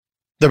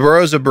The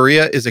Burrows of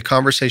Berea is a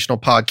conversational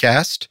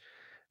podcast.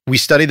 We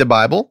study the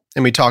Bible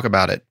and we talk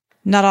about it.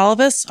 Not all of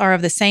us are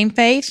of the same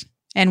faith,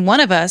 and one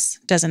of us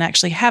doesn't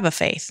actually have a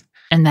faith.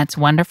 And that's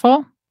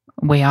wonderful.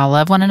 We all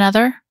love one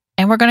another,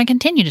 and we're going to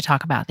continue to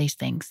talk about these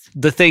things.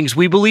 The things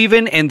we believe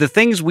in and the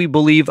things we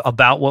believe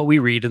about what we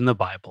read in the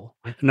Bible.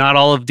 Not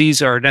all of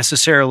these are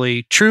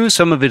necessarily true.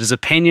 Some of it is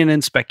opinion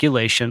and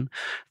speculation.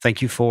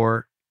 Thank you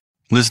for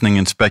listening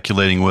and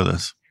speculating with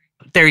us.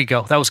 There you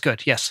go. That was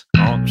good. Yes.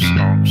 You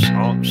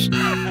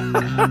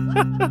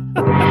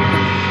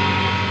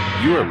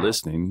are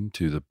listening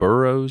to the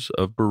Burrows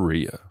of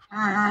Berea.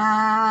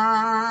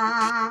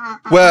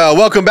 Well,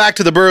 welcome back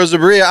to the Burrows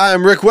of Berea. I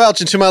am Rick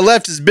Welch, and to my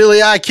left is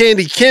Billy Eye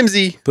Candy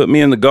Kimsey. Put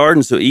me in the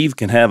garden so Eve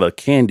can have a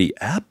candy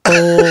apple.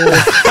 What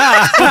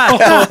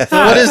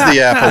is the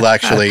apple,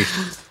 actually?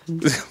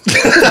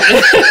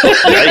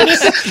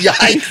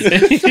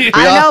 Yikes.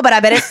 I know, but I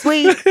bet it's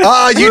sweet.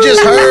 Oh, you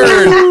just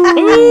heard.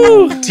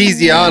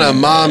 Tiziana,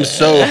 mom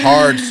so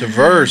hard, so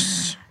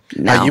verse.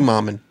 No. How you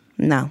momming?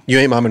 No. You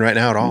ain't momming right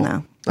now at all?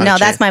 No. No,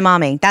 that's my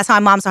momming. That's how I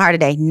mom so hard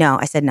today. No,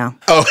 I said no.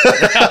 Oh,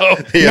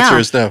 the answer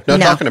is no. No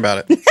talking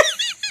about it.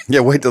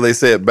 Yeah, wait till they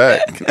say it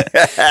back.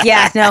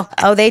 Yeah, no.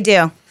 Oh, they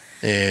do.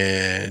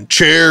 And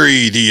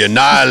Cherry, the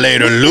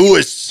Annihilator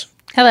Lewis.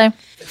 Hello.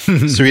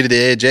 Sweet of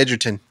the Edge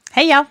Edgerton.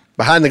 Hey, y'all.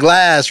 Behind the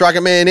glass,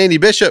 Rocket Man Andy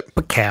Bishop.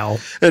 Cow.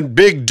 And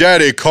Big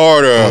Daddy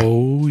Carter.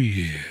 Oh,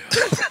 yeah.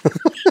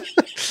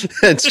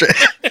 And straight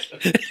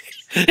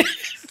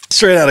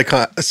out of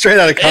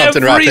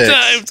Compton, Rock Hicks.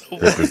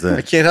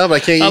 I can't help it. I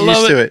can't get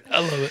used to it. I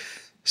love it.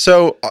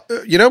 So,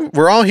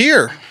 we're all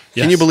here.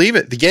 Yes. Can you believe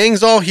it? The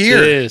gang's all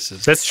here. Yes,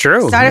 that's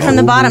true. Started from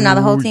the bottom. Now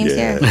the whole team's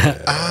here.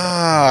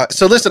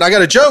 So listen, I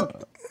got a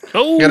joke.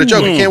 I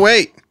can't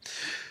wait.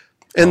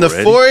 In the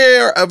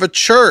foyer of a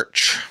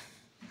church,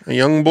 a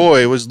young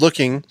boy was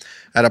looking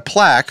at a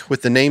plaque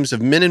with the names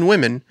of men and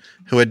women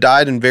who had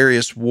died in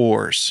various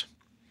wars.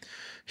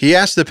 He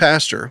asked the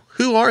pastor,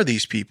 "Who are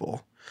these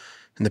people?"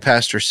 And the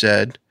pastor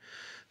said,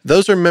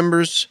 "Those are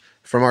members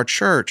from our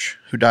church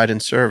who died in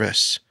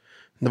service."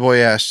 And the boy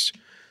asked,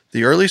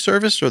 "The early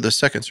service or the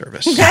second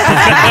service?"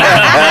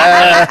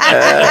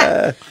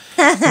 I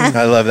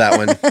love that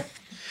one.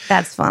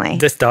 That's funny.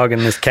 This dog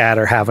and this cat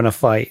are having a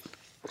fight.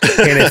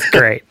 And it's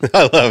great.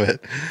 I love it.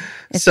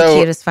 It's the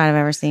cutest fight I've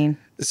ever seen.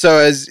 So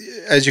as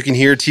you can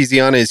hear,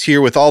 Tiziana is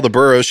here with all the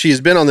Burrows. She has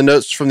been on the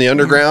Notes from the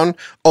Underground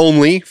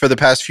only for the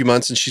past few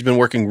months, and she's been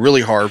working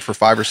really hard for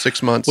 5 or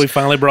 6 months. We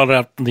finally brought it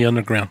out from the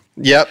underground.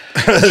 Yep.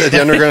 The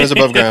underground is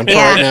above ground for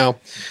right now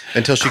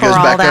until she goes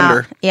back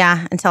under.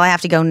 Yeah, until I have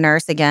to go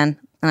nurse again.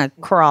 And I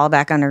crawl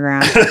back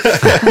underground.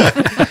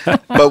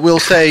 But we'll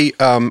say,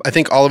 I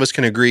think all of us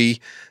can agree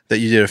that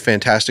you did a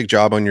fantastic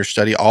job on your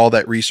study, all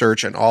that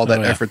research and all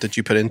that effort that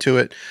you put into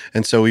it.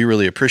 And so we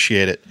really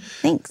appreciate it.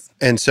 Thanks.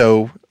 And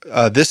so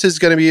this is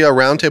going to be a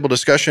roundtable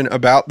discussion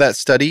about that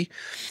study.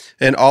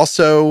 And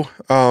also,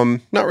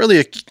 not really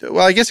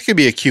I guess it could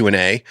be a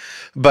Q&A,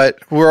 but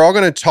we're all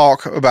going to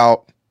talk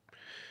about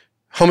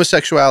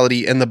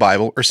homosexuality in the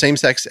Bible or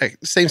same-sex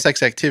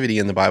activity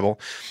in the Bible.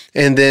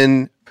 And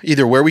then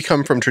either where we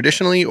come from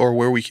traditionally or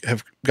where we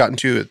have gotten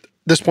to at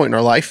this point in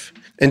our life,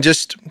 and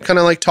just kind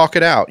of like talk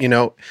it out.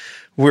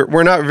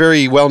 We're not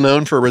very well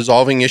known for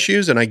resolving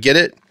issues, and I get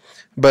it,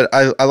 but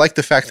I like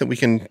the fact that we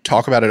can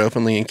talk about it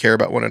openly and care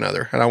about one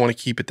another, and I want to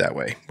keep it that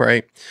way,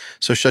 right?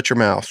 So shut your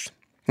mouth.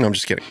 No, I'm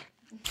just kidding.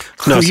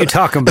 Who are you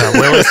talking about,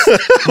 Willis?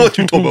 What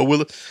you talking about,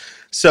 Willis?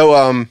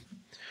 So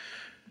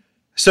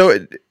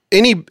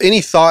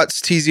any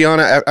thoughts,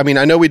 Tiziana? I mean,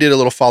 I know we did a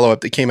little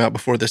follow-up that came out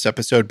before this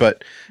episode,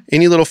 but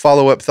any little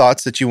follow-up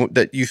thoughts that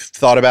you've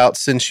thought about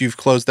since you've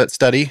closed that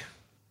study?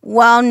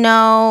 Well,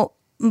 no,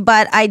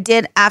 but I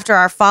did, after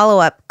our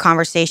follow-up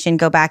conversation,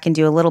 go back and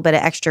do a little bit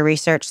of extra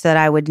research so that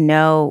I would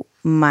know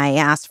my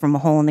ass from a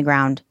hole in the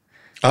ground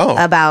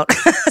about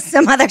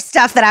some other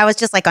stuff that I was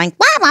just like going,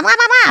 blah, blah, blah,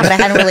 blah, blah, but I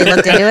hadn't really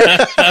looked into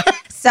it.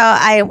 So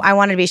I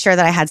wanted to be sure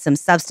that I had some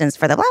substance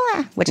for the blah,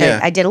 blah, which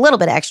I did a little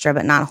bit extra,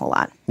 but not a whole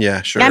lot.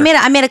 Yeah, sure. Yeah,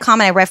 I made a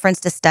comment. I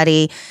referenced a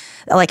study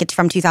like it's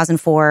from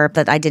 2004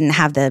 that I didn't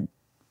have the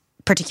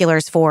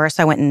particulars for,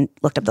 so I went and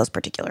looked up those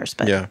particulars.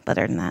 But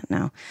other than that,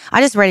 no.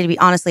 I'm just ready to be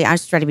done with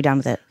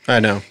it. I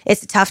know.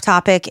 It's a tough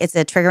topic. It's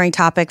a triggering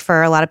topic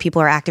for a lot of people,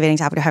 or activating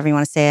topic, or however you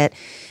want to say it.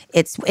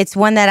 It's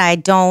one that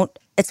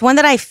it's one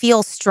that I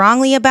feel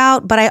strongly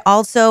about, but I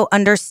also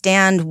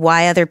understand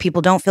why other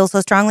people don't feel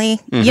so strongly,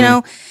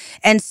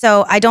 And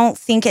so I don't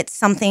think it's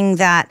something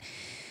that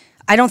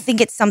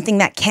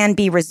can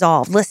be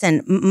resolved.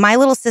 Listen, my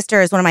little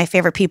sister is one of my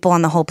favorite people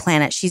on the whole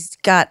planet. She's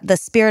got the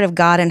Spirit of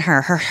God in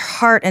her. Her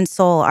heart and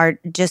soul are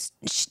just,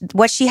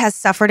 what she has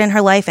suffered in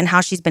her life and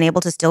how she's been able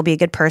to still be a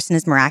good person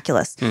is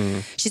miraculous.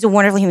 Mm. She's a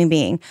wonderful human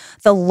being.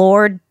 The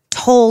Lord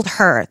told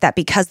her that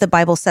because the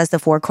Bible says the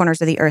four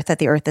corners of the earth, that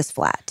the earth is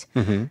flat.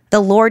 Mm-hmm. The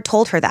Lord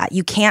told her that.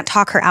 You can't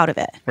talk her out of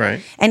it.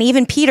 Right. And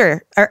even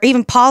Peter, or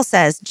even Paul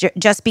says,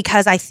 just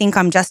because I think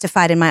I'm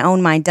justified in my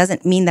own mind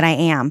doesn't mean that I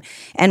am.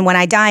 And when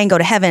I die and go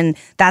to heaven,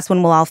 that's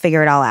when we'll all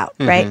figure it all out,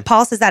 right?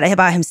 Paul says that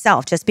about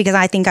himself, just because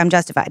I think I'm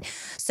justified.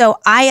 So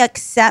I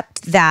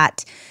accept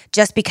that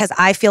just because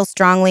I feel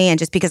strongly and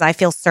just because I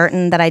feel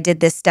certain that I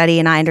did this study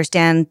and I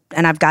understand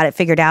and I've got it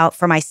figured out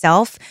for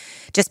myself,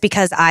 just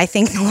because I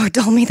think the Lord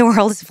told me the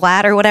world is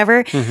flat or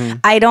whatever,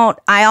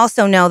 I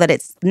also know that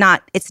it's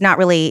not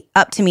really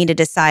up to me to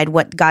decide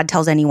what God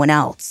tells anyone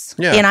else.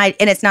 Yeah.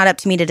 And it's not up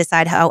to me to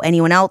decide how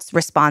anyone else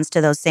responds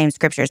to those same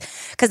scriptures.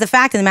 Because the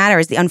fact of the matter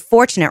is, the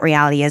unfortunate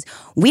reality is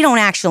we don't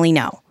actually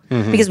know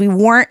because we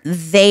weren't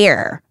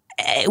there.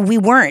 We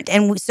weren't.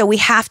 And so we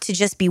have to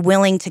just be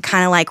willing to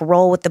kind of like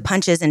roll with the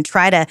punches and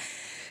try to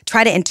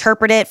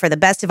interpret it for the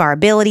best of our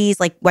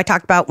abilities. Like I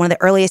talked about, one of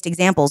the earliest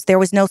examples, there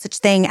was no such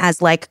thing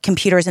as like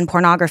computers and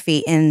pornography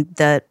in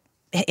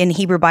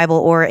Hebrew Bible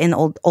or in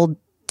the old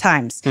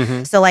times.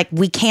 So like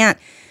we can't,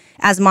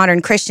 as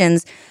modern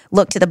Christians,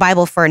 look to the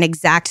Bible for an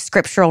exact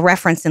scriptural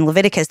reference in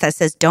Leviticus that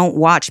says don't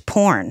watch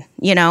porn.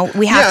 You know,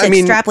 we have to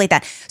extrapolate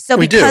that. So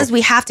because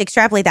we have to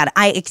extrapolate that,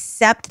 I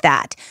accept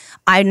that.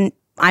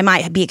 I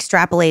might be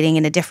extrapolating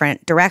in a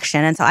different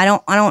direction. And so I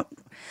don't know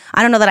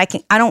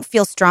that I don't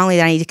feel strongly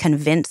that I need to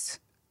convince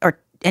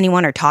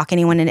anyone or talk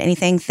anyone into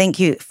anything. Thank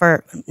you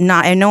for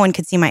not, and no one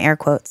could see my air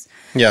quotes.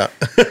 Yeah.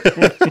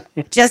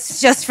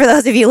 just for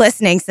those of you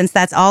listening, since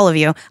that's all of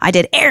you, I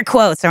did air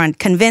quotes or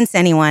convince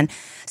anyone.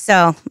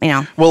 So, you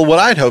know. Well, what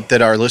I'd hope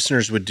that our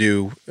listeners would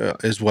do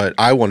is what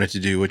I wanted to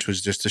do, which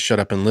was just to shut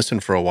up and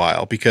listen for a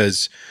while,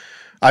 because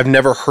I've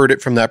never heard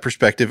it from that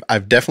perspective.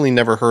 I've definitely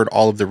never heard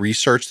all of the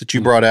research that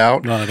you brought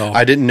out. Not at all.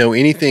 I didn't know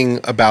anything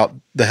about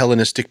the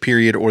Hellenistic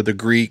period or the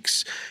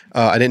Greeks.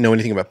 I didn't know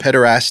anything about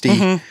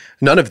pederasty.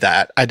 None of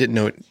that. I didn't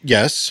know it.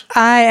 Yes.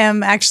 I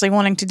am actually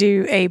wanting to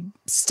do a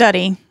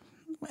study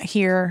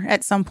here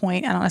at some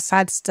point, I don't know, a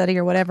side study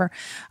or whatever,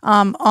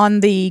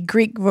 on the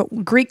Greek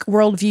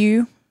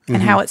worldview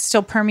and how it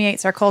still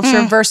permeates our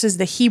culture versus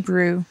the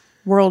Hebrew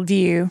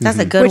worldview. That's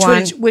a good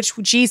one. Which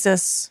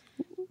Jesus,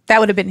 that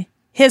would have been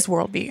his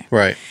worldview.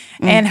 Right.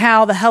 And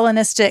how the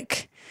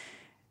Hellenistic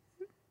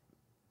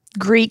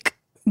Greek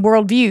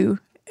worldview,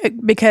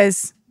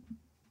 because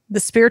the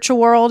spiritual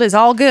world is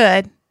all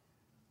good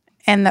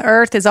and the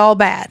earth is all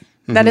bad.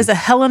 That is a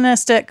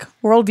Hellenistic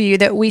worldview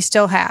that we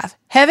still have.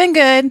 Heaven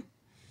good,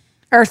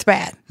 earth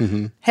bad.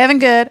 Heaven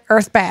good,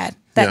 earth bad.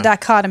 That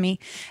dichotomy.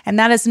 And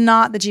that is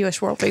not the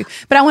Jewish worldview.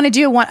 But I want to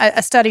do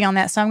a study on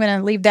that, so I'm going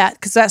to leave that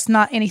because that's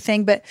not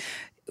anything. But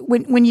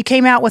when you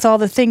came out with all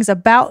the things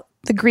about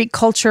the Greek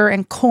culture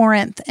and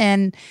Corinth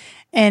and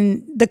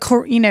the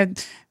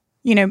Corinthianize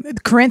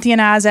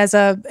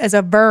as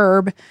a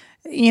verb,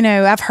 you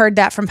know, I've heard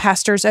that from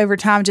pastors over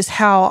time, just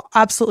how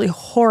absolutely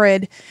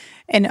horrid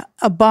and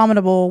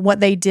abominable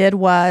what they did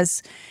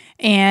was.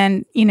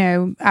 And, you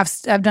know,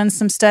 I've done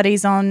some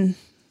studies on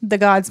the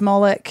gods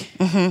Moloch,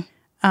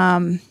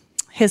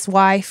 his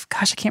wife,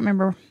 gosh, I can't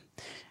remember.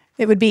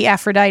 It would be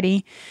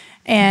Aphrodite.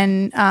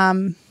 And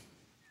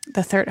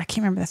the third, I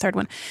can't remember the third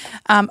one.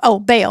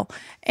 Baal.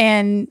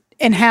 And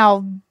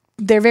how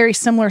they're very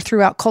similar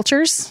throughout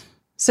cultures.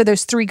 So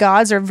those three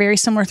gods are very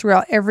similar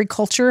throughout every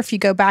culture. If you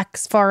go back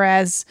as far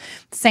as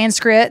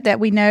Sanskrit that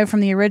we know from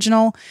the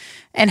original,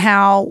 and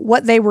how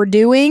what they were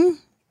doing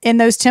in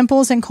those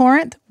temples in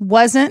Corinth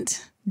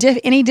wasn't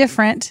any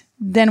different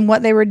than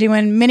what they were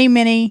doing many,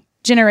 many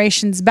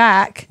generations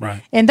back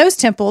in those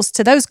temples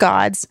to those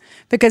gods,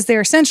 because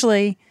they're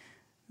essentially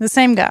the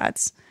same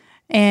gods.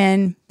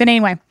 But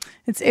anyway,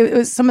 it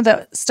was some of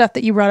the stuff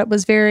that you brought up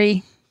was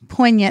very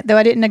poignant, though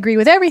I didn't agree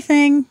with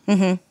everything.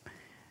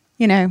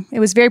 You know, it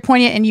was very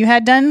poignant, and you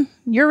had done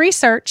your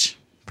research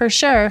for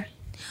sure.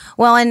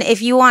 Well, and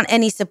if you want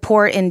any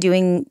support in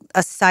doing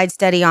a side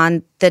study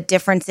on the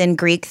difference in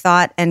Greek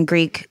thought and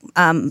Greek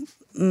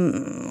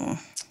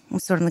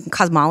sort of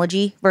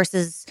cosmology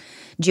versus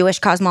Jewish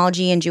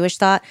cosmology and Jewish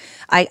thought,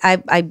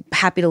 I'm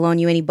happy to loan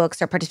you any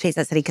books or participate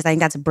in that study, because I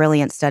think that's a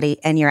brilliant study,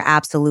 and you're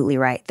absolutely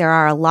right. There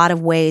are a lot of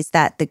ways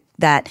that the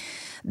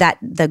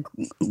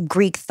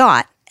Greek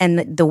thought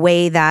and the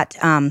way that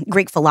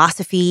Greek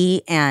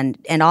philosophy and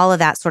all of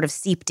that sort of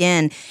seeped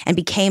in and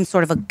became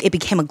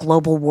a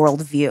global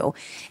worldview,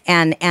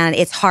 and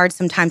it's hard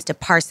sometimes to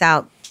parse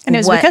out. And it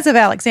was because of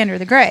Alexander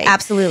the Great,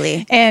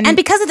 absolutely, and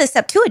because of the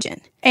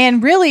Septuagint,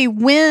 and really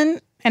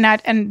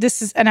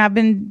I've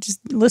been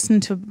just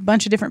listening to a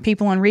bunch of different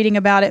people and reading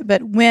about it.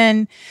 But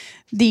when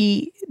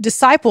the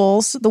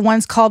disciples, the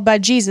ones called by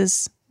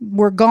Jesus,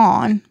 were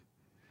gone,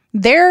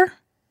 their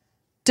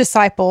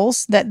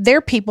disciples, that their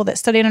people that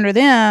studied under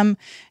them,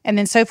 and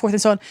then so forth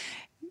and so on,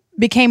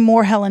 became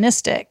more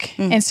Hellenistic.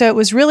 And so it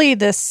was really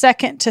the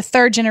second to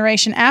third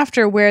generation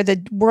after where the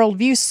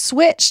worldview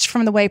switched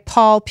from the way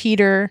Paul,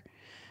 Peter,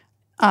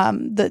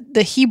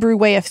 the Hebrew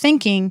way of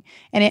thinking,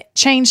 and it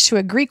changed to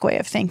a Greek way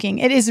of thinking.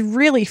 It is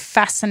really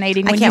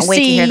fascinating. I can't wait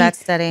to hear that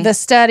study. The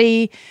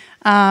study,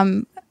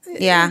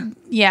 Yeah.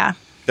 Yeah.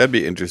 That'd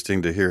be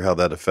interesting to hear how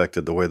that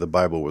affected the way the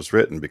Bible was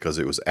written, because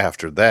it was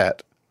after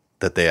that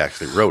they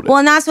actually wrote it. Well,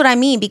 and that's what I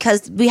mean,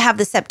 because we have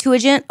the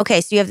Septuagint.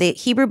 Okay, so you have the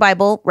Hebrew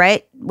Bible,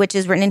 right, which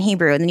is written in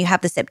Hebrew, and then you have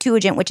the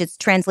Septuagint, which is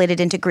translated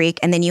into Greek,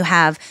 and then you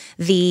have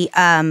the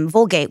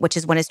Vulgate, which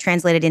is when it's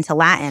translated into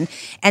Latin.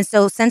 And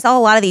so since a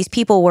lot of these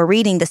people were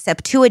reading the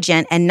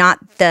Septuagint and not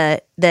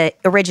the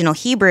original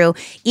Hebrew,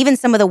 even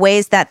some of the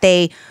ways that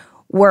they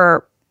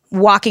were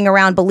walking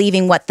around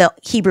believing what the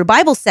Hebrew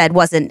Bible said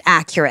wasn't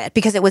accurate,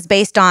 because it was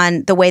based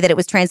on the way that it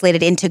was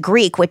translated into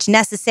Greek, which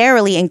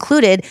necessarily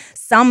included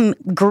some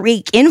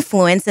Greek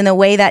influence in the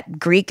way that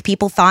Greek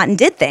people thought and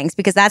did things,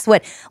 because that's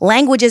what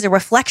language is, a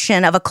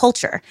reflection of a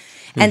culture.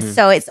 And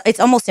so it's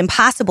almost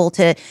impossible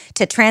to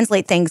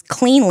translate things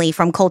cleanly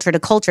from culture to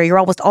culture. You're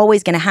almost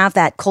always going to have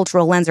that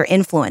cultural lens or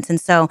influence. And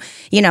so,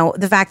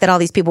 the fact that all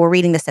these people were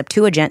reading the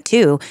Septuagint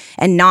too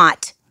and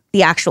not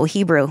the actual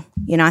Hebrew,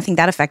 I think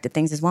that affected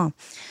things as well.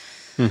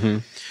 Mm-hmm.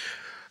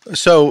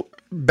 So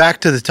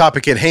back to the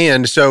topic at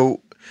hand.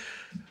 So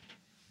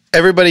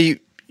everybody,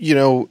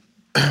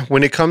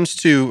 when it comes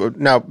to,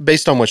 now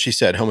based on what she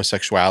said,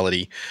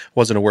 homosexuality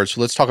wasn't a word. So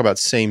let's talk about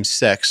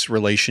same-sex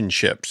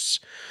relationships.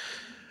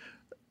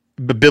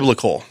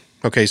 Biblical.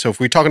 Okay, so if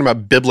we're talking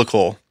about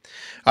biblical,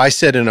 I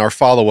said in our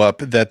follow-up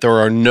that there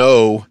are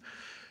no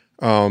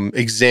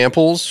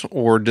examples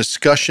or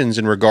discussions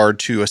in regard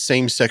to a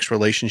same-sex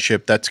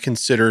relationship that's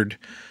considered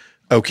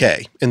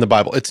okay in the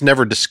Bible. It's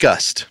never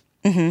discussed.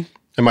 Mm-hmm.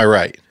 Am I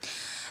right?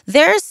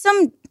 There's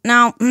some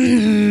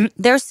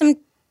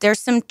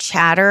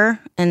chatter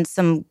and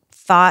some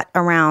thought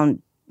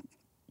around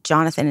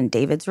Jonathan and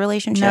David's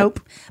relationship. Nope.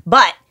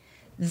 But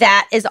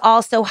that is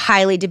also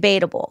highly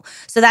debatable.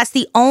 So that's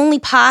the only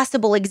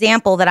possible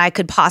example that I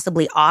could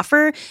possibly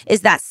offer,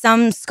 is that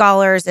some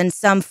scholars and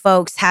some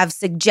folks have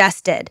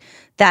suggested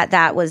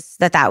that was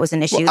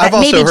an issue. Well, that I've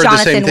also maybe heard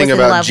Jonathan the same thing was in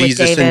about love Jesus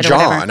with David and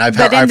John. I've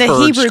But in heard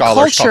the Hebrew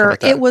scholars talk culture, about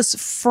that. it was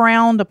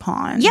frowned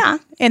upon. Yeah.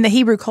 In the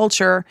Hebrew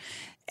culture.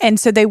 And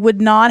so they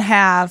would not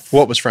have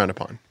What was frowned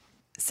upon?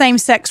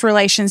 same-sex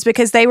relations,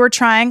 because they were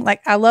trying,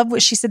 like, I love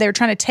what she said, they were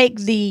trying to take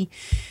the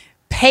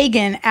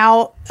pagan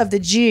out of the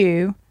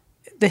Jew,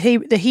 the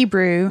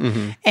Hebrew,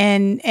 Mm-hmm.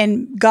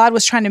 and God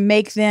was trying to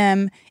make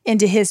them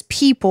into his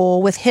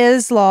people with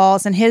his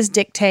laws and his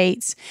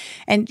dictates,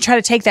 and try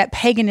to take that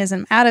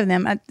paganism out of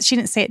them. She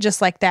didn't say it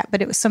just like that,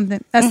 but it was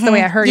something, that's the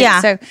way I heard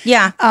it. So,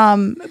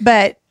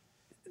 but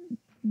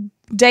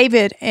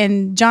David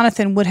and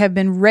Jonathan would have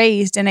been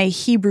raised in a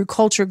Hebrew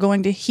culture,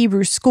 going to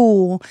Hebrew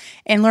school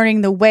and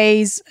learning the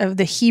ways of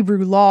the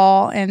Hebrew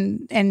law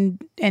and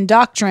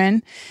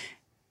doctrine,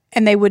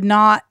 and they would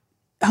not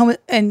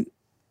and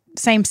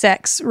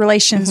same-sex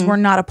relations were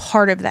not a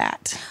part of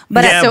that.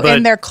 But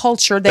in their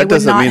culture, they would not.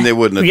 That doesn't mean they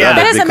wouldn't have done it.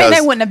 That doesn't mean they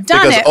wouldn't have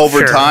done because it. over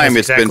Sure, time,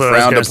 that's it's been exactly what I was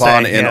frowned gonna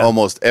upon say, in yeah.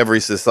 almost every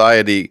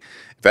society.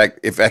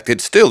 In fact,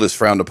 it still is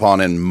frowned upon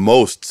in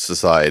most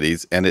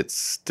societies, and it's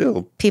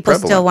still People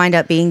prevalent. still wind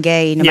up being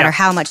gay, no matter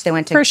how much they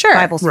went to For sure.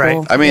 Bible school.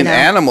 Right. I mean,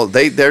 animals.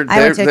 I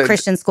went to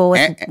Christian school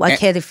with a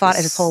kid who fought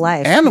his whole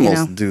life.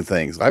 Animals do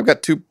things. I've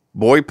got 2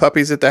 boy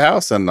puppies at the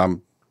house, and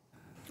I'm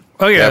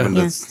Oh yeah, having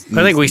to I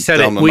think we said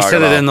tell it. them to We knock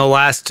said it it off. in the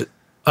last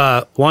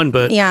one,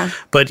 but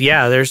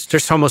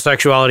there's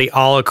homosexuality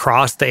all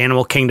across the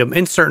animal kingdom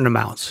in certain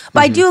amounts.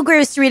 But I do agree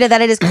with Sarita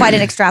that it is quite an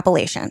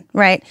extrapolation,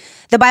 right?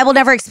 The Bible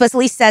never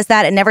explicitly says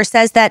that. It never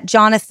says that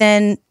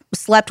Jonathan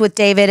slept with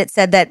David. It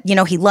said that,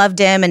 he loved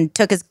him and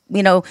took his,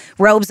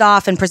 robes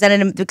off and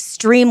presented him in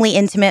extremely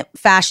intimate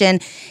fashion.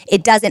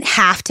 It doesn't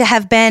have to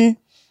have been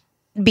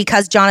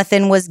because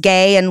Jonathan was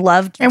gay and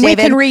loved And David.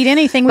 we can read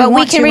anything we but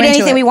want we can to read into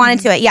anything it. we want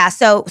into it. Yeah.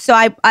 So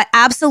I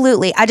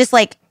absolutely, I just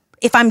like,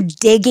 if I'm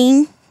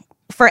digging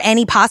for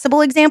any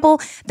possible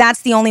example,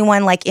 that's the only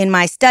one, like in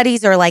my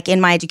studies or like in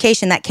my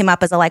education, that came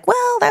up as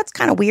well, that's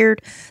kind of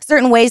weird.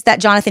 Certain ways that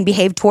Jonathan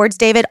behaved towards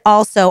David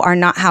also are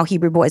not how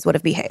Hebrew boys would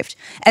have behaved.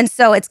 And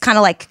so it's kind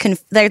of like,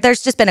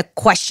 there's just been a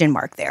question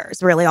mark there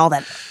is really all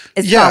that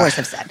scholars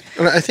have said.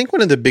 And I think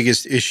one of the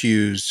biggest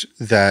issues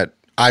that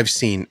I've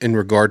seen in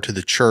regard to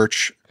the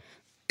church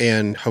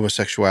and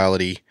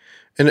homosexuality,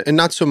 and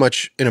not so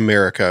much in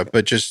America,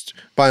 but just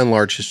by and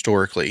large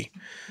historically,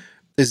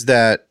 is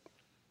that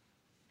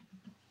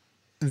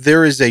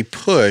there is a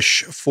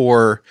push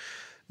for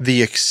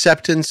the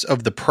acceptance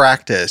of the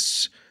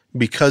practice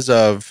because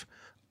of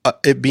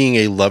it being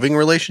a loving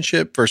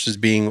relationship versus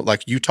being,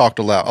 like you talked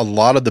a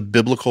lot of the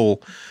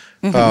biblical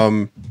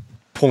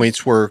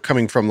points were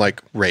coming from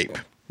like rape,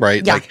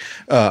 right? Yeah. Like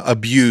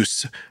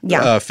abuse,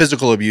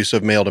 physical abuse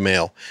of male to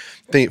male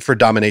for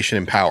domination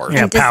and power.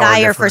 Yeah, And power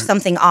desire for different.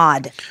 something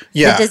odd.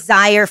 Yeah. The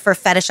desire for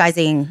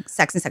fetishizing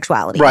sex and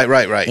sexuality.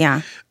 Right.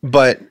 Yeah.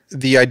 But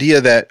the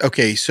idea that,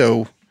 okay,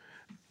 so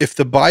if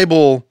the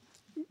Bible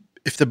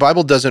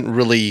doesn't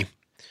really,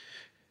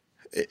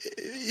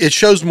 it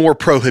shows more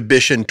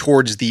prohibition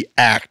towards the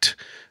act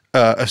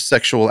of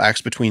sexual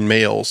acts between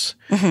males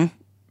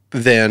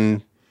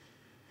than.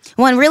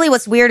 Well, and really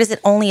what's weird is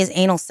it only is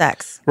anal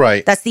sex.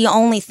 Right. That's the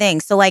only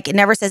thing. So like it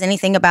never says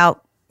anything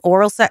about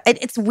oral sex.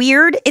 It's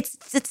weird.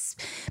 It's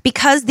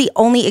because the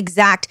only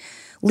exact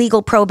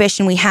legal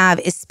prohibition we have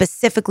is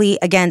specifically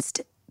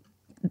against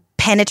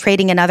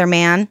penetrating another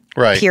man,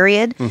 right.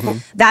 Period.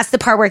 That's the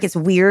part where it gets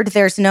weird.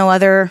 There's no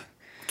other...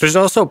 There's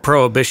also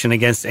prohibition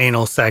against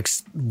anal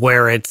sex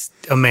where it's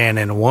a man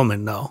and a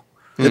woman, though.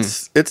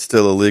 It's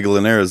still illegal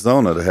in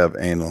Arizona to have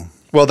anal.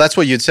 Well, that's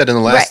what you'd said in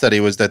the last Right. study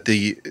was that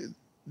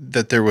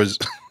there was...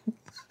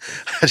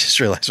 I just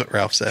realized what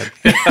Ralph said.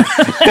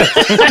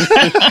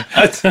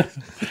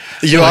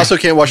 You also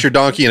can't wash your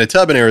donkey in a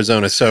tub in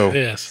Arizona, so...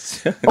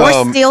 Yes.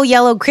 Or steal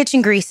yellow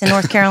kitchen grease in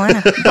North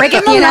Carolina.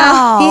 Breaking the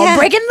law. Yeah.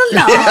 Breaking the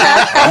law.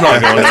 I'm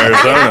not going to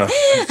Arizona.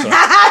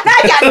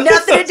 I got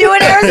nothing to do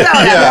in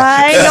Arizona. Yeah.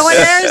 I ain't going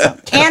to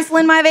Arizona.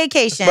 Canceling my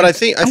vacation. But I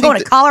think I'm going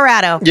to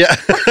Colorado. Yeah.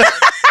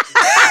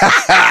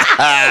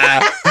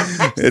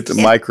 It's a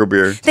micro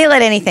beer. They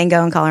let anything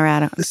go in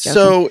Colorado. I'm just joking.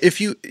 So if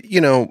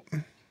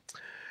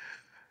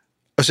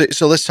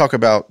so let's talk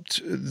about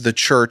the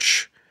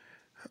church.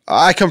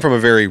 I come from a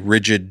very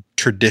rigid,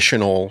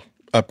 traditional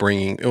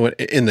upbringing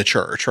in the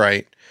church,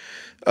 right?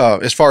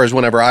 As far as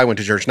whenever I went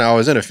to church. Now, I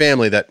was in a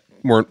family that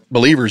weren't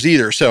believers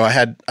either, so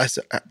I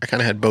kind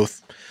of had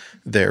both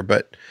there.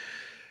 But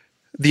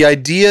the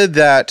idea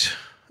that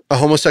a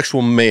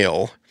homosexual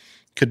male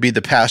could be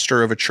the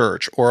pastor of a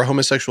church or a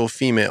homosexual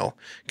female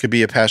could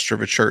be a pastor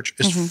of a church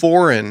is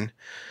foreign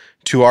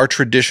to our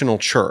traditional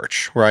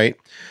church, right?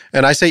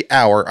 And I say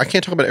I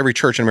can't talk about every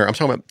church in America. I'm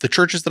talking about the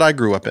churches that I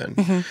grew up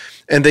in.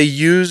 And they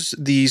use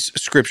these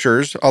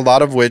scriptures, a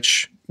lot of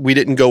which we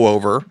didn't go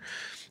over.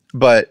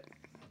 But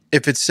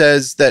if it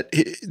says that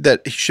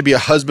he should be a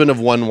husband of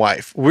one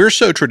wife, we're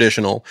so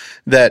traditional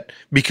that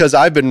because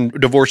I've been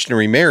divorced and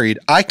remarried,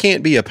 I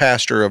can't be a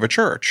pastor of a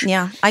church.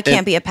 Yeah, I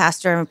can't be a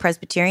pastor of a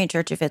Presbyterian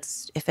church if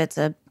it's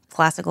a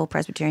classical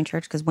Presbyterian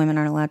church because women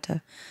aren't allowed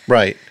to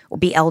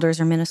be elders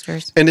or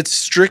ministers. And it's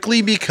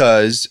strictly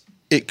because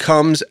it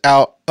comes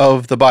out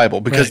of the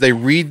Bible, because they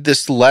read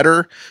this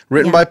letter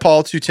written by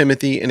Paul to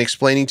Timothy and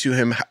explaining to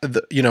him,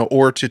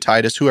 or to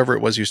Titus, whoever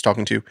it was he was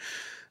talking to,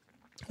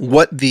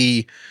 what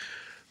the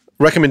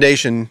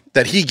recommendation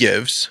that he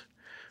gives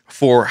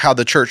for how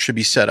the church should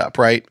be set up,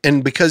 right?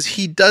 And because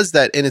he does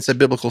that and it's a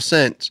biblical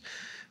sense,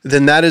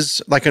 then that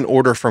is like an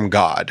order from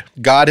God.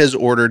 God has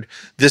ordered,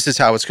 this is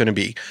how it's going to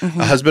be.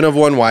 A husband of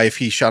one wife,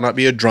 he shall not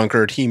be a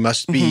drunkard. He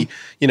must be,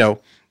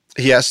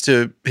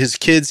 his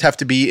kids have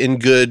to be in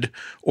good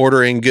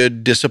order and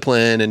good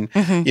discipline. And,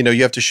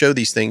 you have to show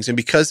these things. And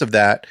because of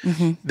that,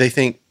 they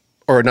think,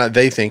 or not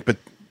they think, but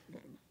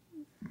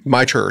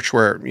my church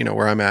where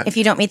I'm at. If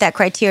you don't meet that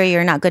criteria,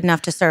 you're not good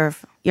enough to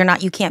serve.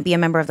 You can't be a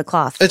member of the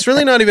cloth. It's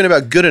really not even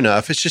about good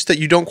enough. It's just that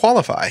you don't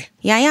qualify.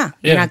 Yeah.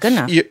 You're not good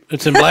enough.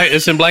 It's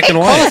in black and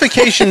white.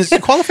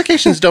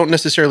 Qualifications don't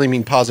necessarily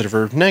mean positive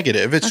or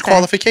negative. It's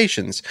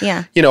qualifications.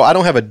 Yeah. I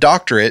don't have a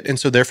doctorate, and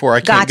so therefore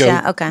I can't go.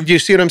 Gotcha. Okay. Do you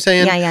see what I'm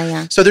saying?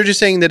 Yeah. So they're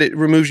just saying that it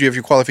removes you of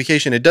your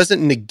qualification. It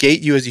doesn't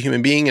negate you as a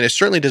human being, and it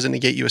certainly doesn't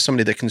negate you as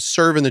somebody that can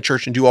serve in the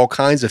church and do all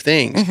kinds of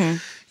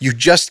things. You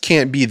just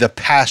can't be the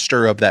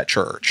pastor of that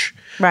church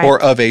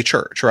or of a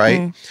church,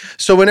 right?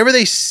 So whenever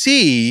they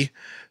see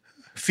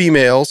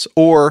females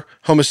or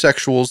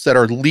homosexuals that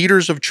are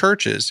leaders of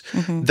churches,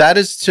 that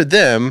is to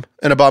them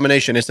an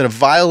abomination. It's a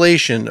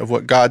violation of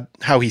what God,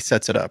 how he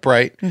sets it up,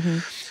 right?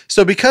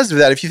 So because of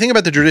that, if you think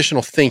about the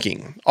traditional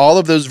thinking, all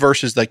of those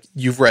verses like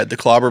you've read, the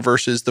clobber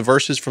verses, the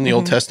verses from the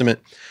Old Testament,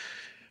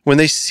 when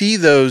they see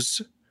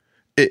those,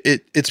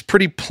 it's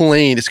pretty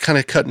plain. It's kind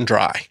of cut and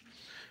dry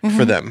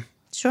for them.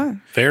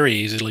 Sure. Very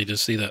easily to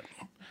see that.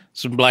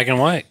 It's black and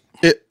white.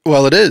 It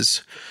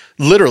is.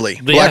 Literally,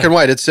 black and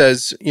white. It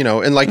says,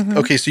 and like,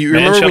 okay, so you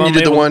Man remember when you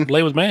did the one,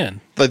 lay with man,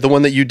 like the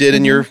one that you did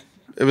in your,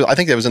 I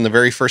think that was in the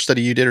very first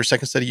study you did or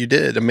second study you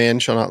did, a man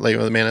shall not lay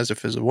with a man as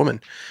if is a woman.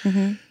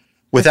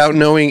 Without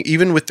knowing,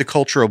 even with the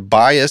cultural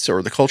bias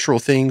or the cultural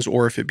things,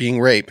 or if it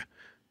being rape,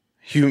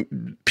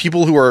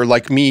 people who are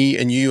like me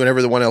and you and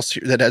everyone else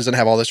that doesn't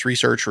have all this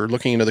research or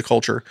looking into the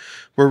culture,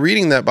 we're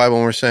reading that Bible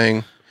and we're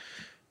saying,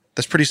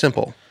 that's pretty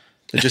simple.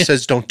 It just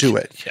says don't do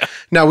it.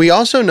 Now, we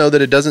also know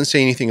that it doesn't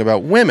say anything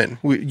about women.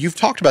 You've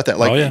talked about that.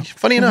 Like,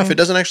 funny enough, it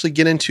doesn't actually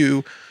get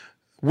into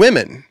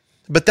women.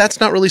 But that's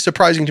not really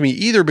surprising to me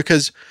either,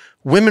 because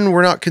women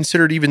were not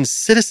considered even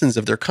citizens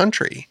of their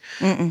country.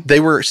 They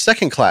were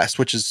second class,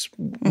 which is,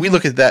 we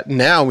look at that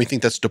now and we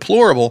think that's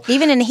deplorable.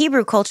 Even in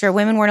Hebrew culture,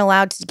 women weren't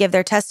allowed to give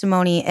their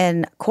testimony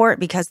in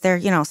court because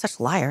they're, such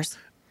liars.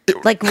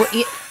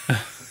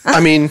 I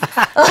mean,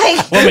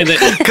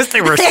 because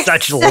they were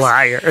such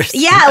liars.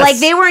 Yeah, like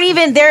they weren't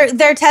even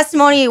their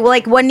testimony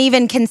wasn't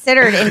even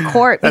considered in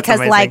court because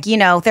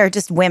they're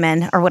just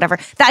women or whatever.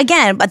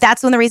 But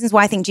that's one of the reasons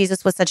why I think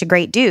Jesus was such a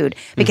great dude,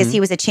 because he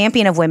was a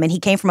champion of women. He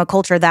came from a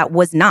culture that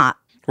was not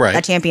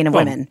a champion of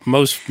women.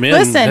 Most men.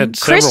 Listen,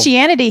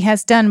 Christianity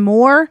has done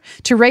more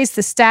to raise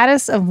the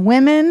status of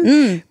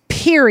women,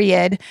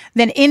 period,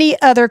 than any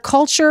other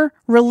culture,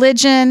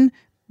 religion,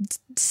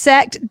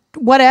 sect,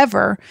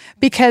 whatever,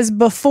 because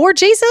before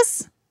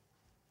Jesus,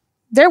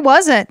 there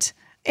wasn't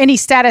any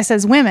status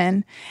as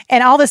women.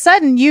 And all of a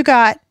sudden you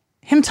got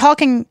him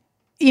talking,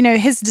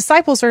 his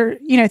disciples are,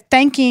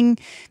 thanking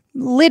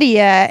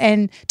Lydia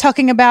and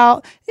talking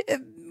about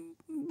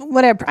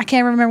whatever. I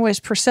can't remember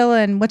which Priscilla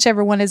and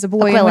whichever one is a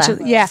boy.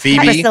 Aquila.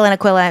 Phoebe. Priscilla and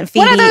Aquila and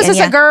Phoebe. One of those is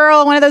a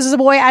girl. One of those is a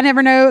boy. I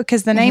never know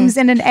because the names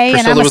end in A,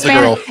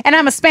 and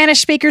I'm a Spanish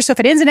speaker. So if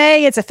it ends in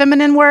A, it's a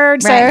feminine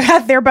word. Right. So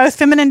they're both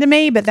feminine to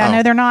me, but I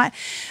know they're not.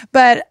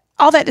 But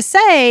all that to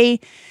say,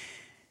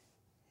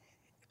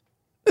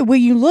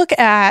 when you look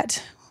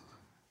at,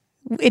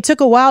 it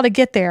took a while to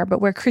get there, but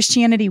where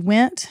Christianity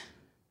went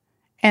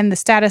and the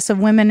status of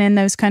women in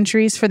those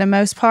countries, for the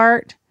most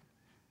part,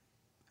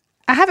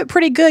 I have it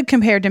pretty good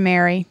compared to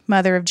Mary,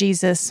 mother of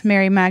Jesus,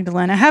 Mary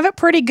Magdalene. I have it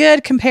pretty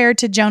good compared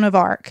to Joan of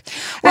Arc.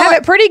 I have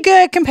it pretty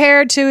good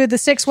compared to the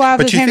 6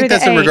 wives of Henry VIII. But you think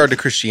that's in regard to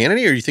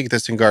Christianity, or you think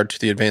that's in regard to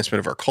the advancement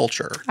of our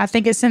culture? I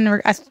think it's in.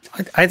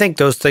 I think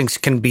those things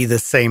can be the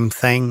same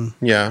thing.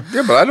 Yeah.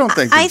 Yeah, but I don't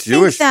think the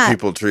Jewish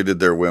people treated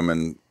their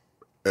women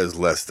as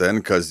less than,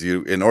 because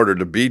in order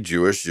to be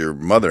Jewish, your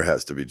mother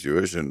has to be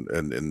Jewish, and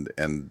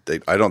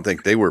I don't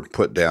think they were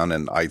put down.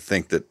 And I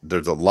think that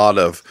there's a lot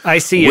of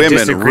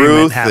women,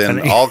 Ruth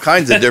and all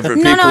kinds of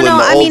different people in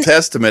the Old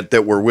Testament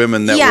that were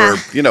women that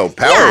were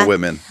power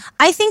women.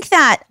 I think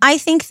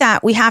that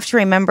we have to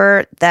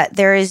remember that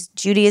there is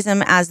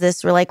Judaism as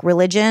this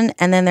religion,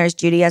 and then there's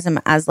Judaism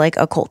as like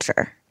a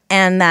culture.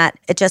 And that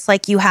it just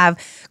like you have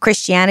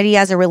Christianity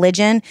as a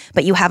religion,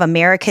 but you have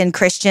American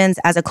Christians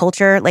as a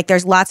culture. Like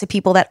there's lots of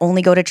people that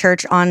only go to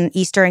church on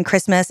Easter and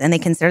Christmas and they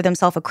consider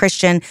themselves a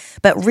Christian,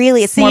 but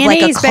really it's more of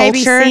like a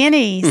culture.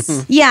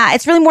 Yeah,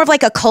 it's really more of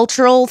like a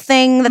cultural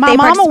thing that they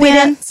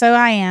participate in. So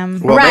I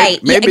am. Well,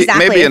 right.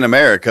 Maybe in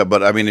America,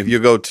 but I mean, if you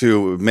go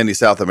to many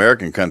South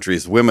American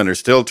countries, women are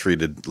still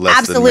treated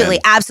less than men.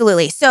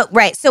 Absolutely. So,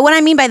 right. So what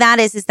I mean by that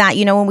is that,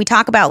 when we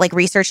talk about like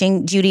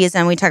researching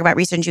Judaism, we talk about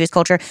researching Jewish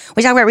culture,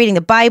 we talk about reading the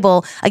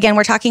Bible, again,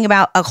 we're talking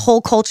about a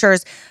whole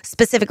culture's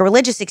specific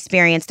religious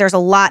experience. There's a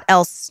lot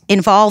else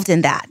involved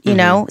in that, you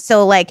know?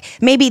 So like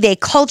maybe they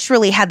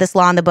culturally had this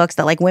law in the books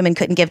that like women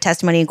couldn't give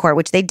testimony in court,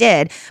 which they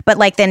did. But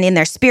like then in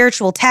their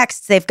spiritual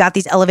texts, they've got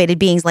these elevated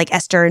beings like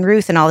Esther and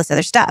Ruth and all this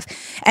other stuff.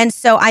 And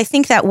so I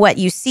think that what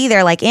you see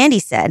there, like Andy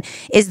said,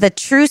 is the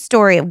true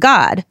story of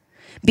God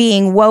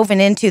being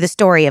woven into the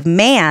story of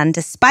man,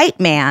 despite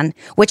man,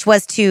 which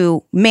was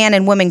to man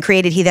and woman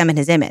created he them in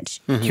his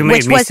image. You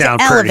made me sound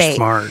pretty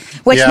smart.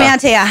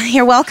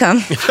 You're welcome.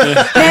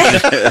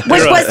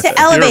 Which was to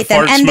elevate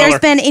them. And there's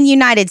been in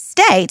United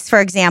States,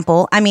 for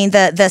example, I mean,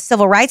 the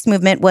civil rights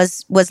movement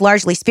was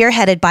largely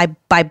spearheaded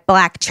by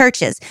black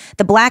churches.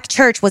 The black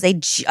church was a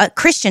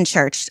Christian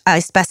church, I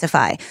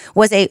specify,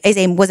 was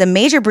a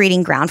major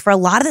breeding ground for a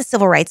lot of the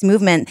civil rights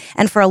movement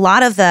and for a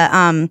lot of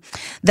the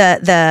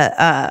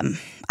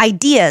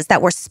ideas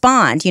that were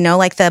spawned,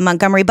 like the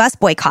Montgomery bus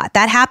boycott.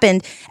 That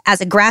happened as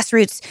a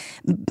grassroots,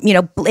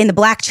 in the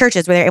black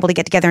churches where they're able to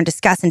get together and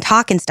discuss and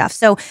talk and stuff.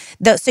 So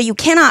you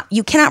cannot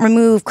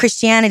remove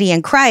Christianity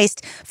and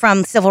Christ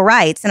from civil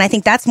rights. And I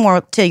think that's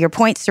more to your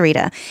point,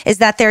 Sarita, is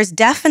that there's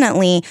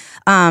definitely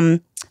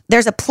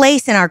there's a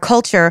place in our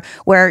culture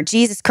where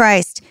Jesus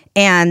Christ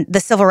and the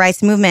civil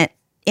rights movement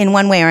in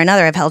one way or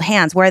another have held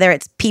hands, whether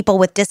it's people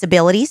with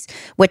disabilities,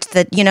 which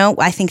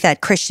I think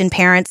that Christian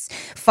parents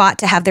fought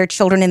to have their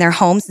children in their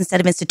homes instead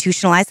of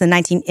institutionalized in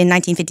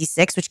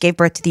 1956, which gave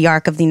birth to the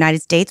Ark of the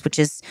United States, which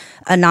is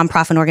a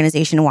nonprofit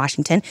organization in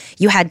Washington.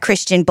 You had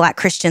black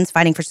Christians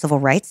fighting for civil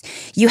rights.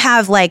 You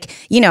have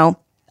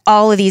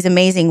all of these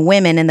amazing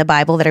women in the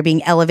Bible that are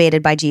being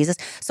elevated by Jesus.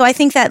 So I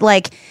think that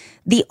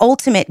the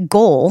ultimate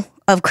goal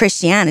of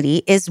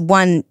Christianity is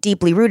one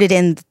deeply rooted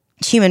in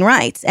human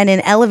rights and in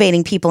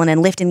elevating people and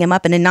in lifting them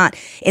up and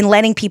in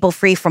letting people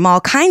free from all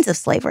kinds of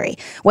slavery,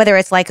 whether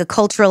it's like a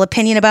cultural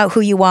opinion about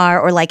who you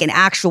are or like an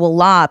actual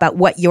law about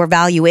what your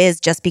value is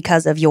just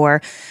because of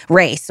your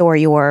race or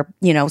your,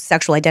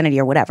 sexual identity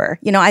or whatever.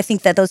 I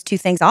think that those two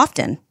things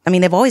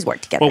they've always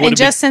worked together. And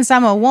just since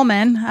I'm a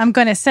woman, I'm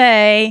going to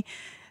say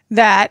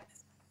that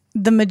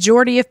the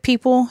majority of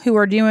people who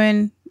are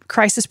doing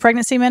crisis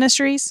pregnancy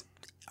ministries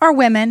are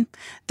women,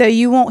 though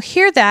you won't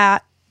hear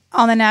that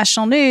on the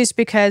national news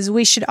because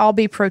we should all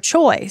be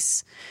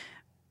pro-choice.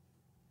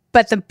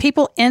 But the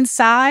people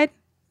inside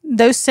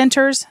those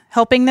centers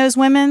helping those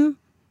women,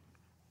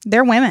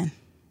 they're women.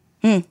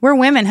 We're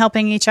women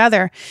helping each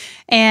other.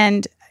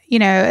 And,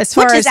 as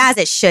far as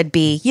it should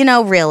be,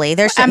 really.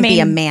 There shouldn't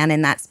be a man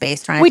in that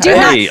space trying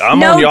to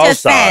I'm on y'all's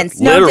side.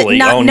 Literally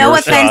no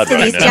offense to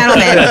these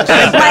gentlemen.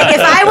 Like,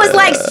 if I was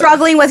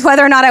struggling with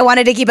whether or not I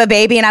wanted to keep a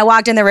baby and I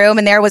walked in the room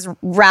and there was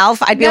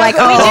Ralph, I'd be I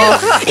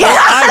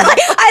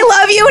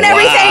love you and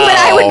everything, but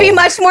I would be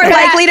much more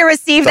likely to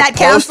receive that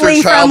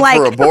counseling from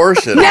for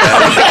abortion. No,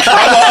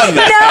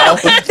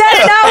 that's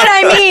not what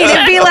I mean.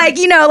 It'd be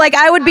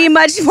I would be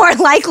much more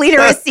likely to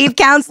receive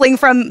counseling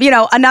from,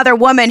 another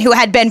woman who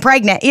had been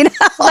pregnant.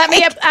 Let me.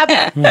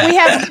 We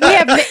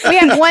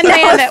have one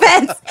man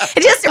that.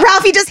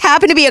 Ralphie just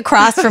happened to be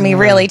across from me,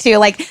 really, too.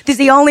 This is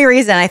the only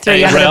reason I threw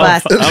you under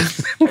Ralph, the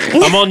bus.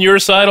 I'm on your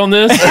side on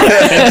this.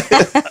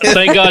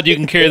 Thank God you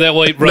can carry that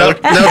weight, brother.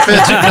 No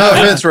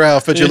offense,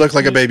 Ralph, but you look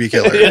like a baby killer.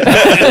 killer.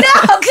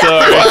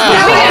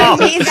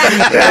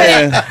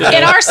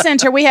 In our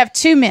center, we have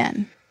 2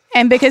 men.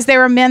 And because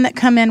there are men that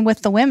come in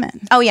with the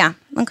women. Oh, yeah.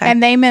 Okay.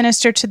 And they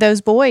minister to those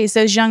boys,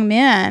 those young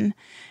men,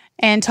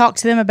 and talk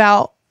to them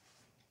about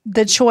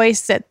the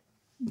choice that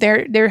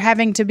they're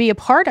having to be a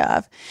part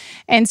of.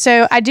 And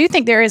so I do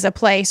think there is a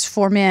place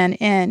for men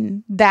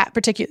in that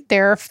particular.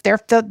 They're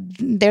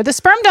the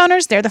sperm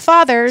donors. They're the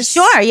fathers.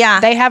 Sure, yeah.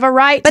 They have a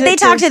right. But they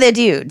talk to the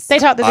dudes. They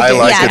talk to the I dudes.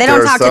 like Yeah, it. they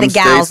don't talk to the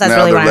gals. That's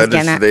really what I was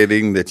getting at.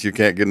 legislating that you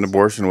can't get an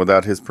abortion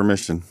without his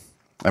permission.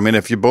 I mean,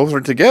 if you both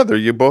are together,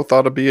 you both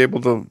ought to be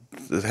able to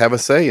have a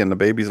say in the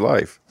baby's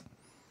life.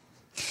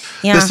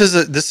 Yeah. This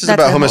is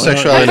about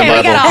homosexuality in the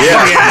Bible.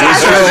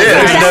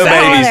 There's no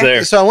babies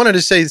there. So I wanted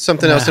to say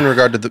something else in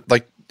regard to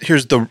the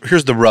here's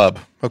the rub.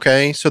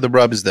 Okay, so the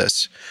rub is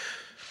this: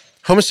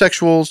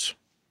 homosexuals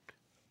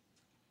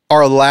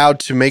are allowed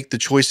to make the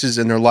choices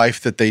in their life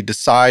that they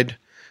decide,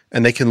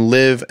 and they can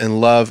live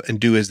and love and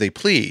do as they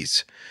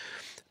please.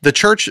 The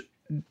church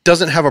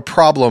doesn't have a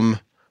problem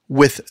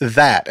with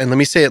that. And let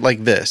me say it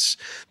like this.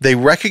 They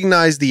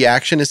recognize the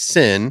action as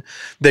sin.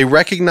 They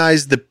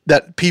recognize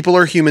that people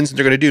are humans and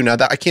they're going to do. Now,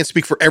 that I can't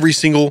speak for every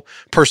single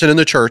person in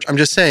the church. I'm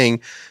just saying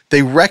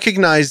they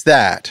recognize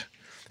that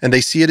and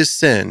they see it as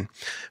sin,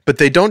 but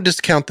they don't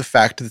discount the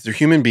fact that they're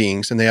human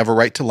beings and they have a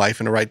right to life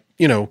and a right,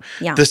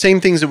 the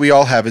same things that we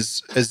all have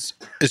as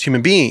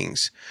human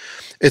beings.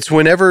 It's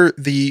whenever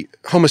the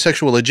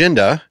homosexual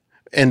agenda,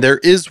 and there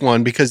is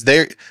one because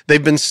they've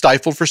been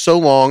stifled for so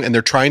long and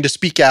they're trying to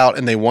speak out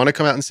and they want to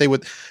come out and say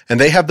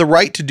and they have the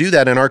right to do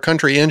that in our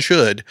country and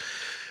should.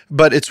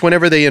 But it's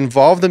whenever they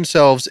involve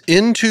themselves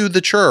into the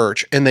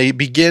church and they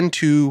begin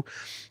to,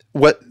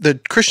 what the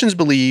Christians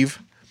believe,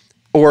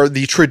 or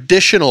the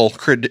traditional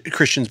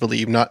Christians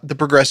believe, not the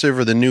progressive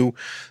or the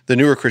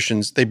newer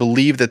Christians, they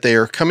believe that they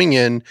are coming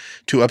in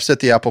to upset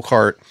the apple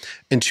cart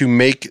and to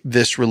make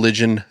this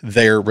religion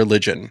their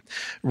religion,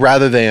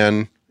 rather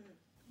than.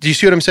 Do you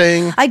see what I'm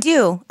saying? I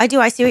do.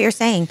 I see what you're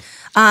saying.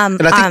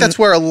 And I think that's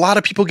where a lot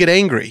of people get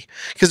angry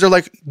because they're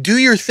like, do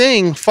your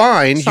thing,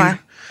 fine. Sure.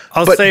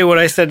 I'll say what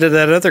I said to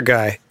that other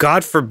guy.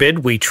 God forbid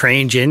we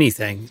change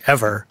anything,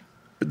 ever.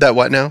 That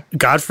what now?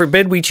 God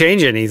forbid we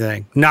change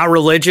anything. Not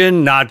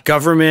religion, not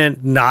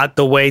government, not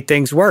the way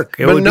things work.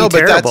 It would be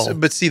terrible.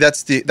 But see,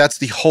 that's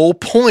the whole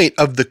point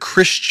of the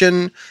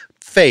Christian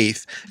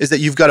faith, is that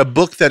you've got a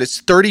book that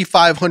is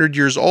 3,500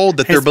 years old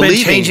that they're believing.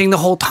 It's been changing the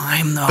whole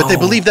time, though. But they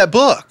believe that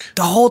book.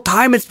 The whole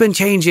time it's been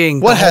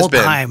changing. What the whole has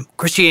been? time.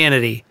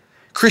 Christianity.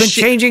 It's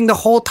been changing the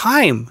whole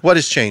time. What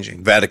is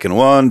changing? Vatican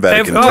I,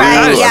 Vatican II.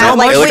 Right, yeah. So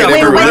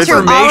we went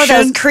through all of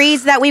those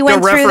creeds that we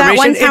went through that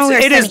one time.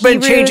 It has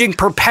been changing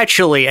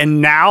perpetually,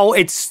 and now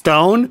it's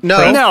stone?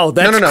 No,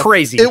 that's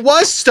crazy. It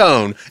was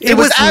stone. It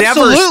was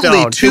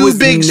absolutely two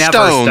big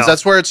stones.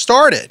 That's where it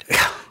started.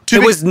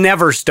 It was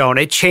never stone.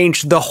 It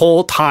changed the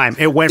whole time.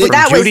 It went from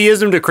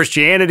Judaism to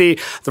Christianity,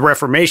 the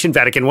Reformation,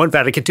 Vatican I,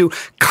 Vatican II,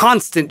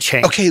 constant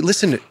change. Okay,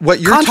 listen,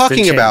 what you're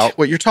talking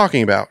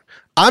about,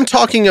 I'm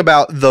talking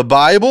about the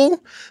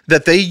Bible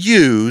that they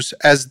use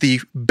as the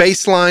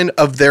baseline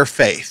of their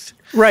faith.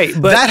 Right.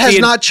 But that has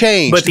not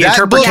changed. But the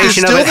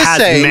interpretation of it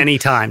has many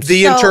times.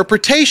 The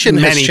interpretation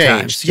has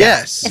changed.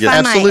 Yes,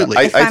 absolutely.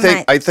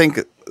 I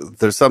think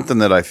there's something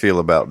that I feel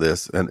about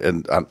this,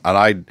 and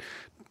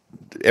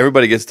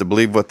everybody gets to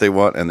believe what they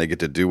want and they get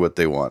to do what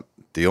they want.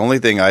 The only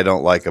thing I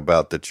don't like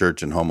about the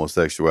church and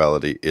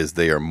homosexuality is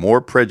they are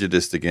more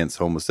prejudiced against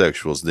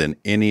homosexuals than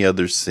any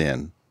other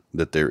sin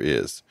that there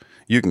is.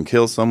 You can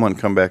kill someone,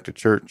 come back to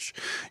church.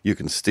 You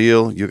can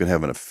steal. You can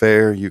have an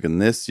affair. You can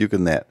this, you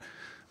can that.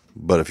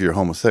 But if you're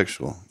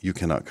homosexual, you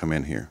cannot come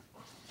in here.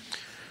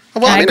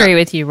 Well, I agree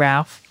with you,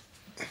 Ralph.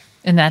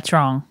 And that's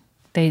wrong.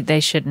 They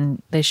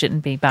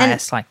shouldn't be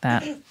biased like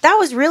that. That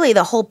was really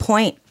the whole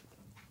point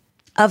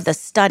of the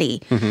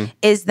study,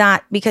 is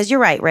that, because you're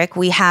right, Rick,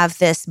 we have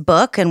this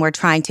book and we're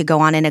trying to go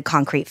on in a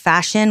concrete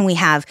fashion. We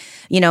have,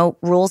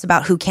 rules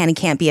about who can and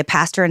can't be a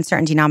pastor in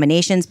certain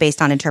denominations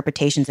based on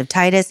interpretations of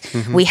Titus.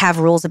 We have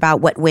rules about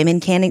what women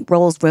can and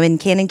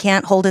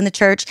can't hold in the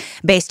church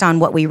based on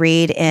what we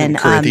read in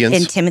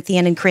Timothy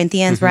and in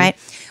Corinthians, right?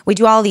 We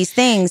do all these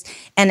things.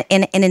 And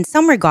in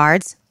some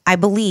regards, I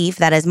believe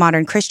that as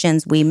modern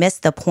Christians, we miss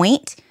the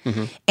point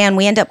and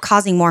we end up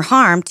causing more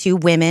harm to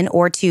women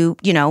or to,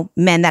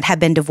 men that have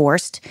been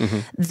divorced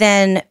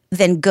than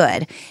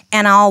good.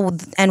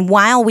 And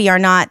while we are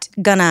not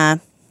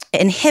gonna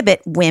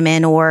inhibit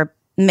women or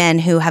men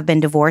who have been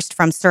divorced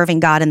from serving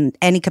God in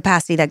any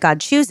capacity that God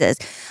chooses,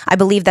 I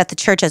believe that the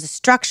church as a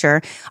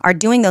structure are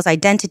doing those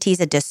identities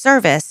a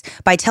disservice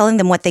by telling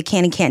them what they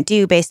can and can't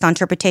do based on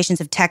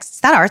interpretations of texts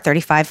that are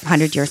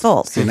 3,500 years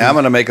old. See, now I'm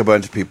going to make a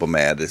bunch of people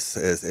mad.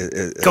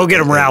 Go get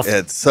them, Ralph.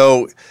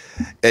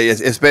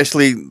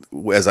 Especially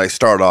as I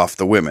start off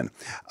the women.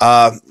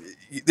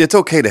 It's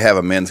okay to have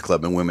a men's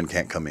club and women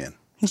can't come in.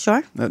 You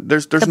sure?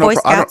 There's no.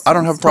 I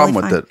don't have a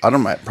problem with it. I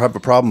don't have a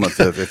problem with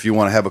it if you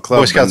want to have a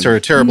club. Boy Scouts are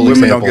a terrible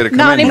women example. don't get to come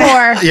Not in.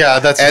 anymore. Yeah,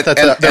 that's And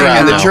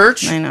the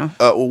church, I know.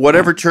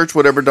 whatever church,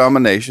 whatever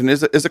denomination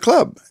is a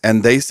club,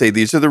 and they say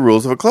these are the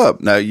rules of a club.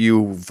 Now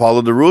you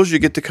follow the rules, you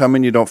get to come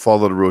in. You don't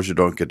follow the rules, you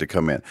don't get to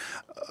come in.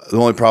 The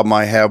only problem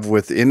I have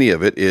with any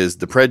of it is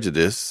the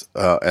prejudice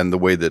and the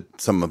way that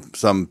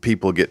some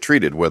people get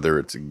treated, whether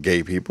it's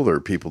gay people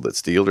or people that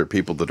steal or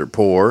people that are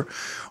poor,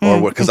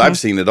 or what. Because I've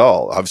seen it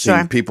all. I've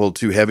seen people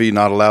too heavy,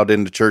 not allowed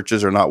into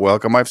churches or not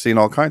welcome. I've seen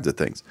all kinds of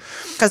things.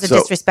 Because they're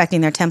disrespecting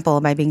their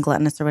temple by being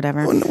gluttonous or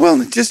whatever.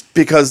 Well, just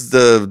because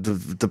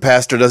the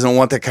pastor doesn't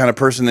want that kind of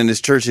person in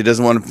his church, he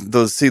doesn't want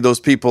to see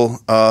those people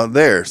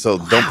there. So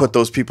don't put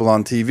those people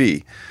on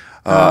TV.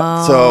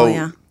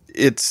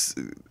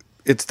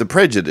 It's the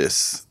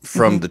prejudice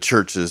from the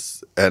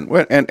churches and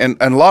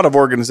a lot of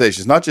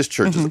organizations, not just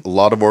churches, a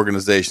lot of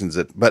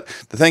organizations. But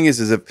the thing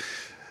is if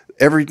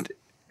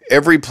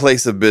every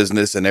place of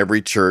business and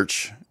every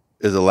church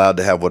is allowed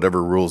to have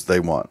whatever rules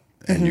they want,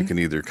 and you can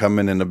either come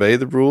in and obey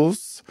the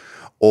rules,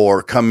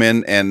 or come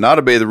in and not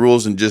obey the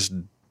rules and just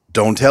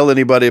don't tell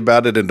anybody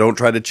about it and don't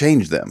try to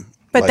change them.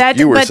 But like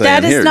you were saying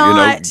that is here,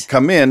 not.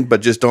 Come in,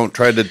 but just don't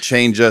try to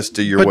change us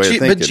to your way of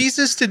thinking. But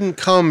Jesus didn't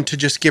come to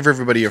just give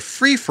everybody a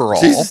free for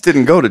all. Jesus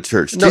didn't go to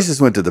church. No. Jesus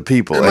went to the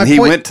people, and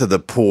he went to the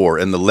poor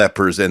and the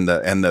lepers and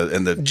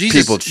the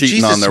people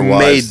cheating on their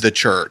wives. Jesus made the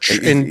church,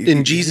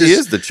 and Jesus he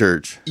is the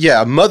church.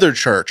 Yeah, mother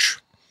church.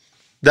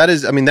 That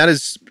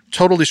is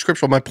totally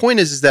scriptural. My point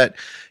is that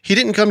he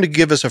didn't come to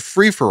give us a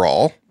free for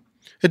all.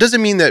 It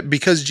doesn't mean that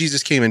because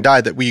Jesus came and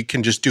died that we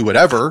can just do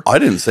whatever. I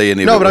didn't say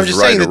any of it. No, but I'm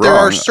just saying that there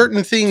wrong. are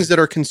certain things that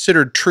are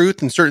considered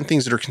truth and certain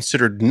things that are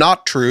considered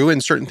not true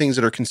and certain things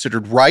that are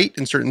considered right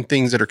and certain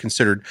things that are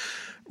considered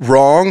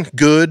wrong,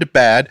 good,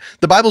 bad.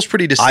 The Bible's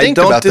pretty distinct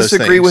about those things. I don't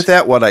disagree with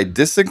that. What I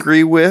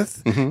disagree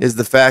with is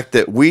the fact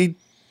that we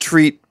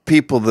treat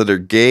people that are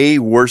gay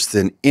worse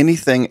than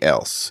anything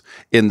else,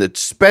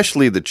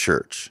 especially the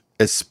church.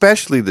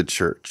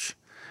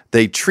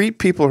 They treat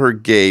people who are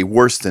gay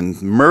worse than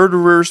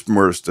murderers,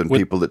 worse than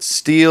people that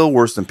steal,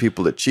 worse than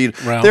people that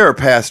cheat. Ralph. There are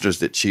pastors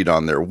that cheat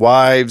on their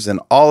wives and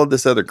all of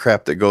this other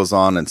crap that goes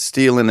on and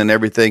stealing and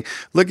everything.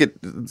 Look at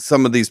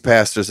some of these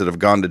pastors that have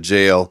gone to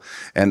jail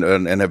and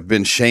have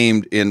been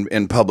shamed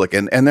in public,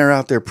 and they're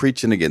out there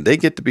preaching again. They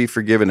get to be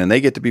forgiven and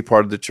they get to be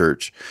part of the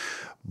church.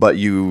 But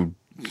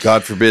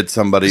God forbid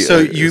somebody... So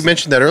you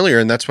mentioned that earlier,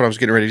 and that's what I was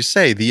getting ready to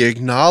say. The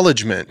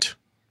acknowledgement...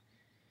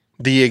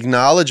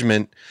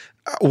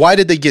 Why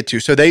did they get to?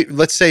 So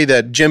let's say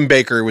that Jim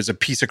Bakker was a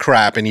piece of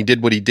crap and he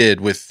did what he did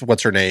with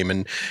what's her name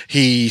and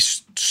he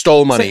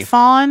stole money. Is it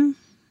Fawn?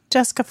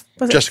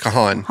 Jessica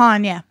Hahn.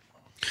 Hahn, yeah.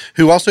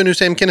 Who also knew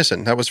Sam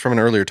Kinison. That was from an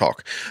earlier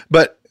talk.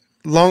 But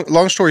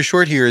long story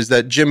short here is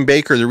that Jim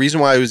Bakker, the reason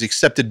why he was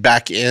accepted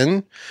back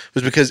in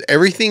was because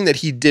everything that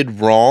he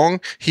did wrong,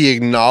 he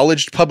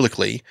acknowledged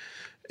publicly.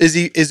 Is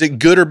it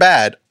good or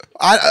bad?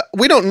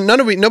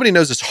 Nobody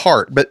knows his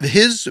heart, but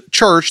his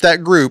church,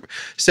 that group,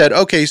 said,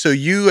 okay, so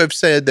you have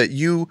said that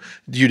you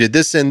did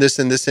this and this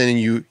and this, and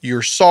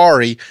you're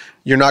sorry,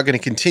 you're not going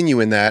to continue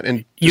in that.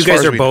 And you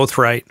guys are both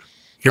right.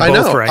 You're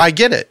both right. I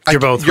get it.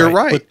 You're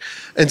right.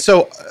 And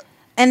so,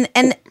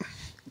 and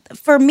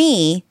for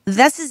me,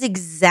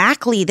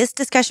 this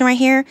discussion right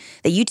here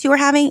that you two are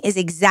having is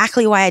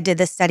exactly why I did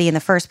this study in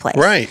the first place.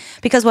 Right.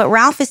 Because what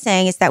Ralph is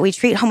saying is that we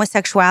treat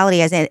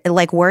homosexuality as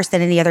like worse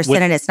than any other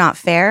sin, and it's not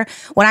fair.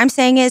 What I'm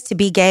saying is to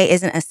be gay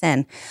isn't a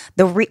sin.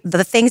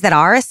 The things that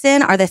are a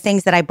sin are the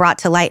things that I brought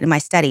to light in my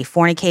study: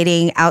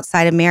 fornicating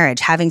outside of marriage,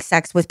 having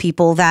sex with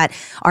people that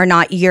are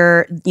not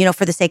your,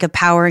 for the sake of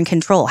power and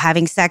control,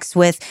 having sex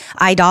with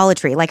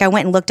idolatry. Like I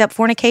went and looked up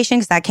fornication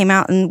because that came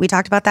out and we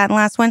talked about that in the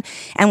last one.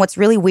 And what's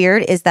really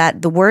weird is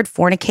that the word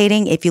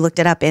fornicating, if you looked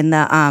it up in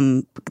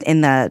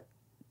the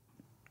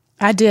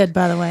I did,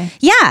 by the way.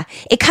 Yeah,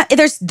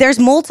 there's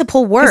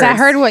multiple words. Because I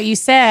heard what you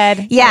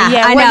said. Yeah,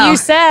 I know. What you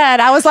said.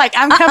 I was like,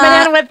 I'm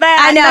coming in with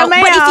that. I know.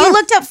 No, but if you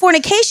looked up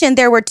fornication,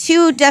 there were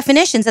two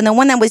definitions, and the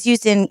one that was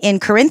used in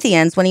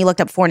Corinthians when you looked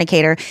up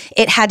fornicator,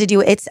 it had to do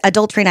it's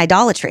adultery and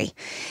idolatry.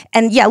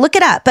 And yeah, look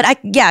it up. But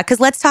because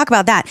let's talk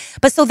about that.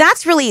 But so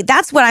that's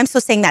what I'm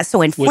saying that's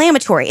so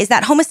inflammatory is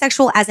that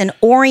homosexual as an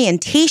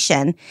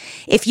orientation.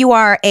 If you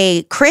are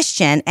a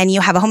Christian and you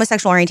have a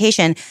homosexual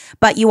orientation,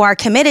 but you are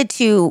committed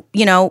to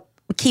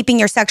keeping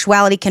your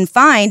sexuality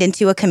confined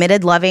into a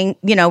committed, loving,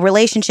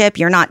 relationship.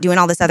 You're not doing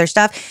all this other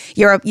stuff.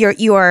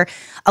 You are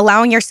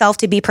allowing yourself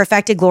to be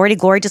perfected, glory to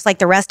glory, just like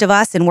the rest of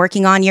us, and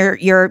working on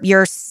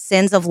your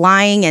sins of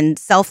lying and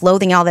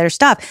self-loathing, all that other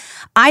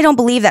stuff. I don't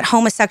believe that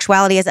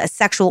homosexuality as a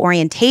sexual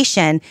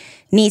orientation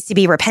needs to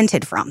be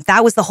repented from.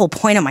 That was the whole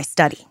point of my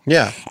study.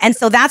 Yeah. And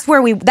so that's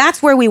where we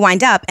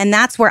wind up. And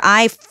that's where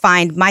I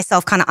find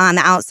myself kind of on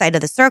the outside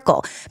of the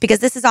circle, because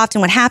this is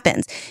often what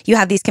happens. You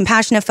have these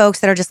compassionate folks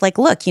that are just like,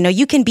 look,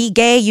 you can be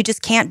gay. You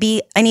just can't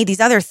be any of these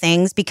other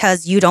things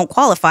because you don't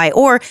qualify.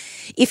 Or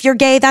if you're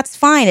gay, that's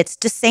fine. It's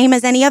just same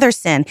as any other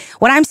sin.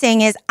 What I'm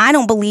saying is I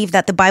don't believe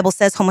that the Bible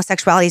says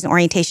homosexuality as an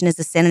orientation is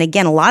a sin. And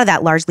again, a lot of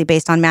that largely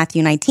based on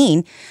Matthew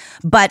 19.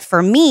 But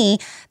for me,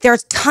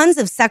 there's tons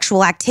of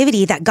sexual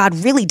activity that God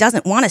really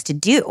doesn't want us to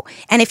do.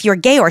 And if you're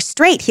gay or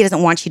straight, he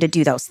doesn't want you to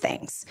do those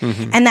things.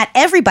 And that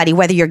everybody,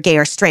 whether you're gay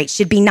or straight,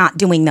 should be not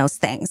doing those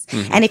things.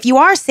 And if you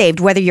are saved,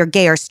 whether you're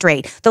gay or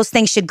straight, those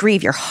things should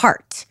grieve your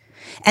heart.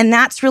 And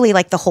that's really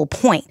like the whole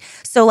point.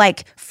 So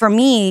like for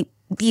me,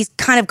 these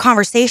kind of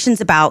conversations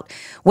about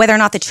whether or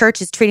not the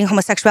church is treating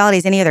homosexuality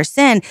as any other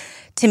sin,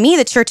 to me,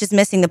 the church is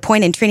missing the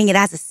point in treating it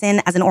as a sin,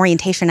 as an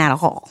orientation at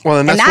all. Well,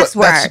 and that's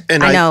where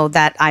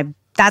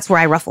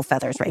I ruffle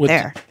feathers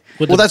there.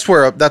 That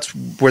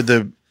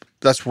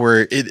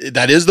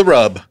is the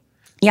rub.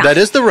 Yeah. That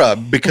is the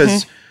rub,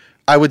 because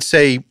I would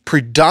say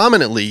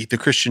predominantly the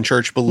Christian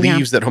church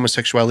believes that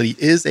homosexuality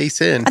is a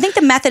sin. I think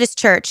the Methodist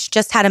Church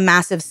just had a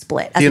massive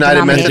split. The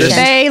United Methodist.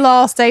 They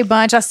lost a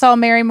bunch. I saw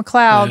Mary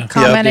McLeod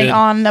commenting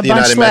on a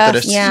bunch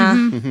left. Yeah.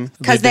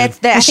 Because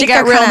she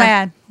got real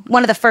mad.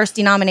 One of the first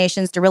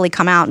denominations to really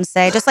come out and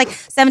say, just like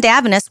Seventh-day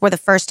Adventists were the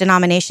first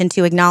denomination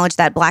to acknowledge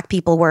that Black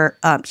people were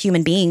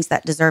human beings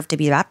that deserved to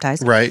be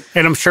baptized. Right.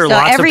 And I'm sure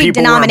lots of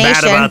people were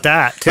mad about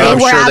that, too. They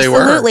were,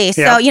 absolutely.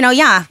 So,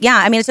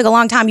 I mean, it took a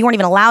long time. You weren't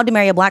even allowed to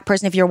marry a Black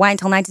person if you were white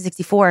until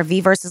 1964,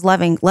 V versus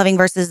Loving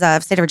versus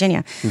State of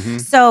Virginia.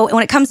 So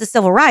when it comes to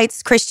civil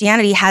rights,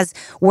 Christianity has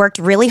worked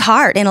really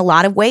hard in a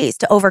lot of ways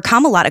to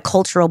overcome a lot of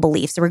cultural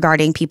beliefs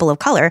regarding people of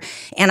color.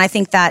 And I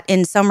think that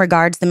in some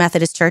regards, the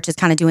Methodist Church is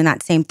kind of doing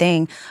that same thing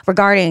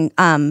regarding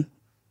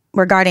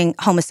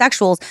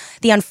homosexuals.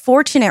 The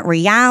unfortunate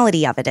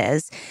reality of it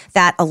is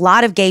that a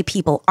lot of gay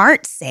people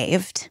aren't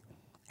saved.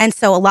 And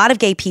so a lot of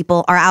gay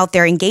people are out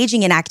there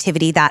engaging in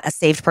activity that a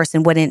saved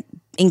person wouldn't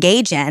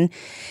engage in.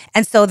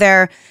 And so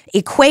they're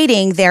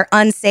equating their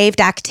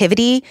unsaved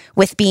activity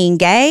with being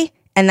gay.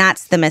 And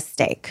that's the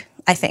mistake,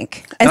 I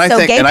think. And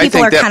so gay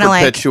people are kind of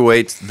like...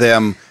 perpetuates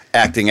them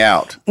acting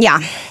out.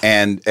 Yeah.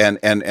 And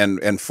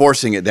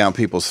forcing it down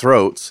people's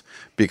throats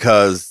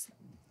because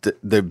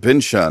they've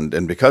been shunned,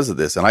 and because of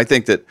this. And I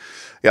think that,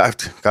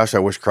 I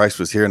wish Christ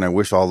was here, and I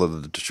wish all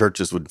of the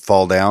churches would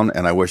fall down,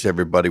 and I wish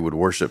everybody would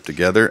worship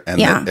together,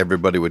 and that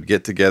everybody would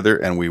get together,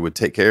 and we would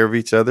take care of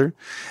each other.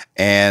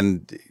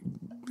 And,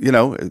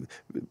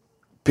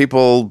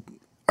 people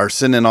are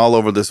sinning all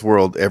over this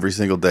world every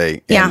single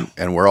day,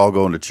 and we're all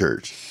going to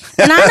church.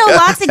 And I know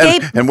lots of gay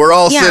and we're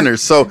all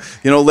sinners. So,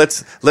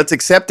 let's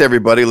accept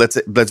everybody.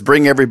 Let's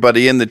bring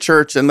everybody in the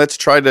church, and let's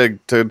try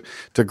to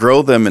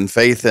grow them in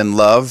faith and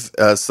love,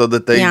 so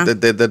that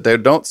they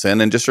don't sin.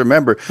 And just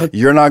remember,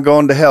 you're not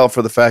going to hell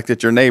for the fact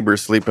that your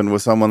neighbor's sleeping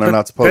with someone they're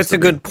not supposed to. That's a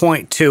good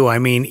point too. I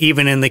mean,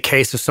 even in the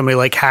case of somebody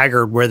like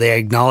Haggard, where they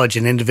acknowledge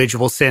an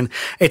individual sin,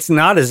 it's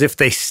not as if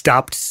they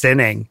stopped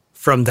sinning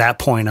from that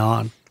point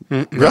on.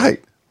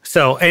 Right.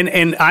 So,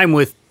 and I'm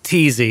with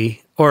TZ,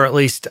 or at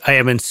least I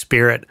am in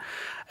spirit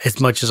as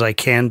much as I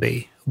can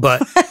be.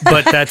 But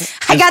that's...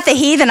 I got the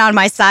heathen on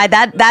my side.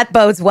 That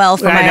bodes well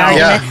for my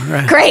argument. Yeah,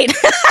 right. Great.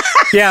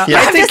 Yeah,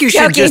 I think you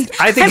should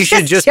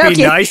just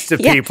be nice to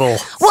people.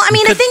 Well, I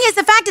mean, the thing is,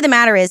 the fact of the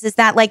matter is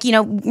that, like,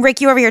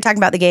 Rick, you over here talking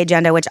about the gay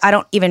agenda, which I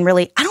don't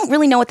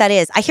really know what that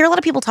is. I hear a lot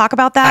of people talk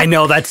about that. I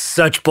know, that's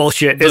such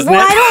bullshit, isn't it?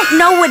 Well, I don't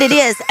know what it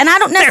is, and I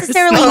don't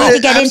necessarily need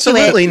to get into it.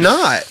 Absolutely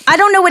not. I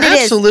don't know what it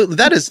is. Absolutely,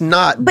 that is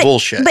not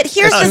bullshit. But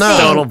here's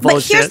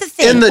the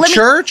thing. In the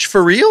church,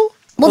 for real?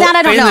 Well, that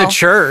I don't know. In the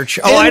church.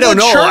 Oh, I don't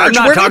know. I'm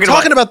not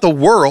talking about the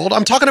world.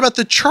 I'm talking about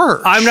the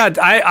church. I'm not.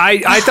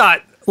 I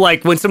thought,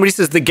 like, when somebody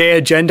says the gay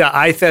agenda,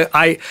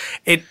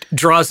 it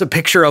draws a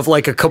picture of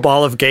like a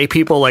cabal of gay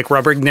people like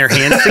rubbing their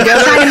hands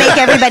together, trying to make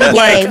everybody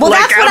gay. Well,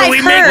 that's what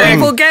I've heard. Make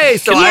people gay.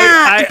 So but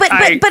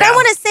I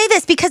want to say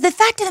this because the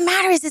fact of the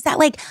matter is that,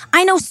 like,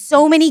 I know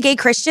so many gay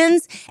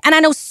Christians, and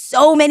I know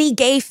so many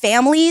gay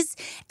families,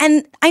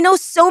 and I know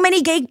so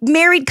many gay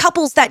married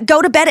couples that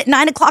go to bed at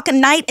 9:00 at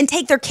night and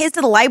take their kids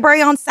to the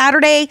library on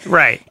Saturday.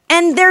 Right.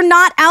 And they're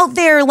not out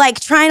there like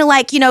trying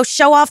to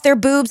show off their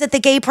boobs at the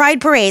gay pride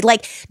parade.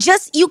 Like,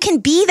 just, you can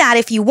be that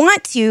if you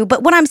want to.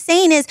 But what I'm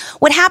saying is,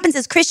 what happens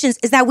as Christians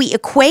is that we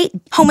equate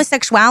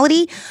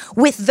homosexuality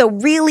with the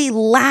really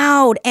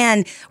loud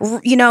and,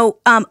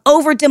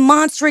 over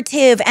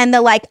demonstrative and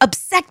the like,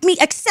 accept me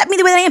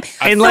the way that I am.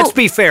 And so, let's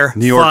be fair,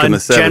 New York in the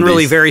 70s.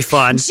 Generally very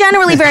fun.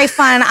 Generally very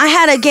fun. I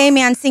had a gay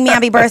man sing me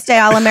happy birthday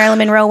a la Marilyn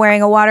Monroe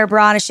wearing a water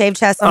bra and a shaved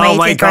chest on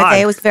my 18th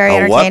birthday. It was very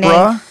entertaining. What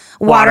bra?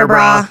 Water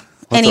bra.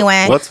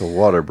 Anyway, what's a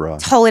water bra?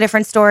 Totally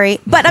different story.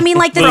 But I mean,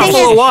 like, the thing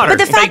is, but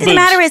the fact of the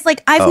matter is,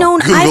 like, I've known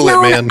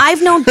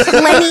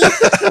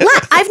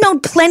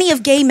plenty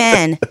of gay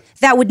men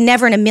that would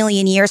never in a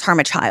million years harm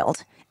a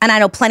child. And I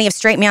know plenty of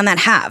straight men that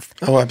have.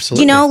 Oh,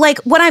 absolutely. You know, like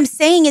what I'm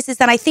saying is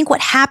that I think what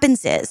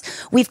happens is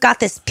we've got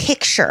this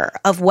picture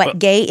of what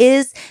gay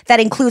is that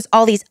includes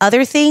all these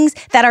other things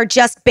that are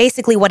just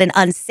basically what an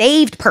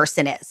unsaved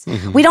person is.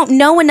 Mm-hmm. We don't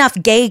know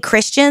enough gay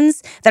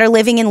Christians that are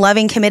living in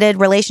loving, committed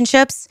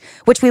relationships,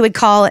 which we would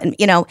call,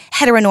 you know,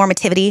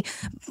 heteronormativity.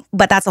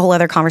 But that's a whole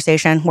other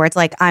conversation where it's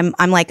like, I'm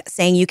like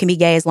saying you can be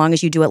gay as long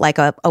as you do it like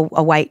a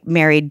white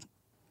married,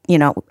 you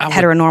know,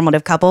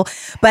 heteronormative couple.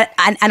 But,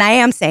 and I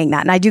am saying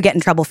that, and I do get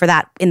in trouble for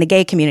that in the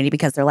gay community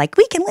because they're like,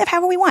 we can live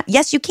however we want.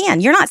 Yes, you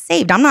can. You're not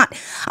saved. I'm not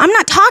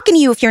talking to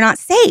you if you're not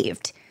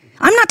saved.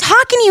 I'm not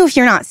talking to you if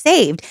you're not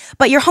saved.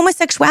 But your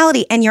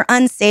homosexuality and your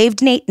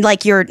unsaved,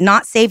 like your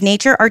not saved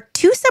nature are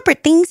two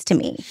separate things to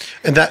me.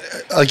 And that,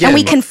 again. And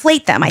we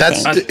conflate them, I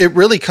think. It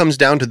really comes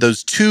down to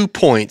those 2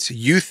 points.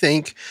 You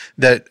think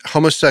that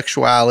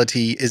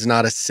homosexuality is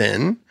not a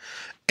sin,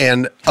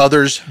 and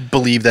others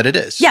believe that it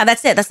is. Yeah,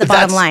 that's it. That's the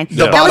bottom line.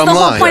 That was the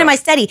whole point of my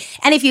study.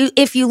 And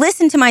if you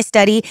listen to my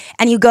study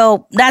and you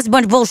go, that's a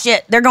bunch of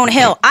bullshit, they're going to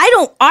hell.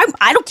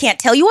 I can't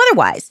tell you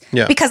otherwise.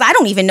 Yeah. Because I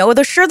don't even know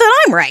they're sure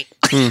that I'm right.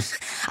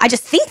 I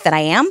just think that I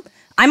am.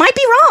 I might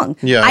be wrong.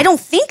 Yeah. I don't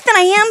think that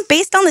I am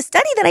based on the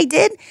study that I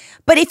did.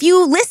 But if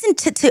you listen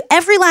to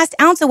every last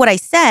ounce of what I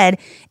said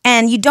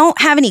and you don't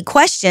have any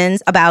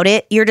questions about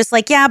it, you're just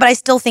like, yeah, but I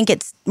still think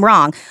it's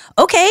wrong.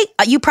 Okay,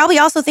 you probably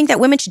also think that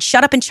women should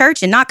shut up in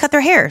church and not cut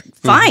their hair.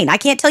 Fine. I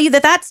can't tell you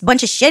that that's a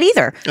bunch of shit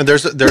either. And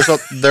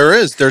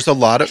there's a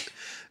lot of,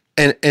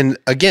 and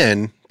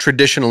again,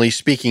 traditionally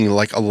speaking,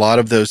 like a lot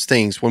of those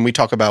things, when we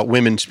talk about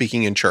women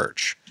speaking in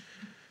church,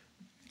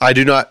 I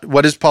do not,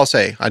 what does Paul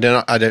say?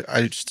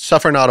 I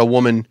suffer not a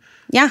woman.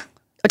 Yeah.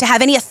 Or to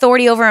have any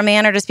authority over a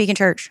man or to speak in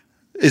church.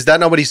 Is that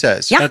not what he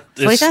says? Yeah, that's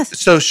what he says.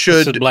 So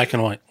it's black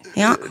and white.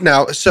 Yeah.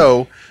 Now,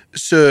 so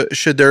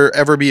should there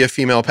ever be a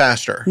female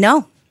pastor?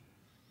 No,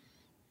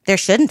 there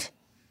shouldn't.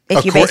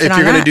 If you're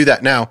going to do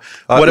that now,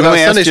 what about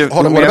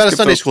a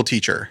Sunday school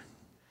teacher?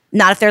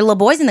 Not if there are little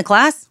boys in the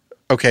class.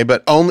 Okay,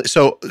 but only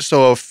so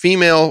a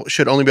female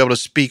should only be able to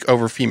speak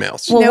over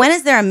females. Well, when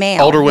is there a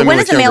male? Older women. When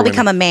does a male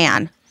become a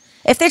man?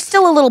 If there's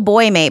still a little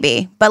boy,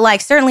 maybe, but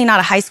like certainly not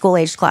a high school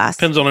age class.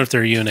 Depends on if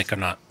they're a eunuch or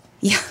not.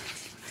 Yeah.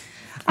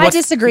 I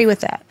disagree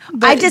with that.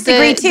 I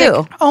disagree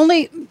too.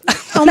 Only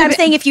I'm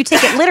saying if you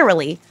take it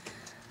literally.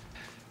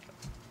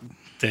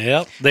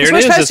 Yep, there it is.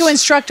 We're supposed to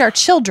instruct our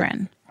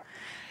children.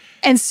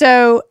 And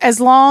so as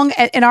long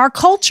in our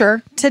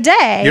culture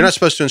today. You're not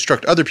supposed to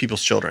instruct other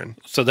people's children.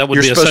 So that would be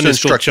a Sunday You're supposed to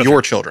instruct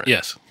your children.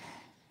 Yes.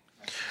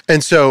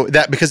 And so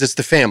that, because it's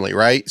the family,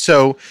 right?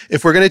 So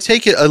if we're going to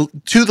take it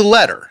to the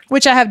letter.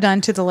 Which I have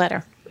done to the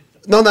letter.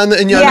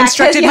 And you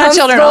instructed my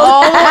children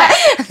all the way.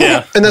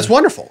 Yeah. And that's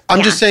wonderful.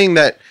 I'm just saying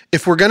that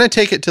if we're going to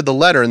take it to the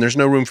letter and there's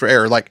no room for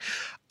error, like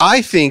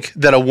I think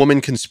that a woman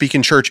can speak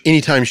in church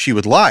anytime she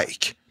would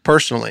like,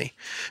 personally,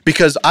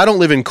 because I don't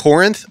live in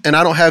Corinth and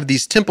I don't have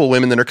these temple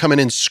women that are coming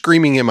in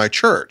screaming in my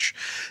church.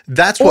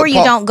 Or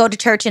you don't go to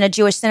church in a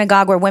Jewish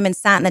synagogue where women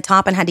sat in the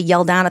top and had to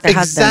yell down at their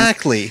husbands.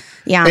 Exactly.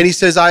 Yeah. And he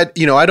says, I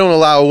don't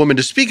allow a woman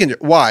to speak in.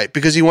 Why?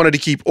 Because he wanted to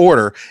keep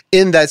order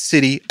in that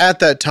city at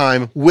that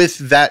time with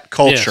that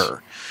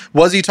culture. Yes.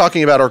 Was he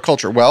talking about our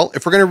culture? Well,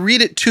 if we're going to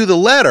read it to the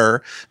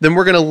letter, then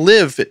we're going to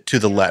live it to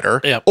the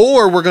letter,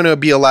 or we're going to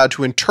be allowed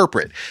to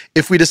interpret.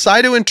 If we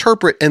decide to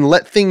interpret and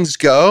let things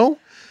go,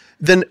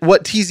 then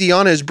what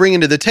Tiziana is bringing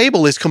to the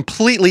table is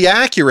completely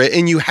accurate,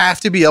 and you have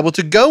to be able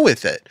to go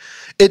with it.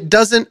 It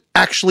doesn't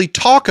actually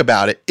talk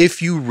about it if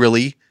you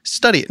really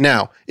study it.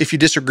 Now, if you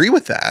disagree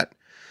with that,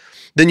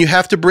 then you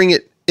have to bring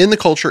it in the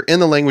culture,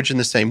 in the language, in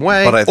the same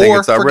way. But I think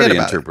it's already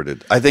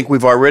interpreted. I think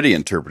we've already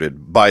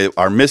interpreted by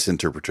our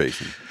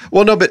misinterpretation.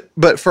 Well, no,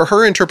 but for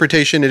her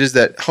interpretation, it is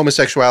that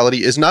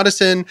homosexuality is not a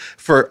sin.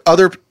 For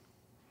other,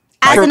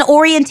 as an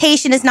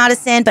orientation is not a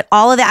sin, but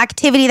all of the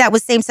activity that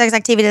was same-sex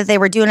activity that they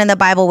were doing in the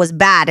Bible was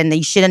bad, and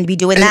you shouldn't be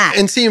doing that.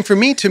 And see, and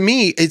to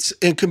me,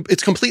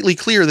 it's completely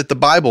clear that the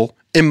Bible,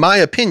 in my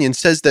opinion,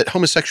 says that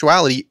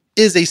homosexuality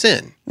is a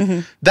sin.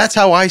 Mm-hmm. That's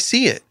how I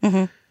see it.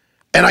 Mm-hmm.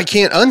 And I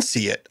can't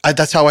unsee it.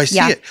 That's how I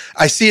see it.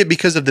 I see it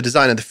because of the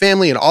design of the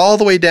family and all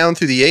the way down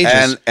through the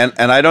ages. And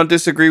I don't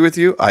disagree with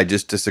you. I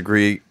just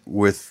disagree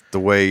with the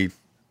way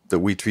that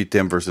we treat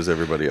them versus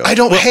everybody else. I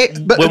don't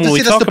hate, but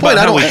see, that's the point.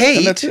 I don't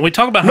hate. We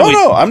talk about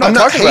how I'm not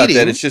talking about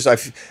that. It's just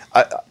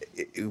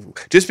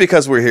just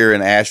because we're here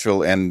in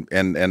Asheville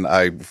and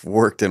I've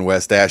worked in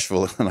West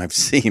Asheville and I've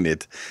seen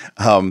it.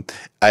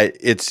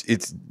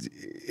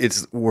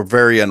 We're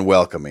very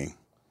unwelcoming.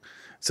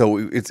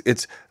 So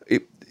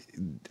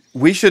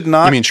we should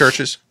not. You mean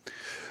churches?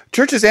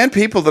 Churches and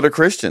people that are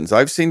Christians.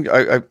 I've seen.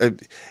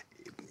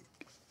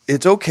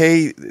 It's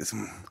okay.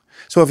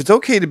 So if it's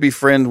okay to be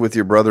friend with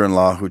your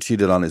brother-in-law who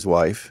cheated on his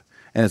wife,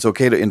 and it's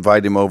okay to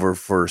invite him over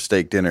for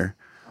steak dinner,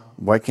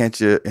 why can't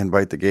you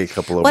invite the gay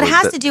couple over? Well, it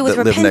has to do with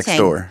repenting. Live next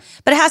door?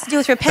 But it has to do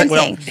with repenting.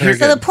 Well,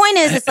 so the point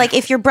is, it's like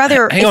if your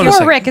brother,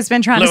 Poor Rick has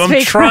been trying to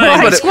speak for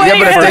but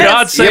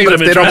if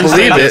they don't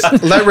believe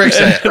it, let Rick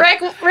say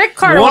it. Rick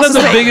Carter. One of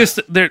the biggest,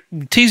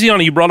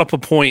 Tiziana, you brought up a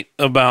point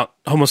about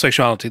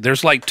homosexuality.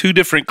 There's like two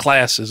different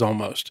classes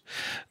almost.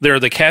 There are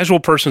the casual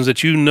persons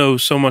that you know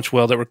so much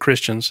well that were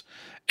Christians,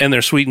 and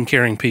they're sweet and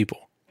caring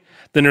people.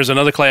 Then there's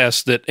another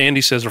class that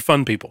Andy says are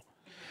fun people.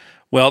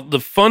 Well, the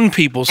fun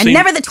people seem... And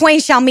never the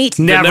twain shall meet.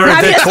 Never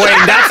the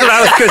twain. That's what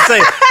I was going to say.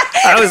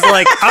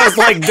 I was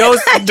like, those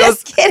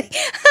just kidding.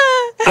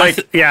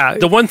 Yeah.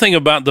 The one thing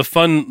about the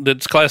fun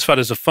that's classified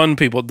as the fun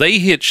people, they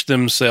hitch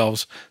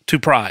themselves to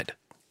pride.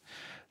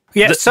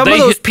 Yeah, some of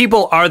those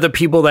people are the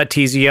people that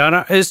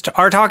Tiziana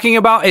are talking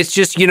about. It's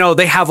just,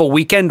 they have a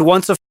weekend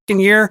once a fucking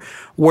year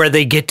where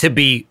they get to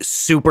be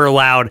super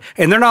loud.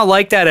 And they're not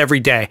like that every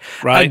day.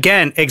 Right.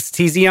 Again, as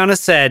Tiziana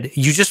said,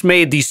 you just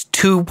made these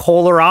two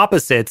polar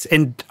opposites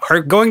and are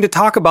going to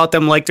talk about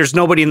them like there's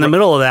nobody in the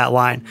middle of that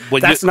line.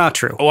 That's not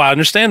true. Oh, I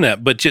understand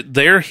that. But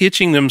they're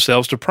hitching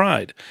themselves to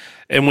pride.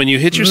 And when you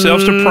hitch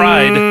yourselves to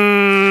pride...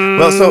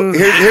 Well, so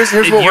here's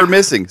what we're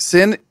missing.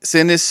 Sin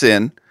is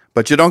sin.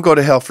 But you don't go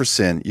to hell for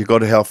sin. You go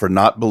to hell for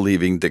not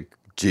believing that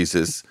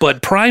Jesus.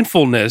 But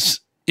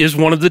pridefulness is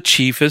one of the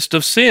chiefest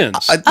of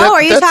sins.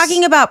 Are you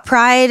talking about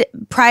pride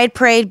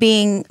parade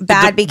being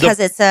bad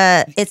because it's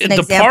an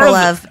example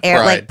of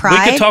pride?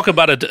 We could talk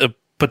about a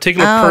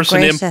particular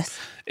person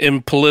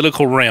in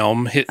political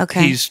realm.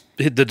 He's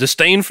the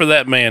disdain for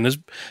that man is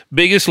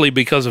biggestly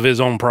because of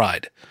his own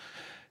pride,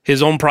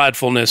 his own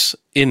pridefulness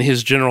in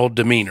his general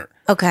demeanor.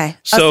 Okay.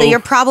 So your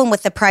problem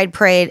with the pride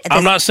parade...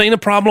 I'm not saying a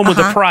problem with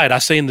the pride.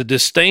 I'm saying the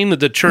disdain that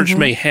the church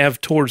may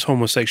have towards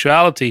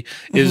homosexuality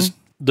is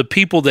the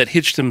people that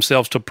hitch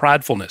themselves to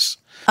pridefulness.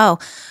 Oh.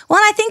 Well,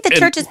 and I think the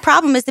church's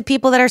problem is the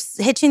people that are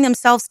hitching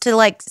themselves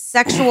to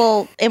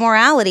sexual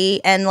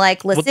immorality and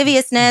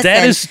lasciviousness.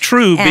 That is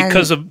true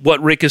because of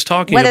what Rick is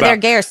talking about. Whether they're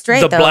gay or straight,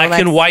 the black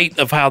and white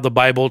of how the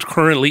Bible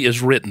currently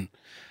is written.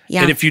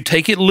 Yeah. And if you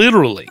take it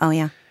literally... Oh,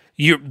 yeah.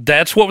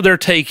 That's what they're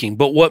taking.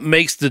 But what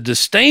makes the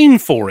disdain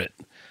for it,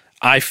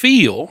 I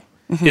feel,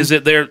 is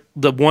that they're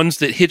the ones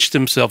that hitch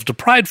themselves to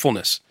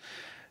pridefulness.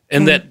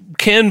 And that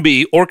can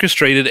be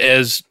orchestrated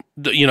as,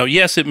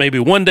 yes, it may be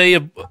one day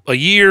a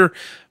year,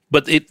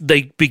 but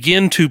they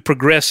begin to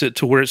progress it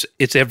to where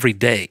it's every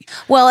day.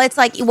 Well, it's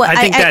like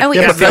I think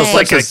that feels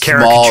like a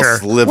caricature.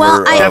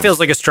 That feels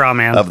like a straw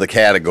man of the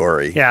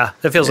category. Yeah,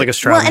 that feels like a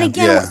straw man. Well, and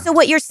again, so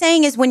what you're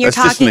saying is when you're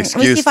talking, let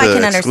me see if I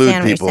can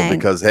understand what you're saying.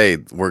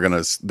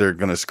 Because they're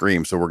gonna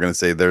scream, so we're gonna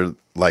say they're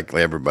like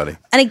everybody.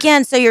 And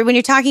again, so when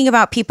you're talking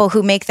about people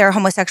who make their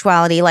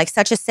homosexuality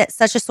such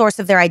a source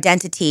of their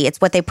identity,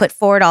 it's what they put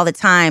forward all the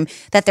time,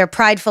 that they're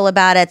prideful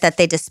about it, that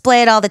they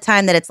display it all the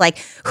time, that it's like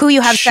who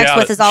you have sex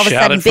with is all of a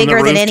sudden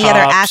bigger than any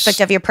other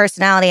aspect of your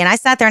personality. And I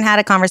sat there and had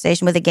a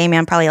conversation with a gay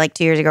man probably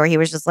 2 years ago where he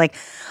was just like,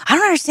 I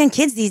don't understand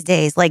kids these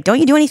days. Don't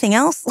you do anything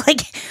else?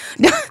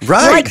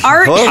 Right.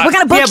 Art, what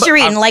kind of books you're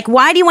reading?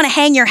 Why do you want to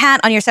hang your hat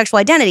on your sexual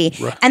identity?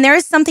 Right. And there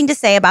is something to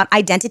say about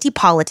identity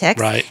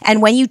politics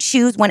and when you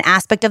choose one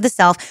aspect of the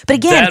self. But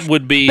again, that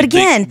would be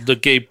the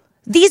gay.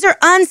 These are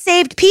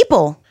unsaved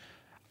people.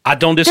 I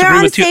don't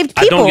disagree with you. People.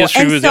 I don't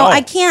disagree with you.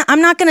 And so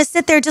I'm not going to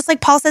sit there just like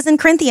Paul says in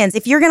Corinthians.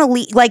 If you're going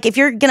to if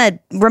you're going to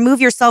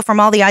remove yourself from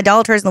all the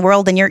idolaters in the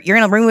world, then you're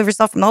going to remove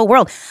yourself from the whole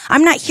world.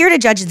 I'm not here to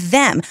judge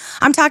them.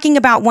 I'm talking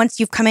about once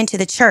you've come into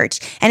the church.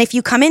 And if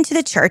you come into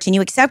the church and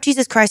you accept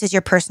Jesus Christ as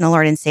your personal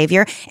Lord and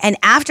Savior, and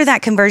after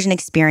that conversion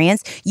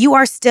experience, you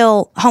are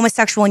still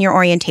homosexual in your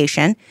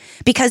orientation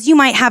because you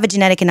might have a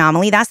genetic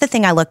anomaly. That's the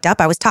thing I looked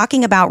up. I was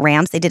talking about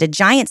rams. They did a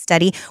giant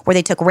study where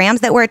they took rams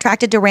that were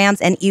attracted to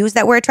rams and ewes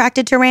that were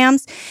attracted to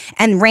rams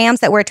and rams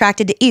that were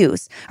attracted to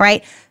ewes,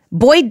 right?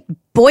 Boy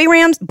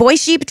rams, boy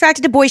sheep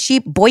attracted to boy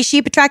sheep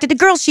attracted to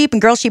girl sheep,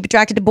 and girl sheep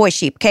attracted to boy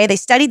sheep, okay? They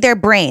studied their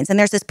brains, and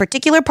there's this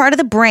particular part of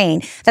the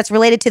brain that's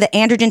related to the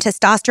androgen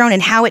testosterone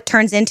and how it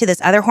turns into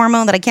this other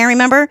hormone that I can't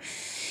remember.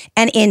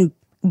 And in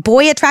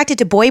boy attracted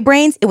to boy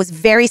brains, it was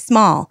very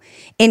small.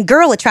 In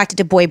girl attracted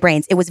to boy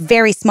brains, it was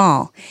very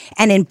small.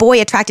 And in boy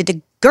attracted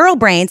to girl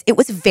brains, it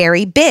was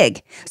very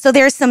big. So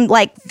there's some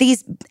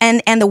these,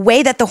 and the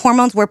way that the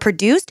hormones were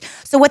produced.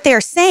 So what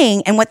they're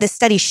saying and what this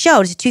study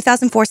showed, it's a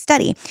 2004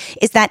 study,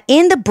 is that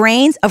in the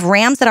brains of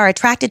rams that are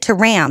attracted to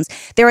rams,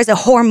 there is a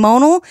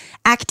hormonal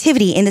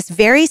activity in this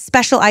very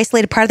special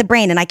isolated part of the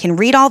brain. And I can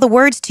read all the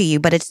words to you,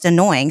 but it's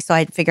annoying. So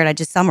I figured I'd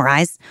just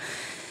summarize.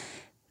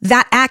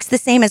 That acts the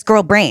same as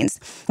girl brains.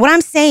 What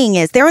I'm saying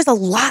is there is a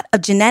lot of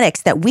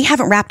genetics that we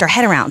haven't wrapped our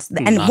head around.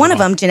 And one of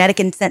them, genetic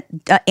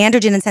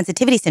androgen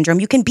insensitivity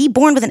syndrome, you can be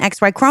born with an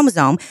XY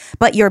chromosome,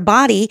 but your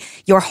body,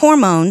 your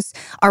hormones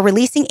are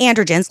releasing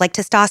androgens like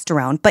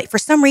testosterone. But for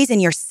some reason,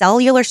 your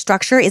cellular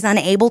structure is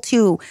unable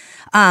to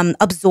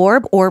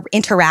absorb or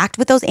interact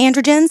with those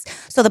androgens.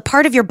 So the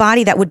part of your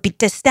body that would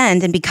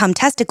distend and become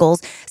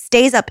testicles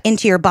stays up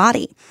into your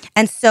body.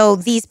 And so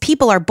these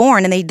people are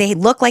born and they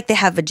look like they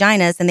have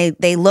vaginas and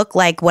they look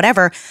like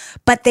whatever,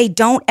 but they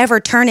don't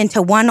ever turn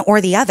into one or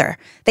the other.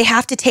 They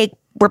have to take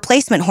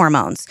replacement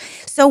hormones.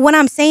 So what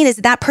I'm saying is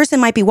that person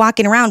might be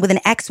walking around with an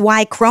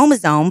XY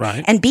chromosome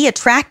and be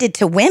attracted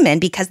to women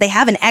because they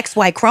have an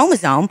XY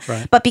chromosome,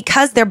 but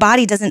because their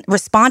body doesn't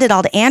respond at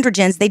all to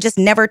androgens, they just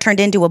never turned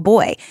into a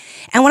boy.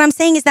 And what I'm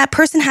saying is that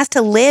person has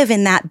to live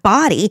in that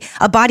body,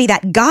 a body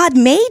that God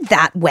made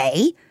that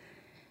way.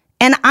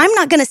 And I'm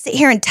not going to sit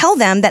here and tell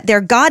them that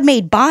their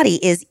God-made body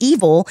is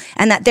evil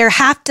and that they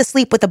have to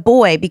sleep with a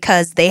boy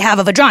because they have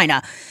a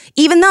vagina,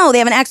 even though they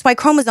have an XY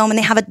chromosome and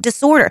they have a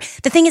disorder.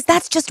 The thing is,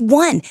 that's just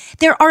one.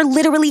 There are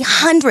literally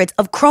hundreds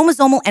of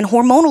chromosomal and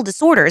hormonal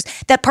disorders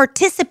that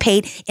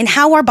participate in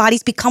how our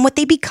bodies become what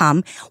they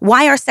become,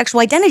 why our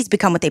sexual identities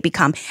become what they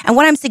become. And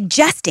what I'm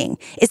suggesting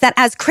is that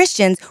as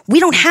Christians, we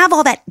don't have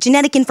all that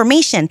genetic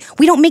information.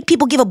 We don't make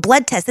people give a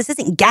blood test. This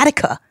isn't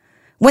Gattaca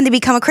when they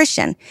become a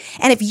Christian.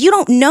 And if you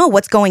don't know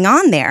what's going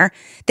on there,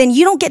 then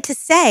you don't get to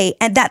say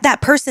that that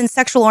person's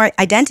sexual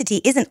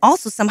identity isn't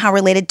also somehow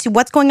related to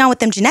what's going on with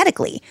them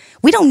genetically.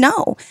 We don't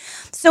know.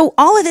 So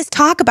all of this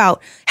talk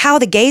about how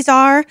the gays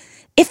are,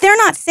 if they're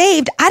not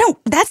saved,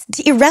 that's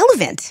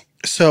irrelevant.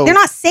 So they're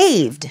not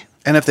saved.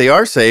 And if they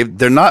are saved,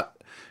 they're not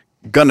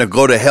going to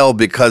go to hell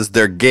because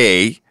they're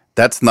gay.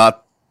 That's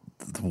not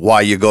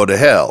why you go to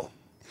hell.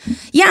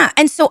 Yeah.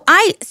 And so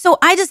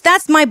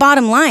that's my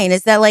bottom line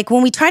is that like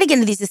when we try to get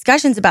into these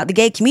discussions about the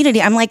gay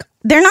community, I'm like,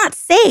 they're not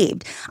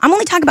saved. I'm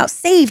only talking about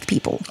saved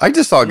people. I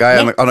just saw a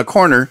guy on a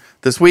corner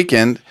this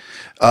weekend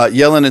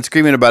yelling and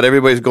screaming about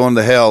everybody's going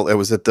to hell. It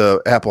was at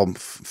the Apple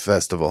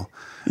Festival.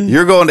 Mm-hmm.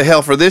 You're going to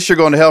hell for this. You're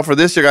going to hell for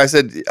this. Your guy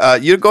said,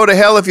 you go to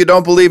hell if you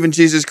don't believe in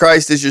Jesus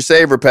Christ as your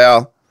savior,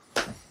 pal.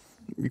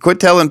 You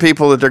quit telling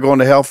people that they're going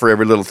to hell for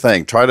every little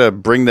thing. Try to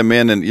bring them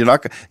in, and you're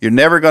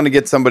never going to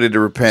get somebody to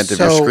repent if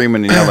you're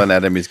screaming and yelling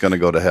at him. He's going to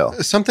go to hell.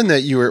 Something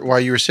that while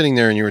you were sitting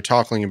there and you were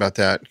talking about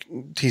that,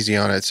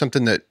 Tiziana, it's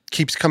something that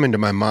keeps coming to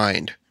my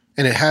mind,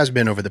 and it has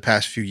been over the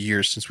past few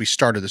years since we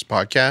started this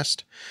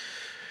podcast.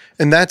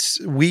 And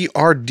that's we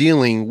are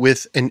dealing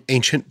with an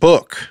ancient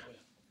book,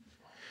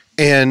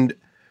 and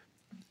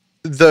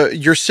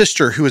your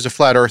sister who is a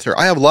flat earther.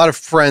 I have a lot of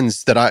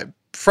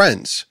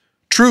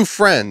true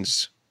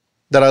friends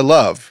that I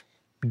love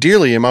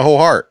dearly in my whole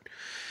heart,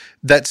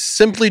 that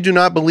simply do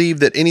not believe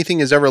that anything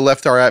has ever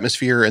left our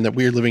atmosphere and that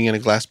we are living in a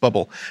glass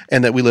bubble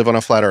and that we live on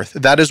a flat earth.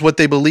 That is what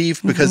they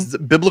believe because the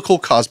biblical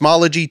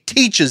cosmology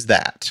teaches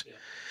that.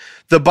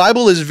 The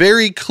Bible is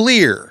very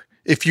clear.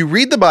 If you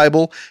read the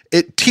Bible,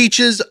 it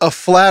teaches a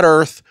flat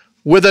earth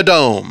with a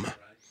dome.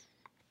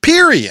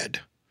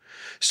 Period.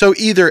 So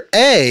either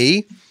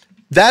A,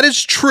 that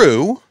is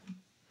true,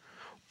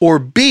 or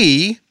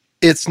B,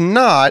 it's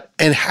not,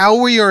 and how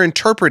we are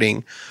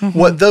interpreting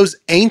what those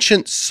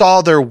ancients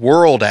saw their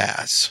world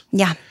as.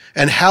 Yeah.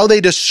 And how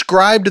they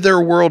described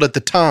their world at the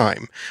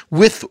time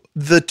with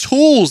the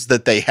tools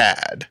that they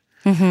had.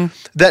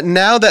 That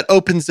now that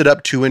opens it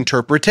up to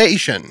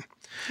interpretation.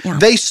 Yeah.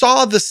 They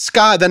saw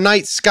the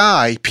night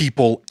sky,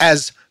 people,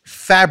 as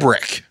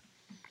fabric.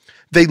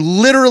 They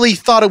literally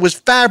thought it was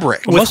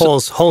fabric. With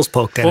holes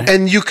poked in it.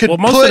 And you could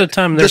most put of the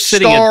time they're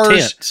sitting in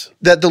tents.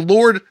 That the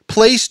Lord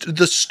placed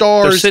the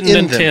stars in them. They're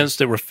sitting in them. tents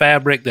that were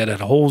fabric, that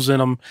had holes in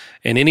them,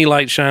 and any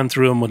light shine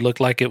through them would look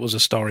like it was a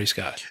starry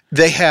sky.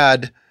 They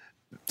had...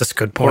 That's a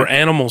good point. Or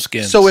animal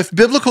skins. So if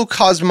biblical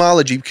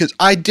cosmology, because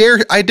I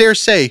dare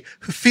say,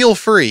 feel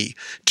free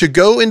to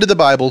go into the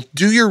Bible,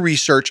 do your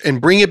research, and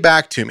bring it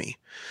back to me.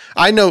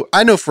 I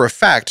know for a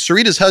fact,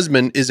 Sarita's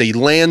husband is a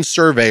land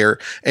surveyor,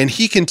 and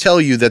he can tell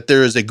you that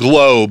there is a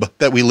globe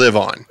that we live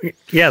on.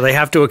 Yeah, they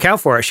have to account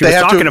for it. She was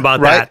talking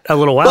about that a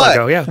little while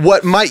ago, yeah.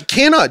 What Mike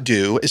cannot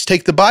do is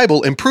take the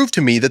Bible and prove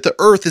to me that the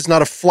earth is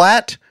not a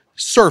flat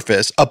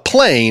surface, a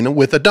plane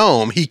with a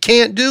dome. He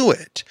can't do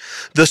it.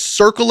 The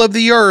circle of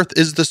the earth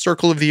is the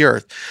circle of the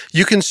earth.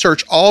 You can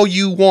search all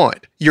you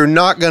want. You're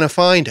not going to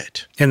find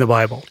it. In the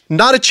Bible.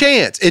 Not a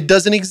chance. It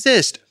doesn't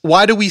exist.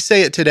 Why do we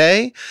say it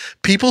today?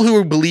 People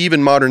who believe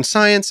in modern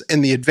science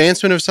and the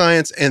advancement of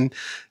science and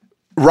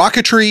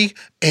rocketry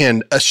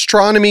and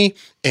astronomy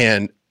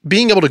and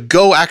being able to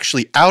go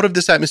actually out of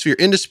this atmosphere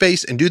into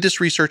space and do this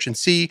research and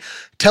see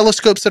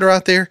telescopes that are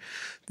out there,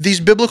 these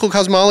biblical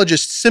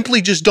cosmologists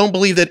simply just don't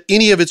believe that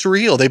any of it's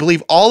real. They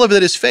believe all of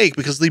it is fake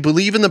because they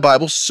believe in the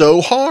Bible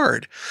so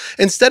hard.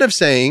 Instead of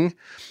saying,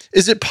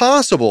 is it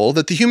possible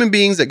that the human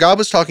beings that God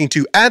was talking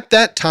to at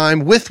that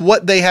time with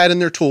what they had in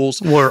their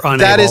tools, were unable.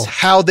 That is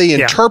how they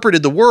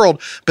interpreted the world,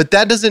 but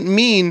that doesn't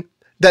mean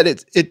that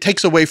it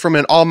takes away from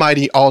an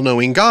almighty,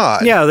 all-knowing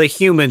God. Yeah, the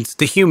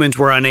humans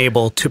were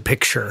unable to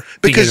picture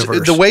because the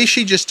universe. The way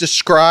she just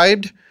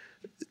described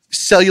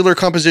cellular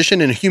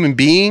composition in a human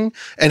being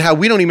and how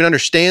we don't even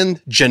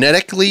understand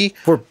genetically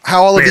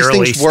how all of these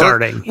things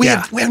work. We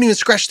haven't even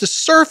scratched the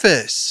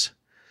surface.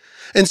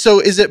 And so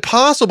is it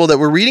possible that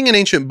we're reading an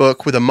ancient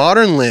book with a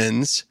modern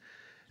lens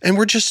and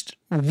we're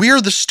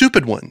the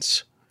stupid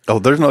ones? Oh,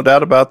 there's no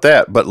doubt about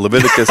that. But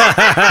Leviticus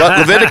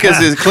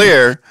is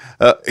clear.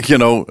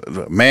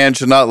 Man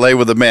should not lay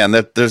with a man.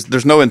 That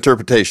there's no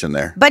interpretation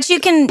there. But you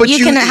can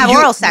have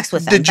oral sex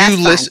with them.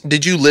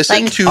 Did you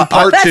listen to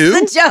part two?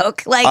 That's the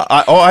joke.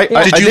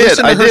 Did you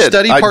listen to her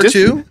study part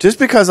two? Just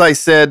because I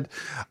said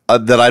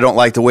that I don't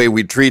like the way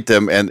we treat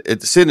them, and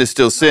sin is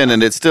still sin,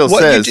 and it still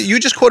says... You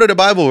just quoted a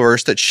Bible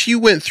verse that she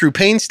went through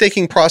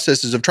painstaking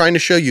processes of trying to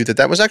show you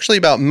that was actually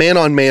about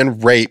man-on-man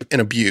rape and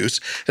abuse.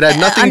 It had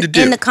nothing to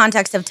do... In the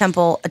context of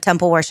temple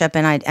worship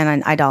and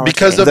idolatry.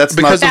 Because of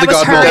the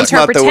God moment. That's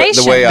not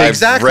the way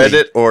I've read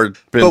it or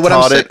been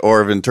taught it or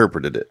have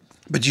interpreted it.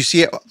 But you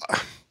see...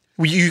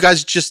 You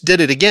guys just did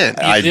it again.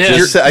 I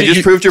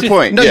just proved your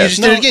point. No, you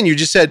just did it again. You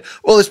just said,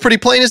 well, it's pretty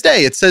plain as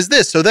day. It says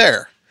this, so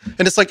there.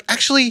 And it's like,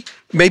 actually,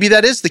 maybe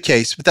that is the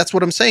case, but that's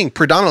what I'm saying.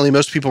 Predominantly,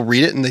 most people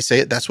read it and they say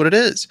it, that's what it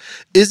is.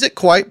 Is it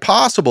quite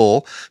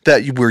possible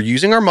that we're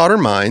using our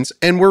modern minds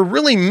and we're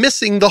really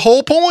missing the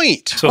whole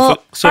point? So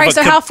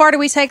how far do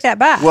we take that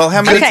back? Well,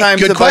 how many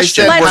times have I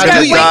said we're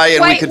going to die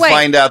and we could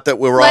find out that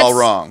we were all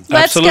wrong?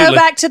 Let's go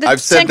back to the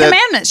Ten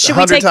Commandments. Should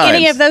we take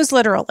any of those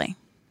literally?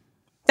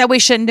 That we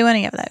shouldn't do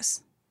any of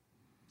those?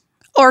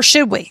 Or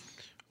should we?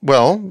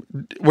 Well,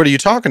 what are you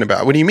talking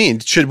about? What do you mean?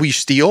 Should we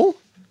steal?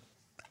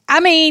 I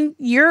mean,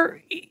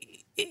 it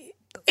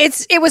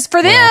was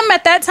for them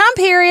at that time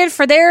period,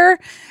 for their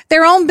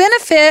own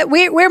benefit.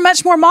 We're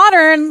much more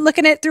modern,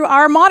 looking at it through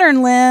our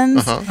modern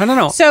lens. I don't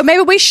know. So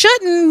maybe we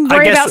shouldn't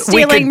worry about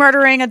stealing,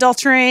 murdering,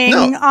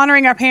 adultering,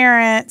 honoring our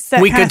parents.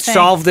 We could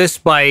solve this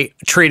by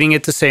treating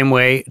it the same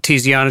way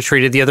Tiziana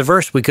treated the other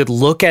verse. We could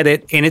look at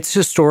it in its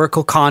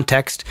historical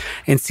context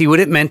and see what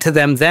it meant to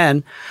them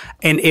then.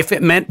 And if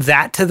it meant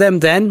that to them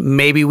then,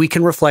 maybe we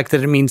can reflect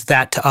that it means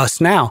that to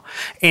us now.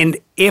 And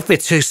if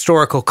its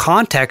historical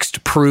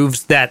context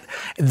proves that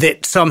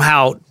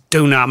somehow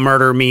do not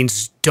murder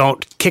means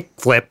don't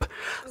kickflip,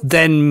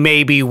 then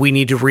maybe we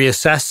need to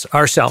reassess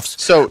ourselves.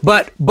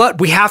 But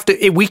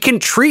we can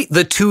treat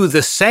the two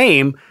the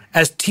same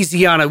as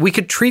Tiziana. We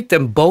could treat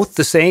them both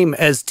the same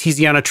as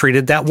Tiziana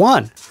treated that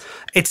one.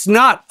 It's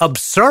not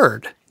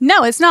absurd.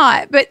 No, it's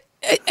not. But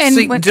so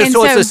it's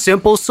a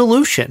simple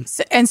solution.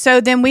 And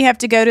so then we have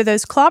to go to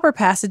those clobber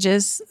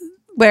passages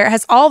where it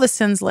has all the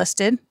sins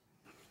listed.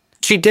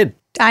 She did.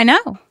 I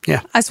know.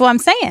 Yeah. That's what I'm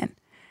saying.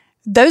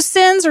 Those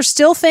sins are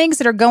still things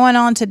that are going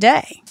on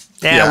today.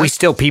 Yeah. We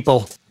still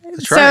people.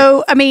 That's right.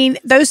 So, I mean,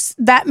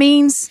 that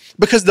means...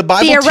 Because the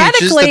Bible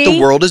teaches that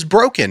the world is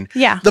broken.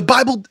 Yeah. The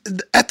Bible,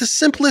 at the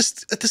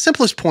simplest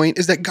point,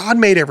 is that God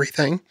made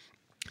everything.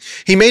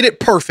 He made it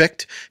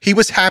perfect. He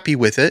was happy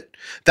with it.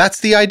 That's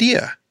the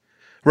idea.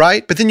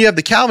 Right? But then you have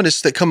the Calvinists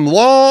that come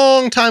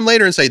long time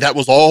later and say that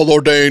was all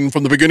ordained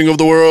from the beginning of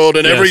the world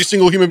and every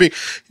single human being.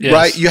 Yes.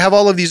 Right? You have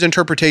all of these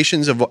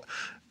interpretations of...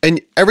 And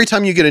every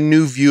time you get a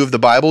new view of the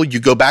Bible, you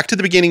go back to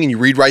the beginning and you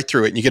read right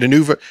through it. And you get a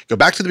new, go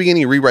back to the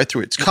beginning and read right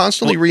through it. It's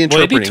constantly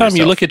reinterpreting. Well, anytime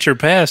you look at your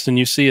past and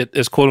you see it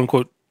as quote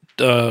unquote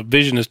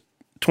vision is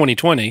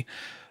 2020,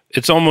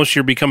 it's almost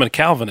you're becoming a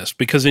Calvinist,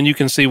 because then you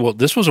can see, well,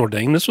 this was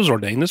ordained, this was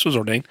ordained, this was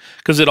ordained,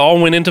 because it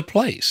all went into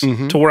place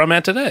to where I'm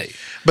at today.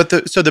 But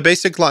the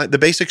basic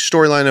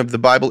storyline of the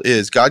Bible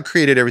is God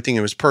created everything;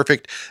 it was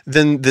perfect.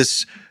 Then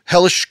this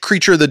hellish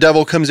creature, the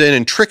devil, comes in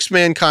and tricks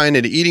mankind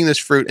into eating this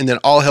fruit, and then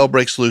all hell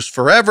breaks loose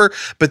forever.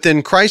 But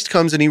then Christ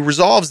comes and he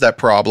resolves that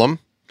problem.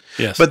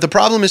 Yes. But the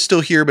problem is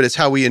still here, but it's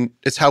how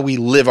we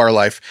live our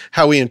life,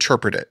 how we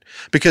interpret it.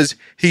 Because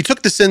he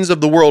took the sins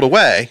of the world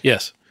away.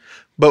 Yes.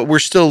 But we're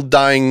still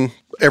dying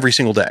every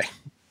single day.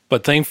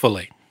 But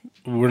thankfully,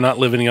 we're not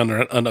living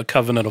under a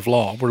covenant of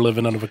law. We're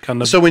living under a covenant of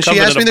grace. So when she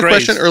asked me the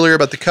question earlier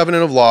about the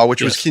covenant of law,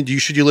 which was,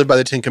 should you live by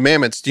the Ten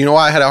Commandments? Do you know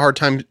why I had a hard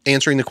time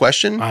answering the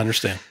question? I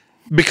understand.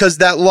 Because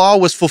that law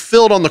was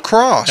fulfilled on the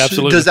cross.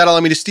 Absolutely. Does that allow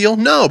me to steal?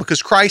 No,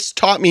 because Christ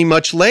taught me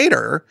much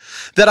later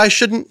that I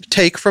shouldn't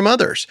take from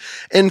others.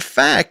 In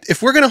fact,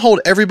 if we're going to hold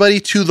everybody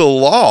to the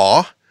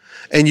law,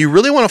 and you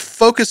really want to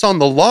focus on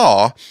the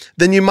law,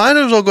 then you might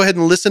as well go ahead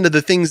and listen to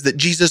the things that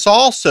Jesus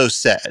also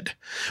said,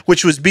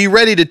 which was, be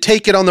ready to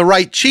take it on the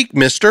right cheek,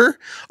 mister.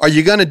 Are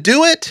you going to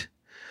do it?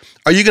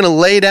 Are you going to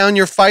lay down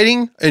your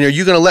fighting? And are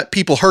you going to let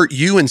people hurt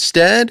you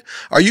instead?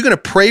 Are you going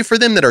to pray for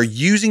them that are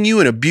using you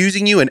and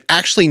abusing you and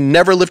actually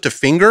never lift a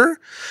finger?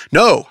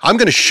 No, I'm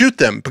going to shoot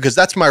them because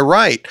that's my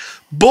right.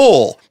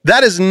 Bull.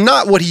 That is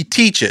not what he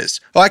teaches.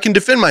 Oh, I can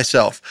defend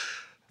myself.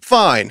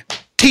 Fine.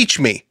 Teach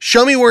me.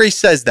 Show me where he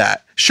says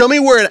that. Show me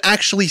where it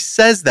actually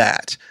says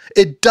that.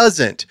 It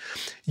doesn't.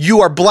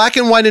 You are black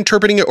and white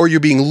interpreting it, or you're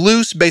being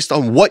loose based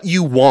on what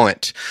you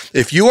want.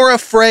 If you are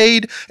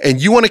afraid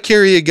and you want to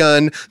carry a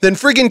gun, then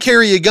friggin'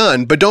 carry a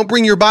gun, but don't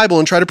bring your Bible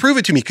and try to prove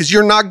it to me, because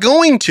you're not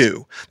going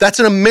to. That's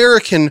an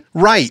American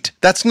right.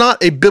 That's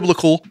not a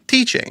biblical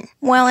teaching.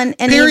 Well, and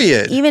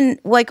period. Even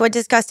like what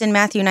discussed in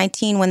Matthew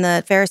 19, when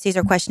the Pharisees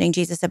are questioning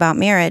Jesus about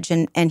marriage,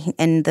 and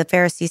the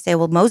Pharisees say,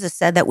 well, Moses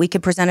said that we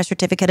could present a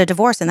certificate of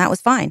divorce, and that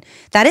was fine.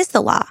 That is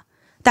the law.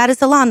 That is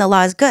the law, and the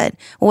law is good.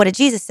 Well, what did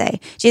Jesus say?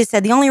 Jesus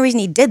said the only reason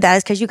he did that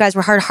is because you guys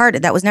were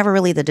hard-hearted. That was never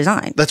really the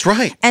design. That's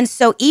right. And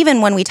so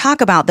even when we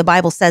talk about the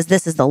Bible says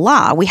this is the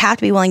law, we have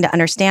to be willing to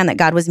understand that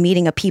God was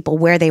meeting a people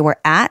where they were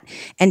at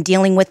and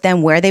dealing with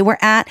them where they were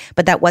at,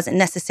 but that wasn't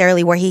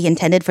necessarily where he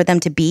intended for them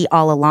to be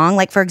all along.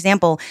 Like, for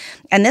example,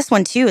 and this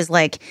one too is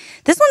like,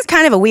 this one's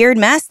kind of a weird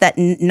mess that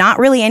not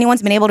really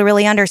anyone's been able to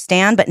really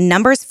understand, but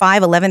Numbers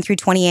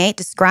 5:11-28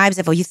 describes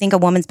if you think a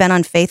woman's been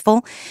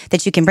unfaithful,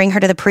 that you can bring her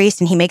to the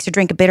priest and he makes her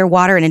drink a bitter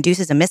water and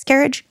induces a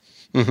miscarriage,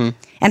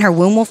 and her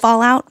womb will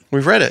fall out.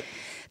 We've read it.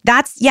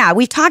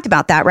 We've talked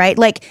about that, right?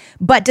 Like,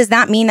 but does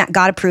that mean that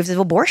God approves of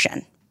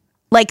abortion?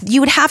 Like, you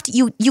would have to,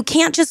 you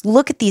can't just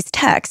look at these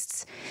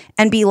texts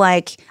and be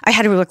like, I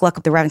had to look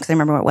up the reference because I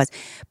remember what it was.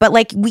 But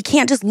like, we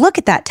can't just look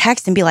at that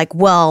text and be like,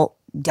 well,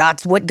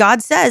 that's what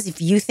God says.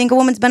 If you think a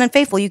woman's been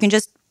unfaithful, you can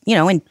just,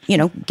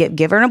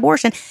 give her an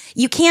abortion.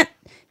 You can't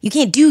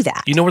do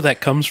that. You know where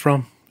that comes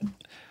from?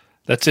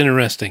 That's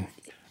interesting.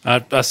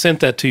 I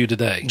sent that to you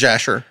today.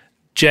 Jasher,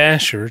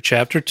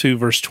 chapter 2,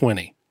 verse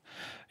 20.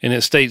 And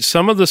it states,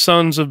 some of the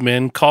sons of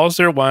men caused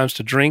their wives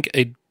to drink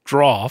a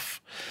draught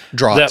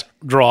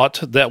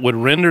that would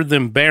render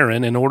them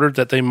barren in order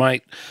that they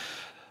might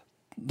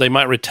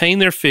retain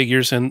their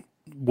figures and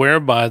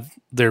whereby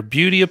their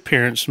beauty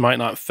appearance might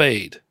not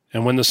fade.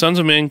 And when the sons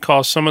of men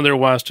caused some of their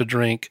wives to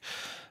drink,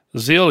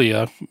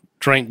 Zelia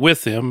drank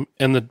with them,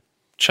 and the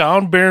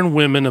childbearing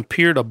women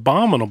appeared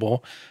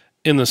abominable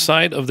in the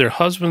sight of their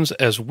husbands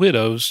as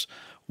widows,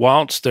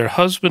 whilst their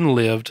husband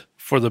lived,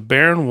 for the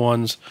barren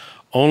ones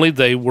only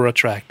they were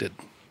attracted.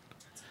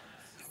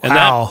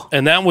 Wow.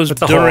 And that was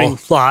That's during a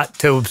whole lot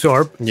to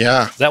absorb.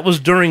 Yeah. That was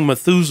during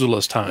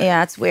Methuselah's time.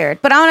 Yeah, it's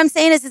weird. But what I'm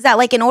saying is that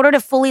like in order to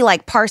fully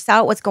like parse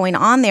out what's going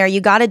on there,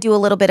 you got to do a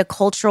little bit of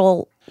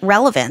cultural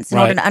relevance in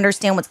order to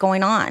understand what's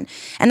going on.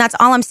 And that's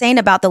all I'm saying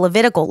about the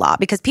Levitical law,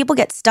 because people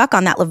get stuck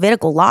on that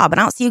Levitical law, but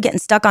I don't see you getting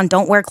stuck on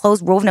don't wear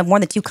clothes woven of more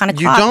than two kind of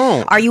cloth. You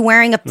don't. Are you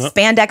wearing a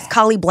spandex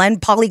poly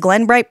blend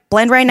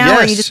right now, or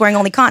are you just wearing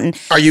only cotton?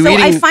 Are you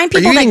eating? I find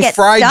people that get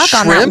stuck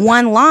shrimp? on that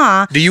one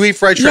law. Do you eat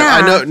fried shrimp? Yeah.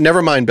 I know.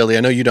 Never mind, Billy.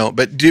 I know you don't.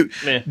 But do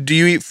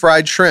you eat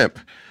fried shrimp?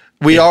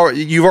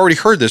 You've already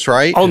heard this,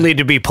 right? Only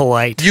to be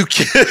polite. You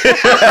can.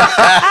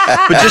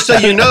 But just so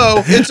you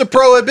know, it's a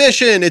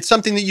prohibition. It's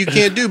something that you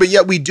can't do, but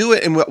yet we do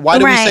it. And why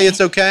do we say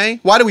it's okay?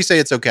 Why do we say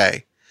it's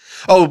okay?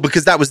 Oh,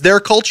 because that was their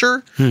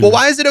culture? Well,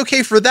 why is it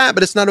okay for that,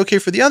 but it's not okay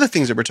for the other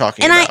things that we're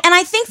talking about? And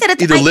I think that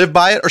it's... Either live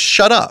by it or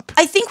shut up.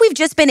 I think we've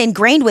just been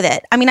ingrained with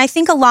it. I mean, I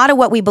think a lot of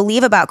what we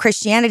believe about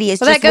Christianity is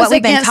just what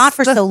we've been taught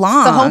for so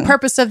long. The whole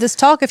purpose of this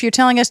talk, if you're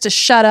telling us to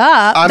shut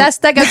up,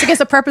 that goes against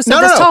the purpose of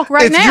this talk now.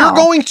 If you're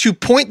going to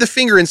point the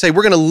finger and say,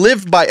 we're going to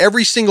live by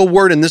every single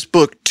word in this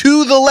book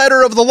to the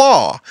letter of the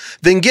law,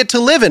 then get to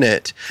live in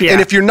it. Yeah. And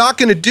if you're not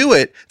going to do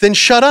it, then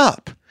shut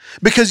up.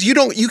 Because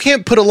you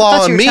can't put a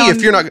law on me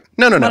if you're not.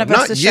 No,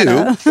 not you.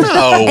 No.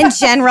 In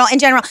general.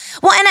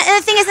 Well, and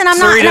the thing is, and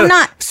I'm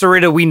not.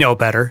 Sarita, we know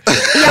better.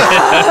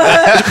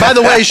 By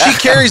the way, she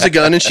carries a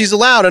gun and she's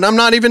allowed, and I'm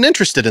not even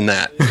interested in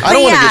that. I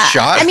don't want to get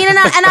shot. I mean,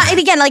 and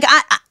again, like,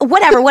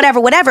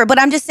 whatever. But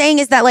I'm just saying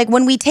is that, like,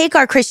 when we take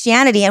our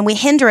Christianity and we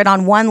hinder it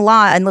on one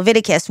law in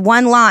Leviticus,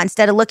 one law,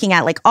 instead of looking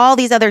at like all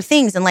these other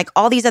things and like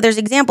all these other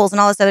examples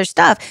and all this other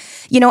stuff,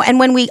 and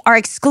when we are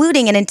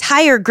excluding an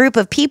entire group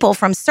of people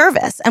from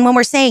service, and when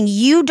we're saying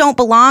you don't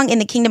belong in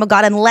the kingdom of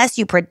God unless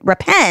you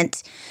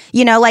repent,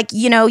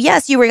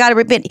 yes, you got to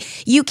repent.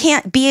 You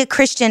can't be a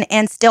Christian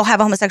and still have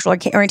a homosexual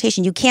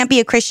orientation. You can't be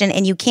a Christian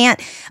and you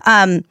can't,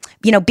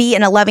 be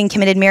in a loving,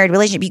 committed, married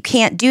relationship. You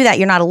can't do that.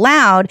 You're not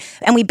allowed.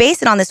 And we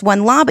base it on this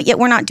one law, but yet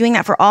we're not doing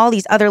that for all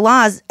these other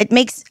laws.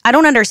 I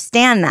don't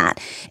understand that.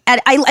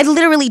 And I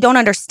literally don't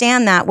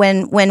understand that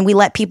when we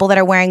let people that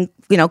are wearing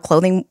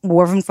clothing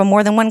woven from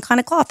more than one kind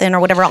of cloth in, or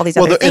whatever, all these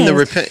other things. And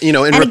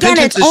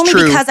repentance it's only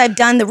true. because I've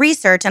done the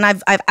research and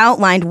I've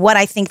outlined what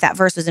I think that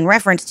verse is in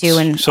reference to,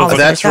 and so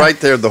that's right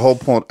there. The whole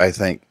point, I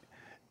think,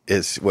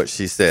 is what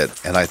she said,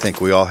 and I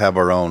think we all have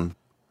our own.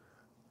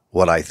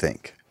 What I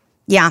think.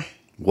 Yeah.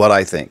 What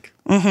I think.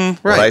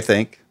 Mm-hmm. Right.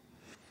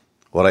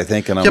 What I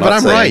think, and I'm but not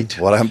I'm saying right.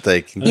 what I'm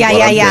thinking. Yeah.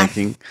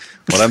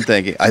 What I'm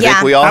thinking. I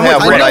think we all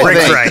have what I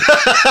think. Right.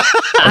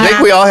 I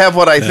think we all have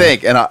what I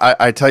think, and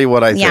I tell you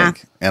what I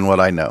think and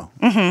what I know,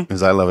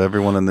 because I love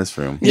everyone in this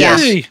room. Yeah.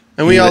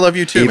 And we all love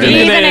you too, man.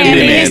 Even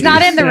Andy. He's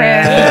not in the room.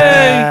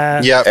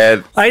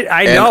 Yeah.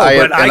 I know,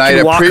 but I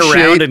can walk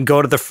around and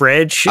go to the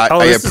fridge.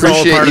 I this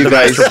appreciate is all part you of the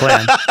guys. master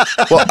plan.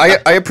 Well,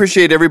 I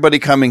appreciate everybody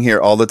coming here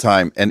all the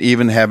time, and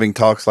even having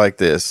talks like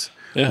this,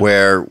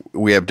 where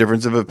we have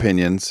difference of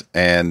opinions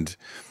and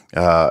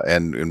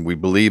we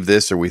believe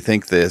this or we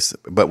think this,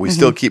 but we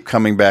still keep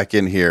coming back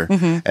in here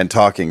and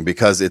talking,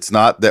 because it's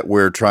not that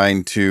we're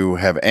trying to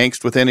have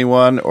angst with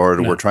anyone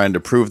or we're trying to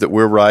prove that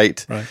we're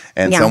right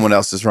and someone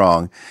else is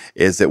wrong.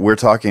 Is that we're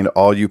talking to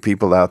all you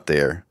people out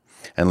there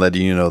and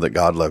letting you know that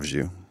God loves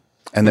you.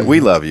 and that we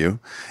love you,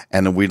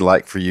 and that we'd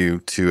like for you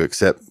to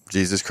accept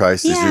Jesus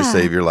Christ as your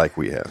Savior like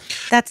we have.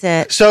 That's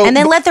it. So, and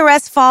then let the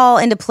rest fall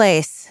into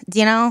place. Do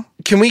you know?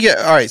 Can we get,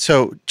 all right,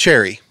 so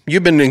Cherry,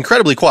 you've been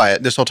incredibly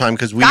quiet this whole time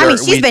because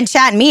she's been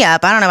chatting me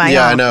up. I don't know about you.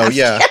 Yeah, I know,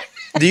 yeah.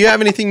 Do you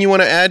have anything you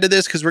want to add to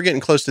this? Because we're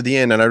getting close to the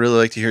end, and I'd really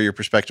like to hear your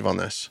perspective on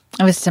this.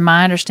 It was, to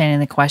my understanding,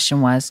 the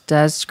question was,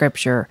 does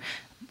Scripture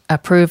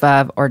approve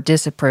of or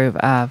disapprove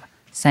of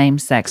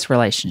same-sex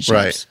relationships?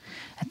 Right.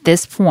 At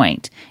this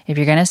point, if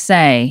you're going to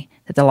say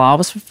that the law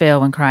was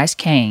fulfilled when Christ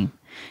came,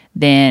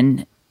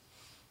 then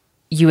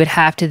you would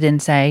have to then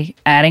say,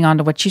 adding on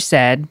to what you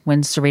said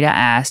when Sarita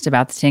asked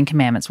about the 10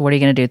 Commandments, what are you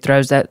going to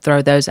do?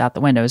 Throw those out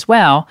the window as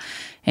well.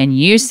 And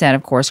you said,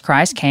 of course,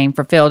 Christ came,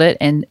 fulfilled it,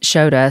 and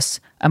showed us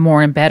a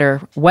more and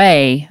better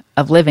way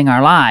of living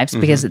our lives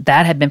because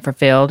that had been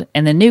fulfilled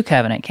and the new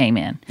covenant came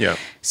in. Yeah.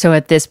 So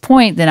at this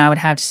point, then I would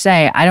have to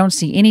say, I don't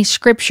see any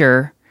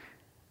scripture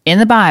in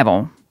the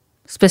Bible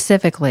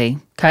specifically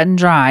cut and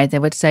dry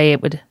that would say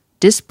it would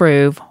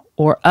disprove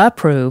or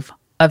approve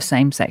of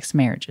same-sex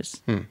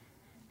marriages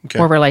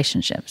or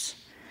relationships.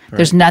 Right.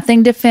 There's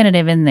nothing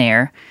definitive in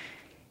there.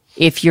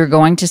 If you're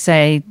going to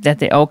say that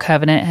the old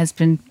covenant has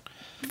been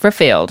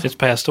fulfilled, it's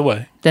passed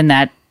away, then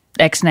that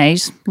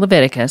ex-nays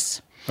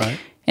Leviticus. Right.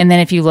 And then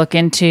if you look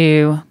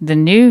into the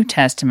New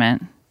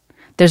Testament,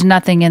 there's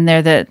nothing in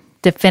there that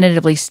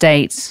definitively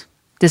states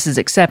this is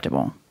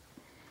acceptable.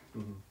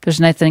 There's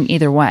nothing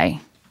either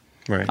way.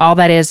 Right. All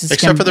that is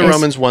except for the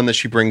Romans 1 that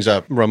she brings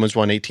up, Romans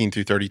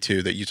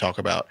 1:18-32 that you talk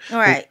about. All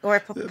right.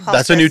 Or Paul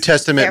that's says, a New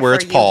Testament where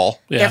it's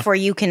Paul. Therefore,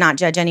 you cannot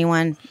judge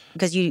anyone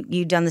because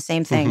you've done the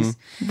same things.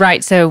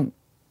 Right. So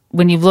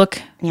when you look...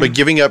 But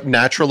giving up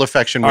natural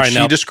affection, which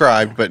she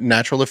described, but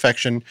natural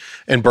affection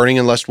and burning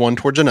in lust one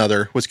towards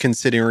another was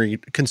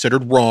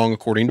considered wrong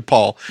according to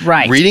Paul.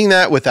 Right. Reading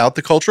that without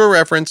the cultural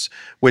reference,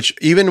 which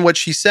even what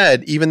she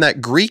said, even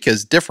that Greek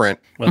is different,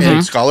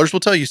 and scholars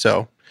will tell you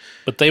so.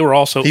 But they were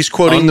also... He's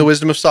quoting the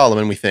wisdom of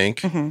Solomon, we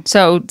think.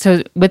 So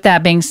with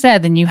that being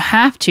said, then you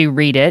have to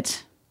read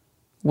it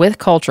with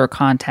cultural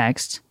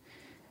context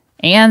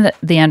and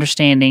the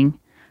understanding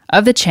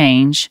of the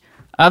change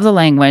of the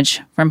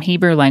language from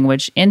Hebrew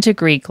language into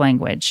Greek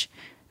language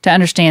to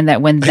understand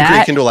that when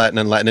that... Greek into Latin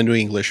and Latin into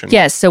English.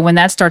 Yes, so when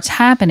that starts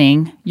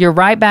happening, you're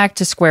right back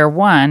to square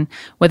one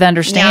with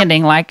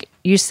understanding, like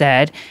you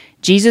said,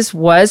 Jesus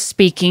was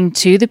speaking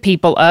to the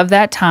people of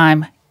that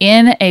time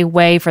in a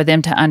way for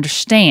them to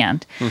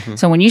understand.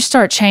 So when you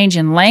start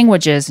changing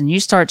languages and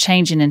you start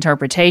changing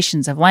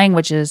interpretations of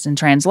languages and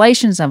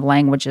translations of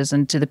languages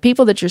and to the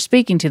people that you're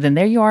speaking to, then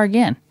there you are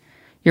again.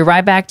 You're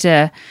right back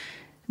to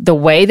the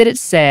way that it's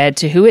said,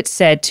 to who it's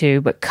said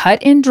to, but cut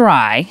and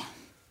dry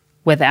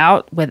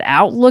without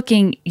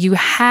looking. You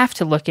have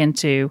to look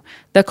into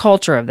the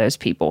culture of those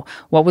people,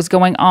 what was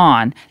going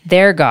on,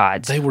 their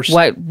gods, they were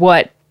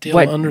what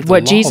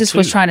Jesus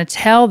was trying to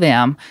tell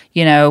them,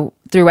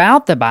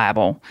 throughout the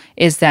Bible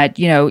is that,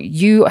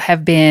 you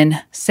have been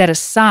set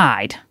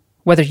aside,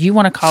 whether you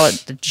want to call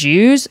it the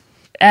Jews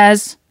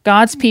as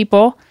God's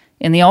people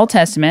in the Old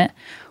Testament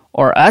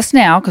or us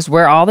now, because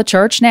we're all the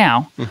church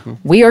now,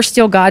 we are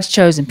still God's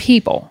chosen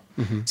people.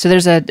 So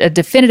there's a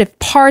definitive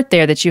part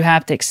there that you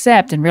have to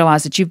accept and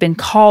realize that you've been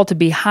called to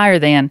be higher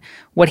than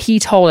what he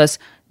told us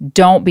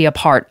don't be a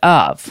part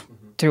of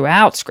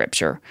throughout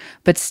Scripture.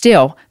 But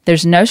still,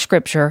 there's no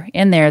Scripture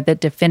in there that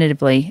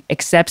definitively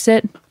accepts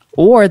it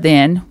or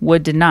then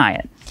would deny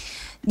it.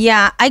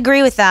 Yeah, I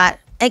agree with that.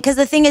 Because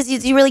the thing is,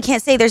 you really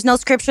can't say there's no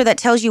Scripture that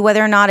tells you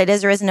whether or not it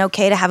is or isn't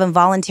okay to have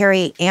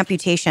involuntary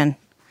amputation.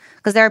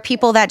 Because there are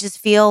people that just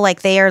feel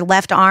like their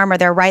left arm or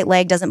their right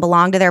leg doesn't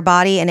belong to their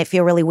body and they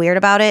feel really weird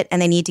about it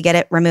and they need to get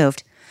it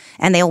removed.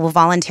 And they will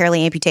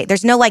voluntarily amputate.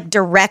 There's no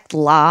direct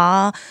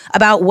law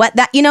about what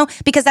that,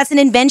 because that's an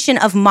invention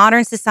of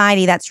modern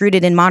society that's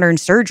rooted in modern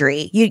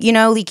surgery. You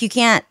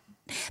can't,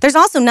 there's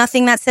also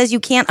nothing that says you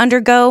can't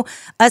undergo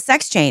a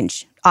sex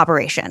change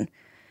operation.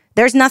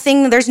 There's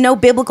no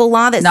biblical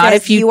law that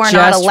says you are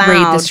not allowed. Not if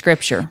you just read the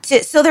Scripture.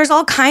 So there's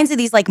all kinds of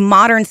these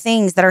modern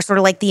things that are sort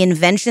of like the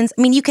inventions.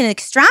 I mean, you can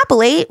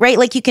extrapolate,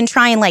 right? You can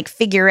try and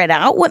figure it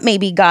out, what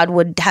maybe God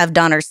would have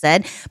done or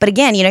said. But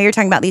again, you're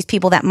talking about these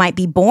people that might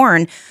be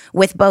born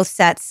with both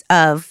sets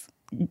of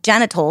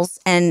genitals,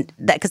 and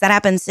because that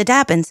happens, it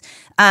happens.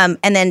 And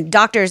then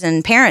doctors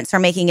and parents are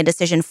making a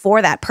decision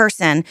for that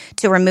person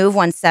to remove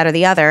one set or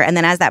the other. And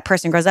then as that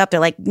person grows up, they're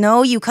like,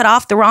 no, you cut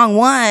off the wrong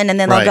one. And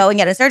then they'll go and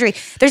get a surgery.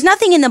 There's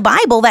nothing in the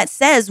Bible that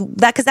says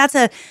that, because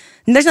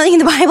there's nothing in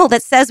the Bible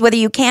that says whether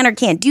you can or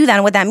can't do that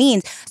and what that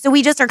means. So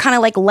we just are kind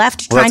of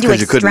left trying to extrapolate.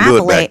 You couldn't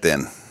do it back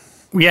then.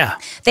 Yeah.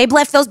 They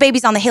left those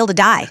babies on the hill to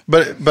die.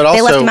 But also,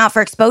 they left them out for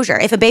exposure.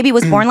 If a baby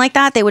was born like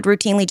that, they would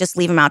routinely just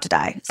leave them out to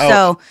die.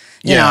 So,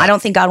 I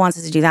don't think God wants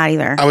us to do that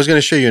either. I was going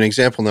to show you an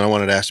example, and then I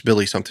wanted to ask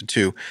Billy something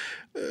too.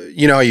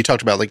 How you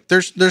talked about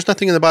there's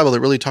nothing in the Bible that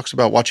really talks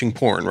about watching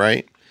porn,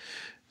 right?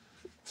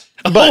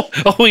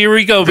 Here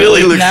we go,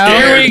 Billy Billy. looks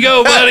scared. Here we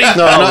go, buddy.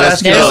 No, I'm not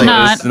asking There's Billy.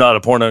 not. It's not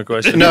a porno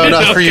question. No,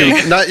 not for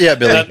you. Not yet,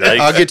 Billy.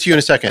 I'll get to you in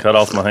a second. Cut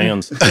off my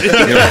hands.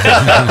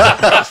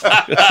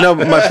 No,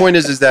 my point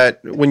is that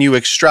when you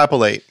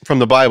extrapolate from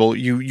the Bible,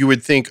 you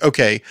would think,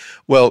 okay,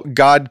 well,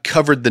 God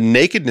covered the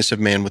nakedness of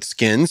man with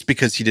skins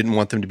because he didn't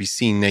want them to be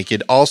seen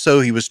naked. Also,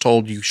 he was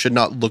told you should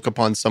not look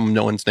upon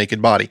no one's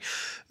naked body.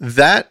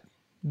 That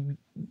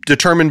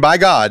determined by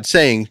God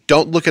saying,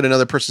 don't look at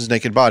another person's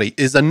naked body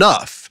is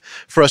enough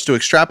for us to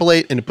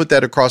extrapolate and to put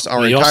that across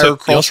our entire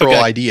cultural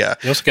idea.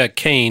 You also got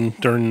Cain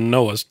during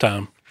Noah's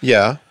time.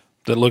 Yeah.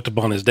 That looked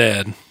upon his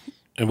dad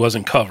and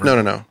wasn't covered.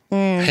 No.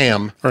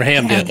 Ham. Or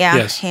Ham did. Yeah,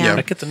 yes. Ham.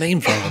 I get the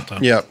names wrong all the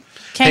time. Yeah.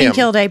 Cain Ham.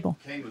 killed Abel.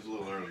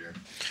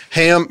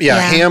 Ham,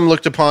 Ham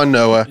looked upon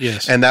Noah,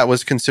 yes. And that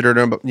was considered,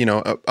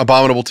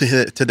 abominable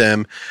to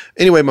them.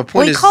 Anyway, my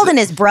point he is, called in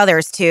his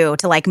brothers too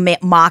to like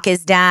mock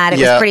his dad. It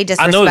was pretty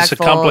disrespectful. I know it's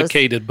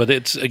complicated, but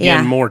it's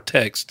again more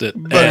text that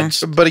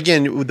adds. But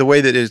again, the way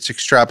that it's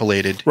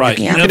extrapolated, right?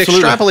 You can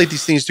extrapolate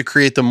these things to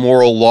create the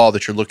moral law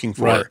that you're looking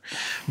for. Right.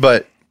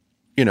 But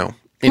anyway.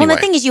 Well, the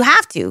thing is, you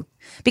have to.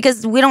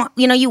 Because we don't,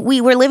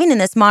 we're living in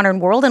this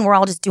modern world and we're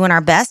all just doing our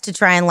best to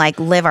try and like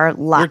live our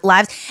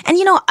lives. And,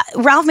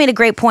 Ralph made a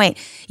great point.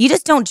 You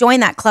just don't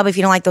join that club if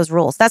you don't like those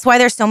rules. That's why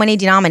there's so many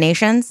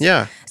denominations.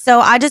 Yeah. So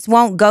I just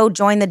won't go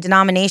join the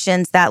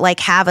denominations that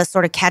like have a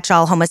sort of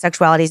catch-all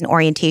homosexuality and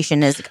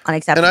orientation is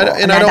unacceptable.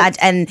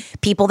 And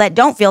people that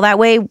don't feel that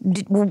way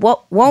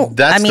won't.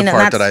 That's the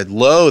part that I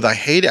loathe. I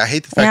hate it. I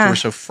hate the fact that we're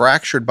so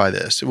fractured by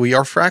this. We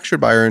are fractured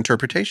by our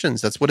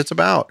interpretations. That's what it's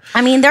about.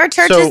 I mean, there are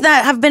churches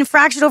that have been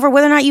fractured over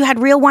whether or not you had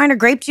real wine or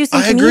grape juice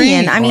in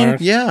communion. Agree. I mean,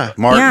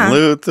 Martin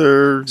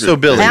Luther. So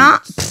Billy.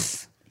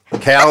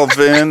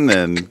 Calvin,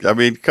 and I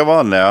mean, come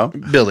on now,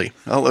 Billy.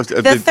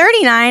 The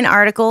 39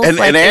 articles, and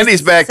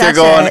Andy's back there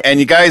going, and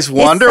you guys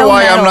wonder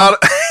why I'm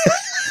not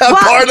a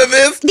part of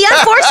this. The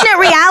unfortunate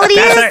reality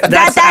is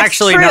that's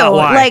actually true. Not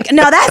why. Like,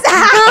 no, that's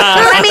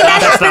I mean,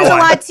 that happens a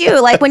lot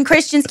too. Like when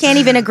Christians can't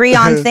even agree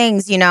on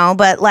things,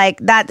 but like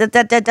that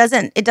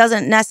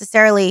doesn't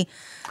necessarily.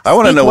 I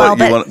want to know what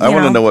you want. I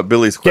want to know what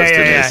Billy's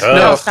question is.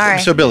 No, sorry.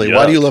 So Billy,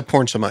 why do you love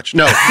porn so much?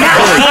 No. Why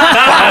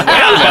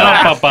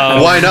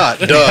not?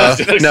 Duh.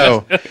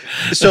 No.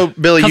 So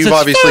Billy, you've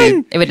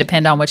obviously. It would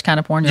depend on which kind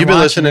of porn you're been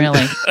watching. Listening.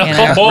 Really,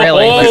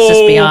 really. Let's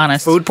just be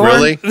honest. Food porn.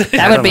 Really?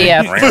 That would be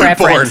a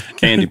preference.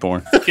 Candy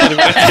porn.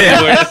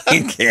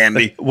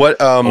 Candy. What?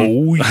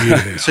 Oh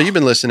yeah. So you've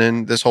been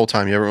listening this whole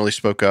time. You haven't really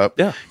spoke up.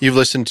 Yeah. You've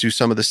listened to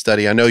some of the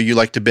study. I know you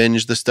like to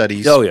binge the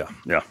studies. Oh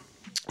yeah.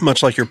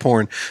 Much like your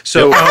porn.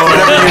 So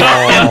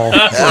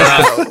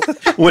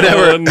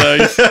whenever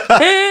nice.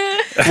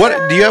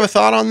 what do you have a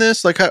thought on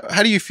this? Like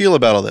how do you feel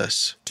about all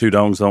this? Two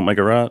dongs don't make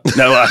a right.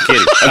 No, I'm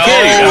kidding.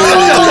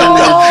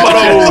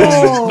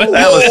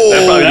 That was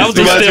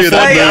a stiff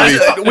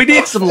movie. We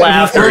need some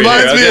laughter. It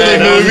reminds me of the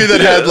movie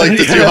that had like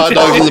the two hot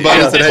dogs in the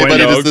bottom and said, "Hey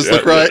buddy, does this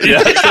look right?"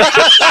 Yeah.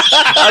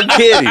 I'm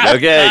kidding.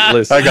 Okay,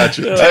 listen. I got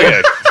you.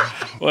 Okay.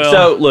 Well,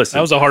 so listen,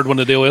 that was a hard one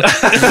to deal with.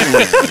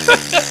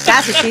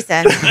 That's what she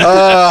said.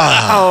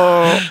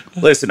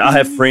 Listen, I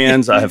have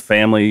friends, I have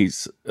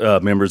families,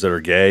 members that are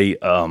gay.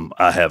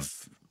 I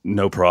have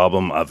no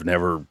problem. I've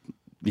never,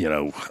 I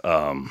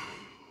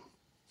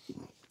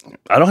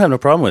don't have no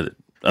problem with it.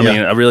 I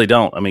mean, I really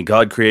don't. I mean,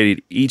 God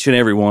created each and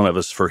every one of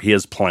us for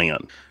His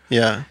plan.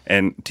 Yeah.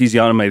 And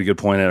Tiziana made a good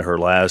point at her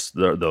last,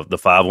 the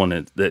 5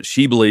 one, that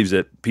she believes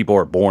that people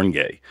are born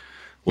gay.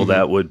 Well,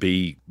 that would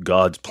be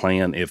God's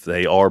plan if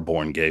they are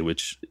born gay,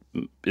 which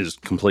is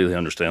completely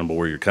understandable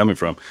where you're coming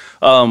from.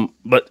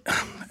 But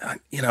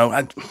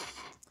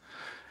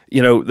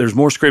there's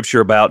more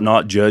scripture about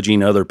not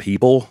judging other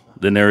people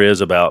than there is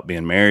about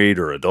being married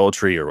or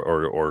adultery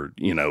or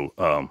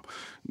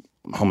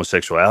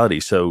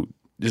homosexuality. So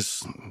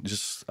just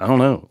I don't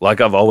know.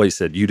 Like I've always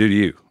said, you do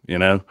you.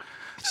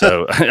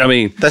 So I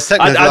mean, that's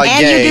technically like and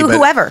gay, you do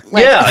whoever.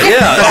 Like,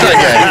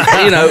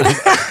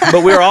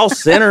 but we're all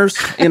sinners.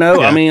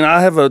 I mean, I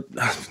have a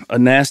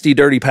nasty,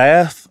 dirty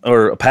past,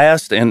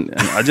 and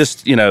I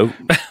just,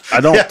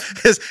 I don't.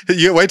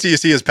 You wait till you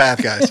see his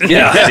path, guys.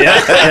 Yeah.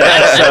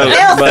 So,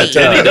 but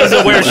he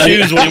doesn't wear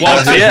shoes when he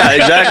walks in. Yeah,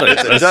 exactly.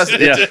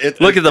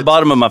 Look at the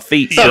bottom of my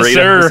feet,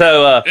 Sarita.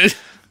 So,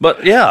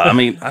 but yeah, I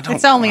mean, I don't.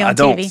 It's only on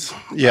TV.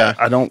 Yeah,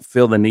 I don't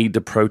feel the need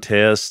to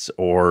protest,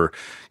 or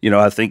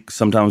I think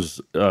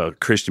sometimes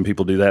Christian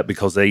people do that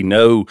because they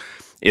know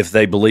if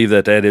they believe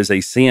that is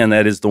a sin,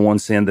 that is the one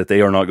sin that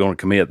they are not going to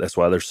commit. That's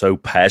why they're so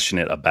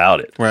passionate about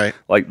it. Right.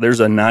 Like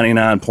there's a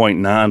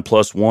 99.9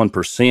 plus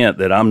 1%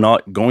 that I'm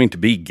not going to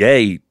be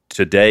gay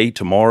today,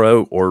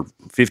 tomorrow, or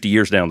 50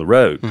 years down the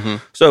road. Mm-hmm.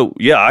 So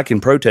yeah, I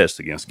can protest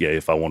against gay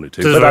if I wanted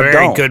to, but I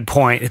don't. Good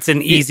point. It's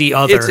an easy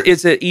other.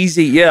 It's an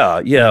easy,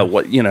 yeah.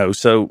 What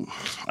So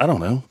I don't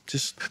know.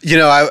 Just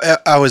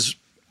I was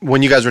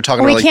when you guys were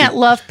talking about we can't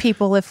love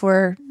people if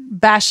we're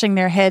bashing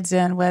their heads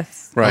in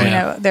with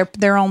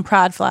their own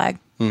pride flag.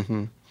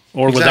 Mm-hmm.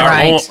 or with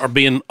our own, or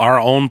being our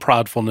own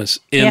pridefulness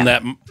in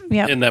that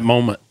in that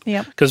moment.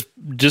 Yep. Because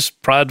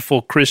just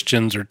prideful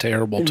Christians are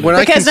terrible too.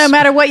 Because no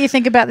matter what you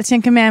think about the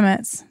 10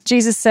 Commandments,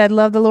 Jesus said,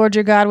 "Love the Lord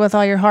your God with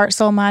all your heart,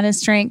 soul, mind, and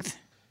strength."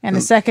 And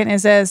the second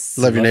is as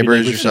love your neighbor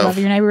as yourself. Love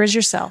your neighbor as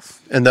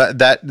yourself. And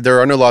that there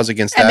are no laws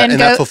against that, and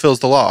that fulfills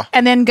the law.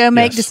 And then go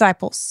make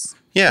disciples.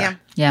 Yeah.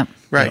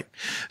 Right. Yep.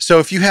 So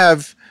if you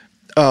have,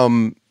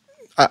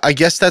 I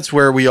guess that's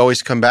where we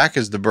always come back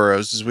as the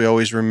Burrows, is we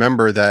always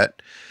remember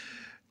that,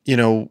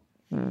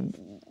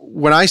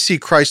 when I see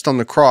Christ on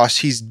the cross,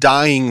 he's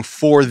dying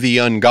for the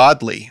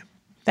ungodly.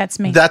 That's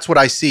me. That's what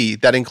I see.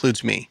 That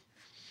includes me.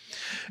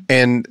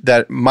 And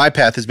that my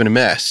path has been a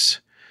mess.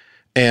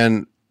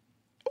 And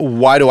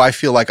why do I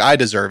feel like I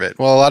deserve it?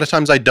 Well, a lot of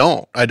times I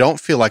don't. I don't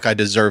feel like I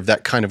deserve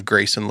that kind of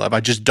grace and love. I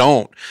just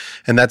don't.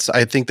 And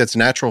I think that's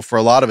natural for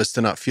a lot of us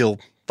to not feel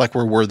like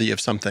we're worthy of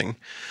something.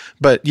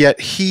 But yet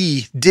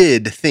he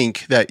did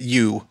think that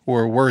you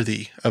were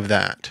worthy of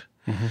that.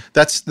 Mm-hmm.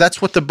 That's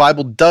what the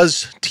Bible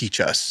does teach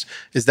us,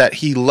 is that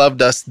he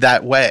loved us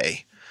that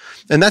way.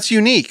 And that's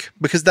unique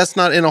because that's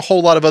not in a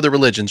whole lot of other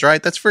religions,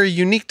 right? That's very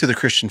unique to the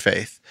Christian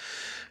faith.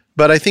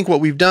 But I think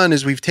what we've done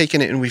is we've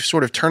taken it and we've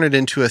sort of turned it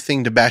into a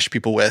thing to bash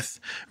people with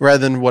rather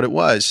than what it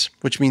was,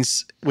 which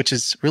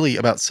is really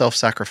about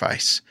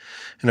self-sacrifice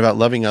and about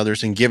loving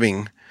others and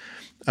giving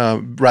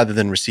rather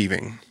than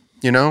receiving,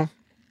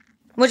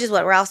 Which is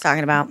what Ralph's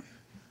talking about.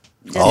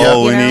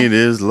 All we need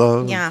is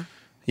love. Yeah.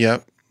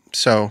 Yep.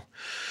 So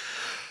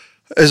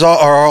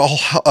are all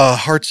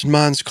hearts and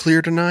minds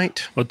clear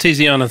tonight? Well,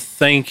 Tiziana,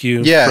 thank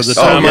you for the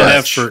time and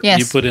effort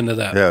you put into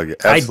that. Yeah,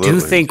 I do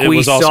think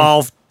we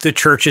solved the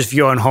church's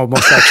view on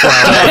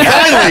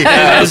homosexuality.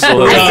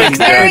 It's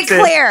very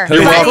clear.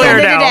 You're welcome.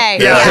 Today.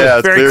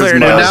 Yeah, very clear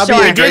now.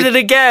 Sure. Did it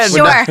again.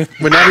 Sure.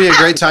 Would now be a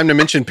great time to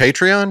mention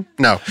Patreon?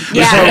 No.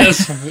 Yeah.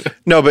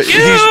 No, but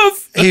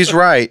he's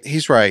right.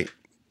 He's right.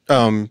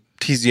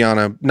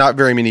 Tiziana, not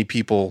very many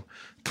people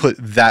put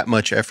that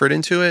much effort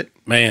into it.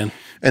 Man.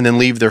 And then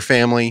leave their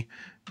family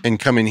and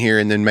come in here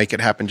and then make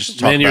it happen just to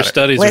talk about your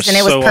studies it. Listen,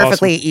 it was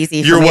perfectly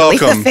easy for me to leave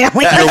the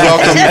family. You're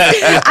welcome.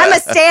 I'm a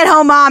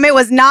stay-at-home mom. It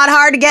was not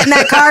hard to get in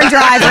that car and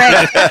drive,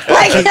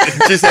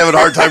 Rick. Just having a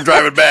hard time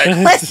driving back.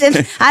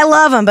 Listen, I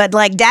love him, but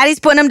Daddy's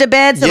putting him to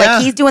bed, so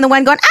he's doing the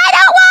one going, I don't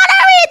want to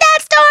read that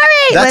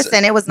story.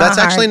 Listen, it was not That's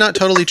hard. actually not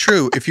totally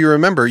true. If you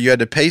remember, you had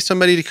to pay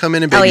somebody to come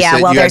in and babysit. Oh,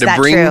 yeah. Well, you had to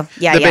bring the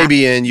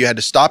baby in. You had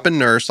to stop and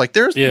nurse. Like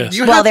there's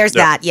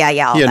that.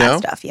 Yeah, all that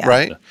stuff. Yeah.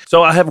 Right.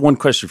 So I have one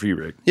question for you,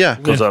 Rick. Yeah.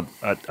 Because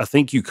I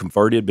think you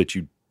converted, but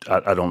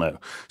I don't know.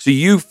 So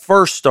you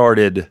first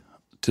started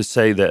to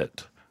say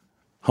that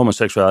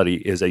homosexuality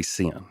is a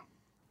sin.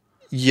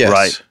 Yes.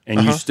 Right.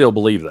 And you still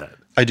believe that.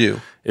 I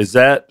do. Is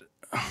that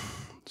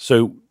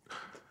so?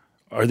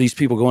 Are these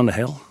people going to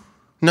hell?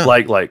 No.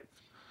 Like.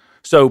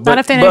 So, not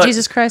if they know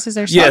Jesus Christ is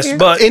their Savior. Yes,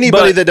 but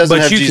anybody that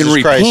doesn't have Jesus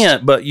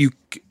Christ. But you can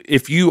repent.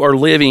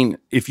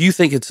 But if you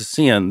think it's a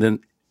sin,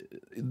 then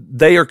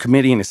they are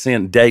committing a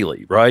sin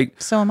daily, right?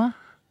 So am I.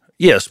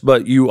 Yes,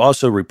 but you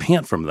also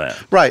repent from that.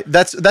 Right.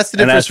 That's the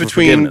difference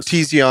between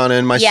Tiziana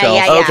and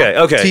myself. Okay.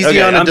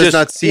 Tiziana does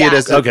not see it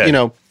as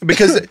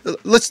because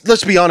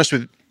let's be honest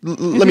with.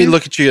 Let me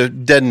look at you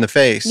dead in the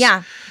face.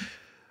 Yeah.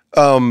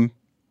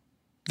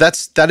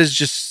 That is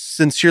just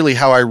sincerely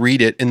how I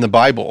read it in the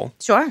Bible.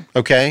 Sure.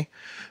 Okay.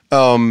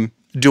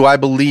 Do I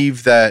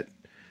believe that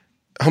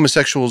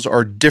homosexuals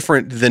are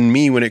different than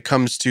me when it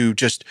comes to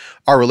just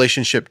our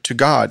relationship to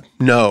God?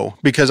 No,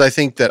 because I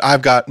think that I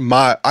got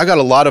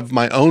a lot of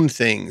my own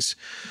things,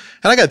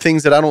 and I got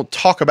things that I don't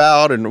talk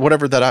about and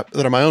whatever that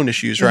are my own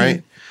issues,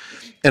 right?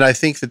 And I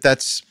think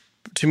that's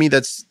to me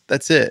that's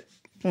it.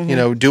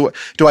 Mm-hmm.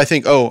 Do I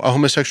think a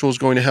homosexual is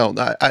going to hell?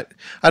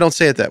 I don't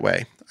say it that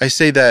way. I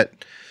say that.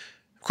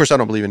 Of course, I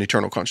don't believe in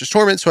eternal conscious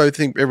torment, so I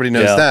think everybody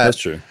knows that. That's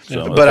true.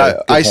 So,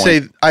 but I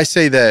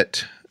say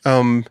that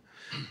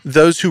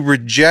those who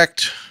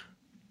reject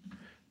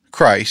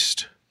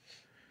Christ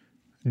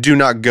do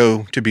not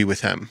go to be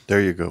with him.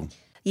 There you go.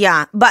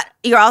 Yeah, but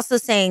you're also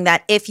saying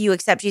that if you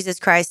accept Jesus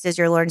Christ as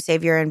your Lord and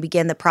Savior and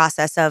begin the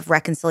process of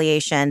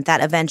reconciliation,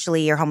 that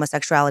eventually your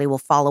homosexuality will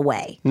fall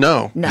away.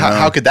 No.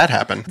 How could that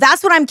happen?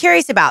 That's what I'm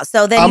curious about.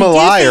 So then I'm a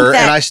liar,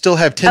 and I still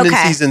have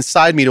tendencies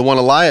inside me to want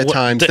to lie at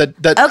times.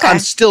 I'm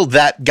still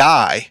that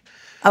guy.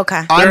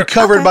 Okay. I'm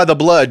covered by the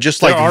blood,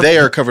 just like they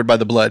are covered by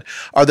the blood.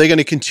 Are they going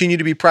to continue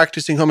to be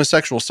practicing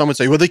homosexual? Some would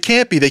say, well, they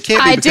can't be. They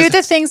can't be. I do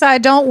the things I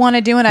don't want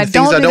to do, and I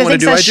don't do the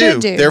things I should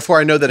do.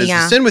 Therefore, I know that is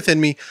a sin within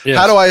me. Yes.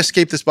 How do I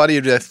escape this body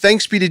of death?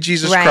 Thanks be to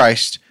Jesus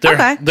Christ. There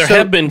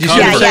have been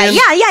conversations.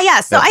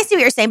 Yeah. So I see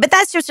what you're saying, but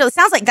that's just it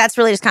sounds like that's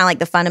really just kind of like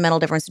the fundamental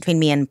difference between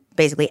me and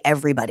basically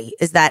everybody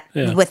is that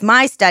with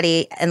my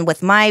study and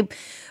with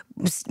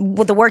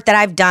the work that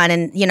I've done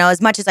and,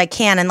 as much as I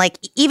can. And like,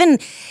 even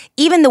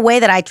the way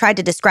that I tried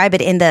to describe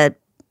it in the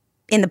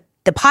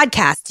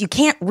podcast, you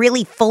can't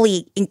really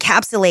fully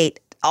encapsulate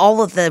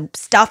all of the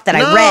stuff that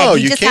I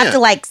read. You just have to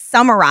like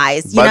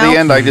summarize, By the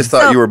end, I just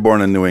thought you were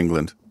born in New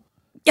England.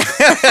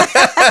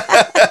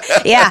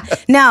 Yeah.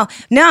 No.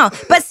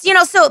 But so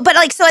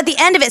at the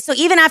end of it, so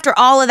even after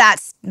all of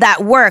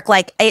that work,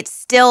 like it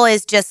still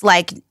is just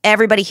like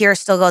everybody here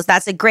still goes,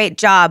 that's a great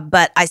job,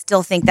 but I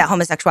still think that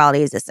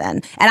homosexuality is a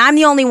sin. And I'm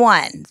the only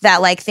one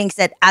that like thinks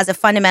that as a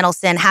fundamental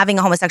sin, having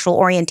a homosexual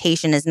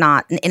orientation is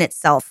not in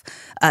itself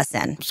a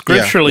sin.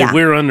 Scripturally,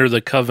 we're under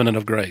the covenant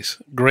of grace.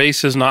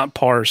 Grace is not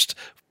parsed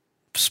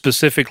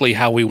specifically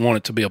how we want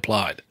it to be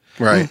applied.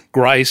 Right.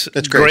 Grace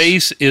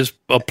is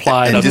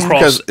applied and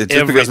across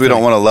because we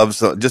don't want to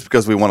love just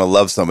because we want to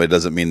love somebody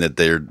doesn't mean that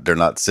they're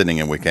not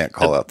sinning and we can't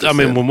call out the sin.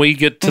 mean, when we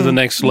get to the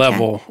next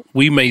level,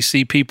 we may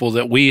see people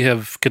that we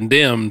have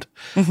condemned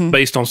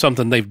based on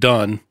something they've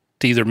done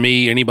to either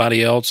me,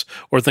 anybody else,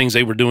 or things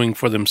they were doing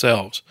for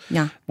themselves.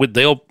 Yeah.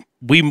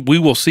 We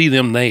will see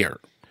them there.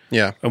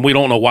 Yeah. And we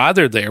don't know why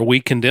they're there.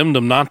 We condemned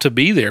them not to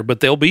be there,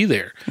 but they'll be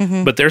there.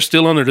 But they're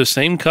still under the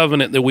same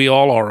covenant that we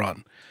all are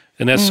on.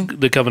 And that's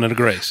the covenant of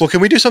grace. Well,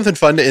 can we do something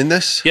fun to end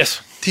this?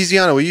 Yes.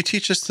 Tiziana, will you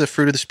teach us the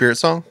Fruit of the Spirit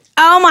song?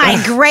 Oh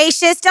my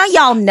gracious. Don't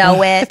y'all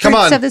know it? Come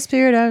on. Fruits of the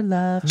Spirit are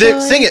love, joy,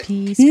 sing it.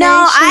 peace,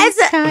 No,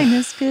 patience,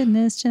 kindness,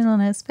 goodness,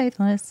 gentleness,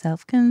 faithfulness,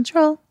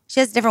 self-control. She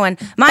has a different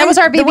one. That was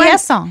our VBS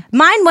song.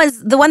 Mine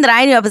was the one that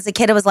I knew of as a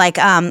kid. It was like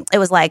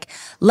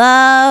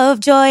love,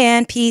 joy,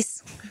 and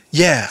peace.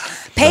 Yeah.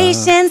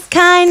 Patience,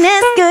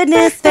 kindness,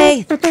 goodness,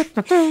 faith,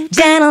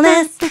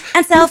 gentleness,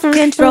 and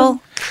self-control.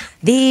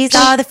 These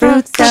are the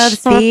fruits of the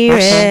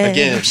Spirit.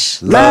 Again.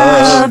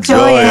 Love,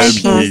 joy, and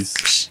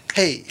peace.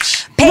 Hey.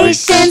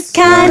 Patience,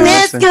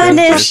 kindness,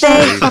 goodness,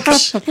 faith,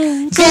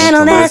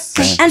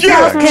 gentleness, and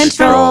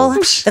self-control.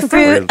 The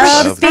fruit of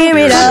the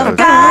Spirit of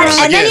God.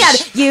 And then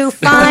you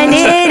find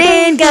it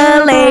in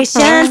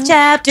Galatians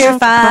chapter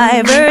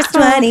 5, verse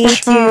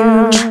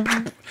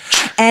 22.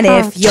 And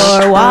if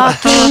you're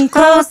walking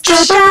close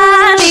to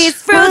God, these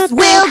fruits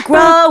will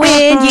grow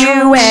in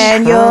you,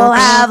 and you'll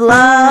have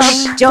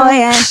love, joy,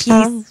 and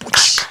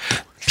peace.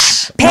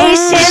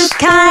 Patience,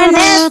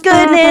 kindness,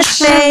 goodness,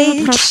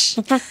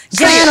 faith,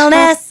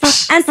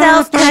 gentleness, and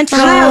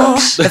self-control.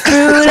 The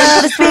fruit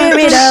of the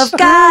Spirit of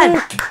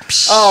God.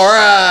 All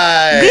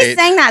right. We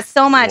sang that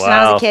so much when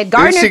I was a kid.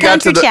 Gardner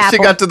Country Chapel. She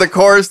got to the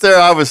chorus there.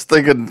 I was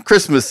thinking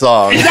Christmas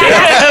song. Yeah.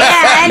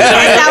 And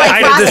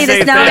like Frosty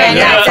the Snowman.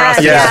 Yeah,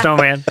 Frosty the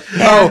Snowman.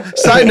 Oh,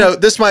 side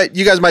note,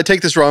 you guys might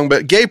take this wrong,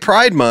 but Gay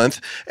Pride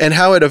Month and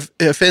how it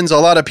offends a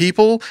lot of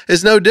people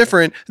is no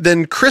different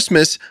than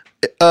Christmas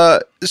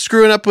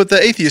screwing up with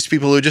the atheist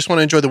people who just want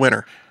to enjoy the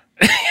winter.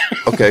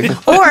 Okay.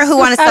 Or who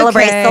want to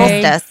celebrate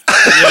solstice.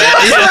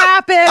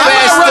 Wrap it.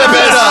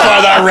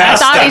 I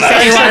thought he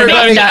said he wanted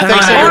to be done.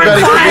 Thanks,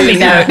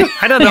 everybody.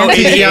 I don't know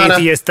any Tiziana.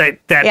 atheist that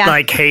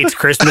like hates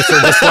Christmas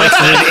or dislikes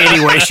it in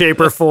any way,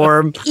 shape, or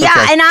form. Yeah,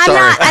 Okay, and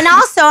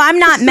sorry. I'm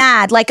not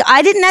mad. Like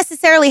I didn't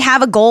necessarily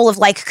have a goal of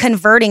like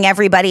converting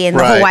everybody in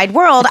the whole wide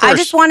world. I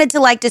just wanted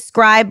to like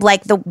describe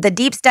like the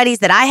deep studies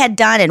that I had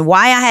done and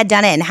why I had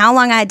done it and how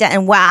long I had done it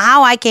and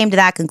how I came to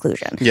that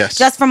conclusion. Yes.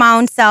 Just for my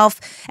own self.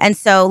 And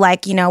so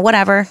like,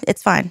 whatever,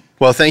 it's fine.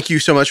 Well, thank you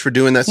so much for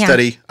doing that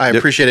study. I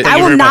appreciate it.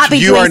 I will not be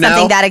doing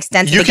something that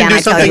extensive You can again, do I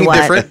tell something you what.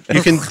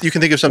 different. You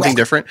can think of something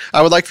different.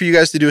 I would like for you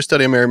guys to do a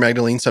study on Mary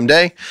Magdalene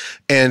someday.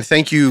 And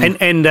thank you.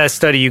 And the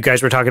study you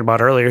guys were talking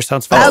about earlier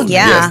sounds fun. Oh,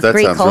 yeah. Yes, that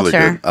Greek sounds culture.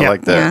 really good. I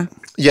like that.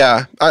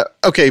 Yeah. Yeah.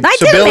 Okay. I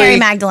so did Billy, Mary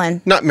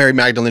Magdalene. Not Mary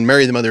Magdalene.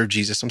 Mary, the mother of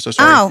Jesus. I'm so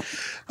sorry. Oh.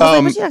 I was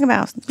like, what you talking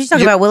about? What you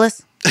talking about,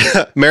 Willis?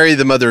 Mary,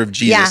 the mother of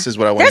Jesus is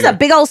what I want to There's a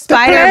big old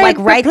spider like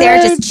right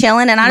there just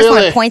chilling, and I just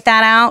want to point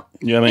that out.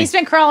 You know what I mean? He's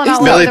been crawling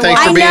all Billy, over the thanks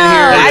wall. for being here.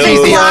 I've been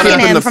Tiziana. blocking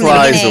him the from the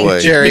flies beginning. away.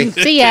 Jerry.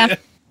 See ya.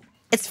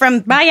 It's from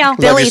Bye, y'all.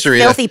 Billy's Sarita.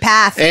 filthy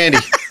path. Andy.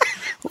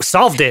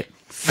 Solved it.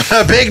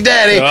 Big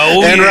Daddy.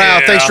 Oh, and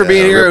Ralph, yeah. thanks for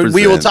being here. Represent.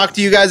 We will talk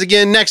to you guys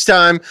again next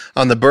time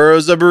on the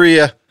Burrows of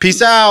Berea.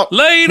 Peace out.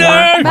 Later.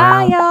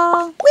 Bye,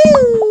 y'all.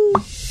 Woo!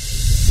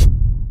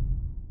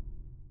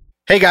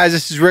 Hey guys,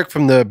 this is Rick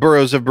from the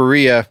Burrows of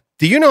Berea.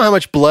 Do you know how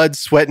much blood,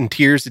 sweat, and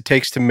tears it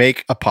takes to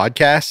make a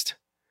podcast?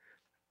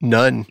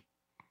 None.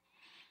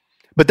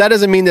 But that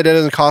doesn't mean that it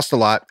doesn't cost a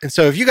lot. And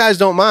so if you guys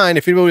don't mind,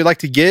 if anybody would like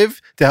to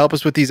give to help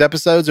us with these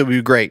episodes, it would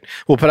be great.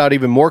 We'll put out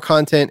even more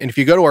content. And if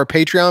you go to our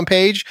Patreon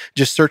page,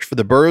 just search for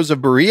the Burrows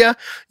of Berea,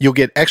 you'll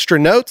get extra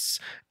notes,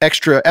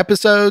 extra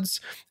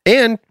episodes,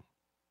 and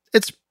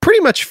it's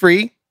pretty much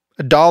free.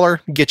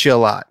 $1 gets you a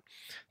lot.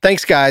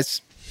 Thanks,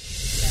 guys.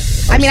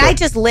 I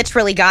just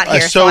literally got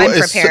here, so I'm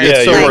prepared.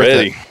 It's so you're worth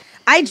ready. it.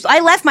 I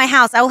left my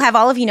house. I will have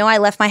all of you know I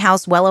left my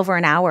house well over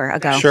an hour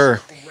ago.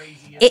 Sure.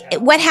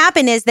 What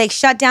happened is they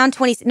shut down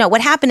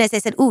what happened is they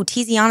said, ooh,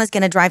 Tiziana's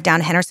going to drive down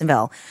to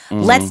Hendersonville.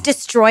 Let's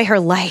destroy her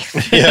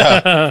life.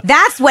 Yeah.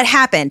 That's what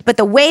happened. But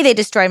the way they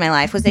destroyed my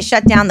life was they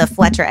shut down the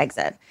Fletcher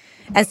exit.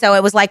 And so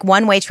it was like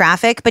one-way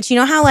traffic. But you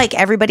know how like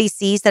everybody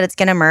sees that it's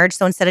going to merge?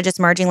 So instead of just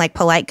merging like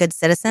polite, good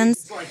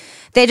citizens,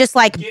 They just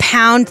like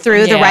pound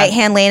through the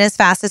right-hand lane as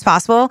fast as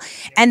possible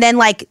and then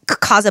like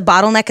cause a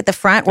bottleneck at the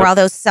front where all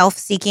those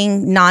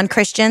self-seeking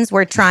non-Christians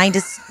were trying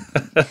to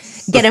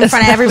get in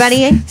front of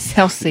everybody.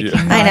 Self-seeking.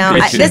 I know.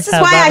 This is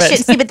why I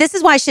shouldn't see, but this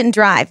is why I shouldn't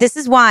drive. This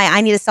is why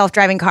I need a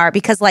self-driving car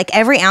because like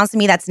every ounce of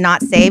me that's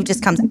not saved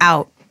just comes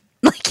out.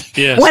 Like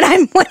when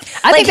I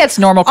think that's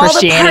normal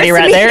Christianity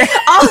right there.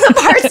 All the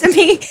parts of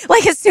me,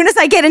 like as soon as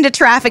I get into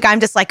traffic, I'm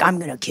just like, I'm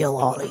gonna kill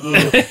all of you.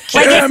 Like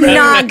it's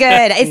not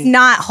good. It's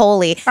not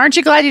holy. Aren't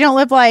you glad you don't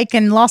live like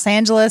in Los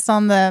Angeles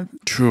on the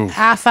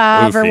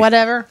I-5 or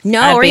whatever?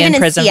 No, or even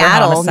in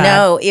Seattle.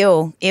 No,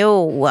 ew.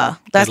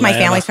 That's my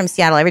family's from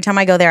Seattle. Every time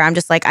I go there, I'm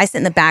just like, I sit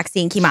in the back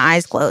seat and keep my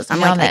eyes closed. I'm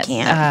like, I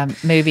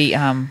can't. Movie.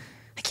 I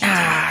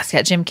can't. It's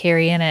got Jim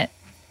Carrey in it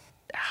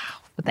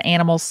with the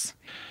animals.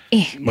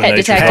 Pet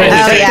Detective.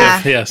 Oh,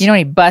 yeah. Yes. You know when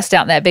he busts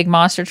out in that big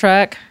monster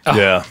truck?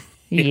 Yeah.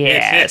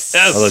 Yes.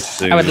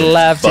 I would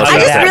love to do I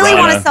just that. really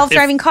want a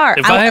self-driving car.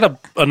 If I had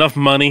enough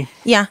money,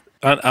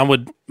 I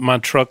would. My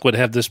truck would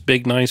have this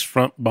big, nice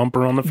front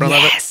bumper on the front of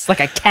it. Yes, like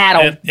a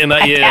cattle.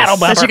 Cattle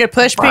bumper. So you could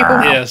push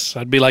people. Yes,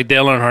 I'd be like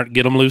Dale Earnhardt,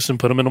 get them loose and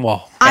put them in the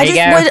wall.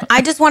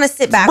 I just want to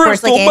sit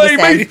backwards, like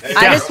Andy said.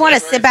 I just want to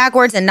sit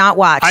backwards and not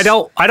watch. I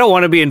don't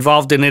want to be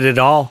involved in it at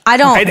all. I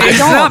don't.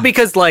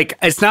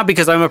 It's not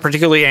because I'm a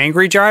particularly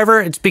angry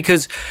driver. It's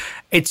because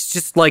it's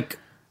just like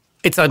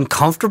it's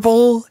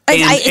uncomfortable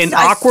and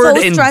awkward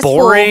and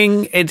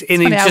boring and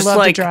it's just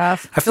like I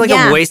feel like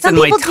I'm wasting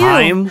my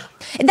time.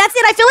 That's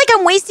it. I feel like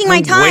I'm wasting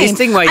my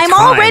time. I'm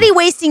already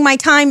wasting my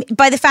time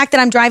by the fact that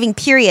I'm driving,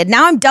 period.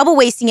 Now I'm double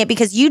wasting it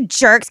because you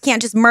jerks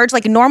can't just merge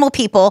like normal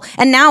people.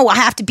 And now I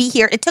have to be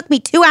here. It took me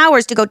 2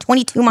 hours to go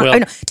 22 miles.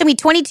 It took me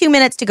 22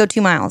 minutes to go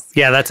 2 miles.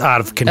 Yeah, that's out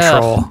of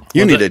control.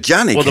 You need a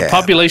Johnny Cab. Well, the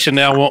population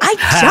now won't.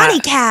 Johnny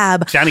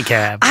Cab. Johnny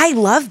Cab. I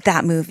loved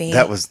that movie.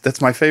 That's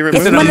my favorite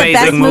movie. It's one of the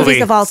best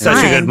movies of all time.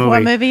 Such a good movie.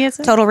 What movie is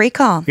it? Total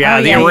Recall. Yeah,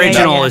 the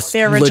original is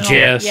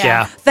legit.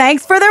 Yeah.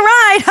 Thanks for the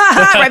ride.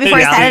 Right before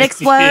his head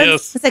explodes.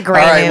 It's a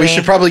great movie. We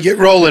should probably get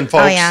rolling,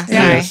 folks. Oh, yeah.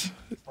 Yes.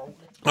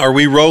 Are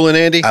we rolling,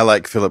 Andy? I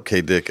like Philip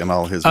K. Dick and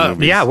all his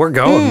movies. Yeah, we're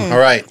going. All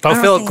right.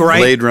 Philip, great.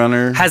 Blade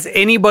Runner. Has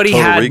anybody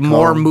Total had Recall.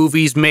 more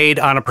movies made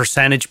on a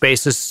percentage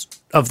basis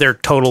of their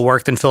total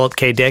work than Philip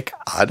K. Dick?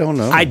 I don't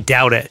know. I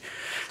doubt it.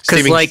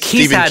 Because he's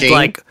Stephen had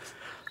King?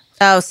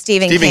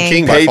 Stephen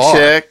King. by far.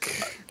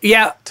 Paycheck.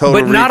 Yeah,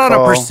 Total but not on a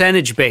Recall.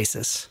 percentage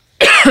basis.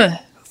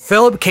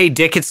 Philip K.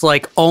 Dick, it's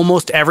like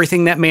almost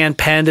everything that man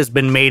penned has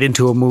been made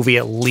into a movie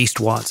at least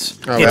once.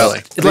 Oh, really?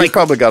 He's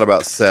probably got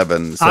about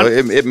 7, so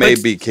it may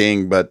be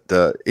King, but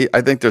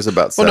I think there's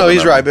about 7. Well, no,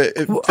 he's right, but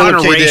on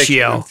a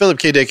ratio. Philip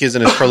K. Dick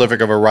isn't as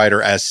prolific of a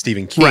writer as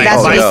Stephen King. Right,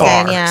 That's by what he's far.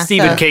 saying, yeah.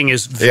 Stephen King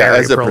is very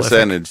as a prolific.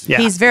 percentage. Yeah.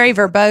 He's very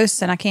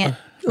verbose, and I can't.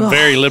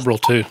 Very liberal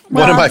too.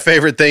 One of my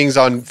favorite things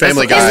on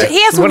Family Guy.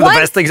 He has one of the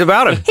best things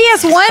about him. He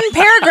has one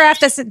paragraph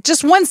that's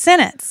just one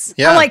sentence.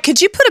 Yeah. I'm like, could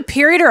you put a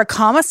period or a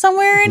comma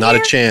somewhere in Not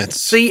here? a chance.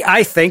 See,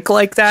 I think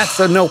like that,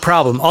 so no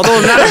problem. Although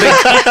I'm not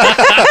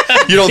a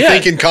big You don't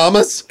think in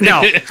commas?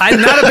 no,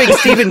 I'm not a big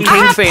Stephen King I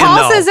have fan.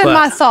 pauses though, in but-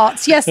 my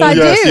thoughts. Yes, I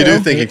Yes, do. you do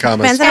think in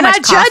commas. Depends how And I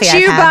much coffee judge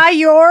you I've had. by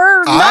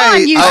your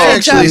non-usage I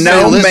actually of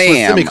say No, lists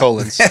ma'am. with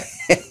semicolons.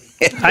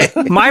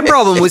 My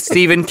problem with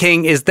Stephen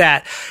King is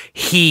that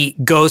he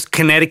goes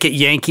Connecticut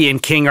Yankee and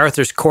King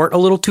Arthur's Court a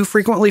little too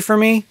frequently for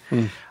me,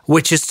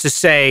 which is to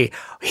say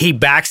he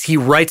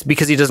writes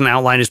because he doesn't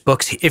outline his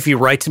books. If he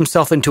writes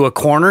himself into a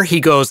corner,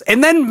 he goes,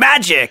 and then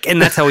magic. And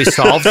that's how he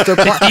solves the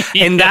plot.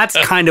 And that's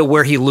kind of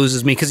where he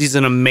loses me because he's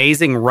an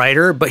amazing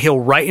writer, but he'll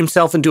write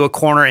himself into a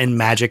corner and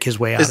magic his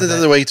way out Isn't of that it.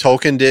 the way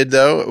Tolkien did,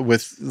 though,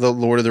 with the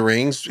Lord of the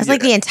Rings? It's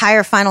like the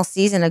entire final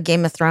season of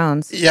Game of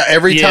Thrones. Yeah,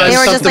 every Yeah. time They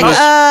were just something like,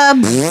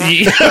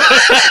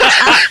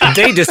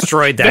 They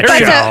destroyed that But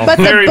show.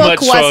 the Very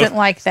book much so. wasn't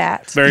like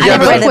that. Very the much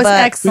book so. was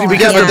But- excellent.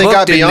 Because Yeah, but the they book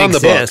got didn't beyond the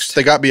exist. books.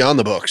 They got beyond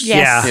the books. Yes.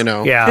 Yeah, You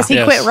know. yeah. Because he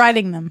Yes. quit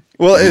writing them.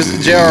 Well,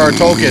 is J.R.R.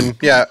 Tolkien?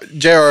 Yeah,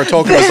 J.R.R.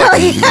 Tolkien was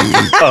like,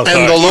 Oh,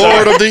 sorry. and the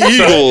Lord of the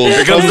Eagles.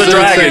 Here comes the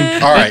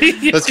dragon. All right,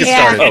 let's get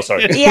started. Oh,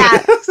 sorry.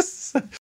 yeah.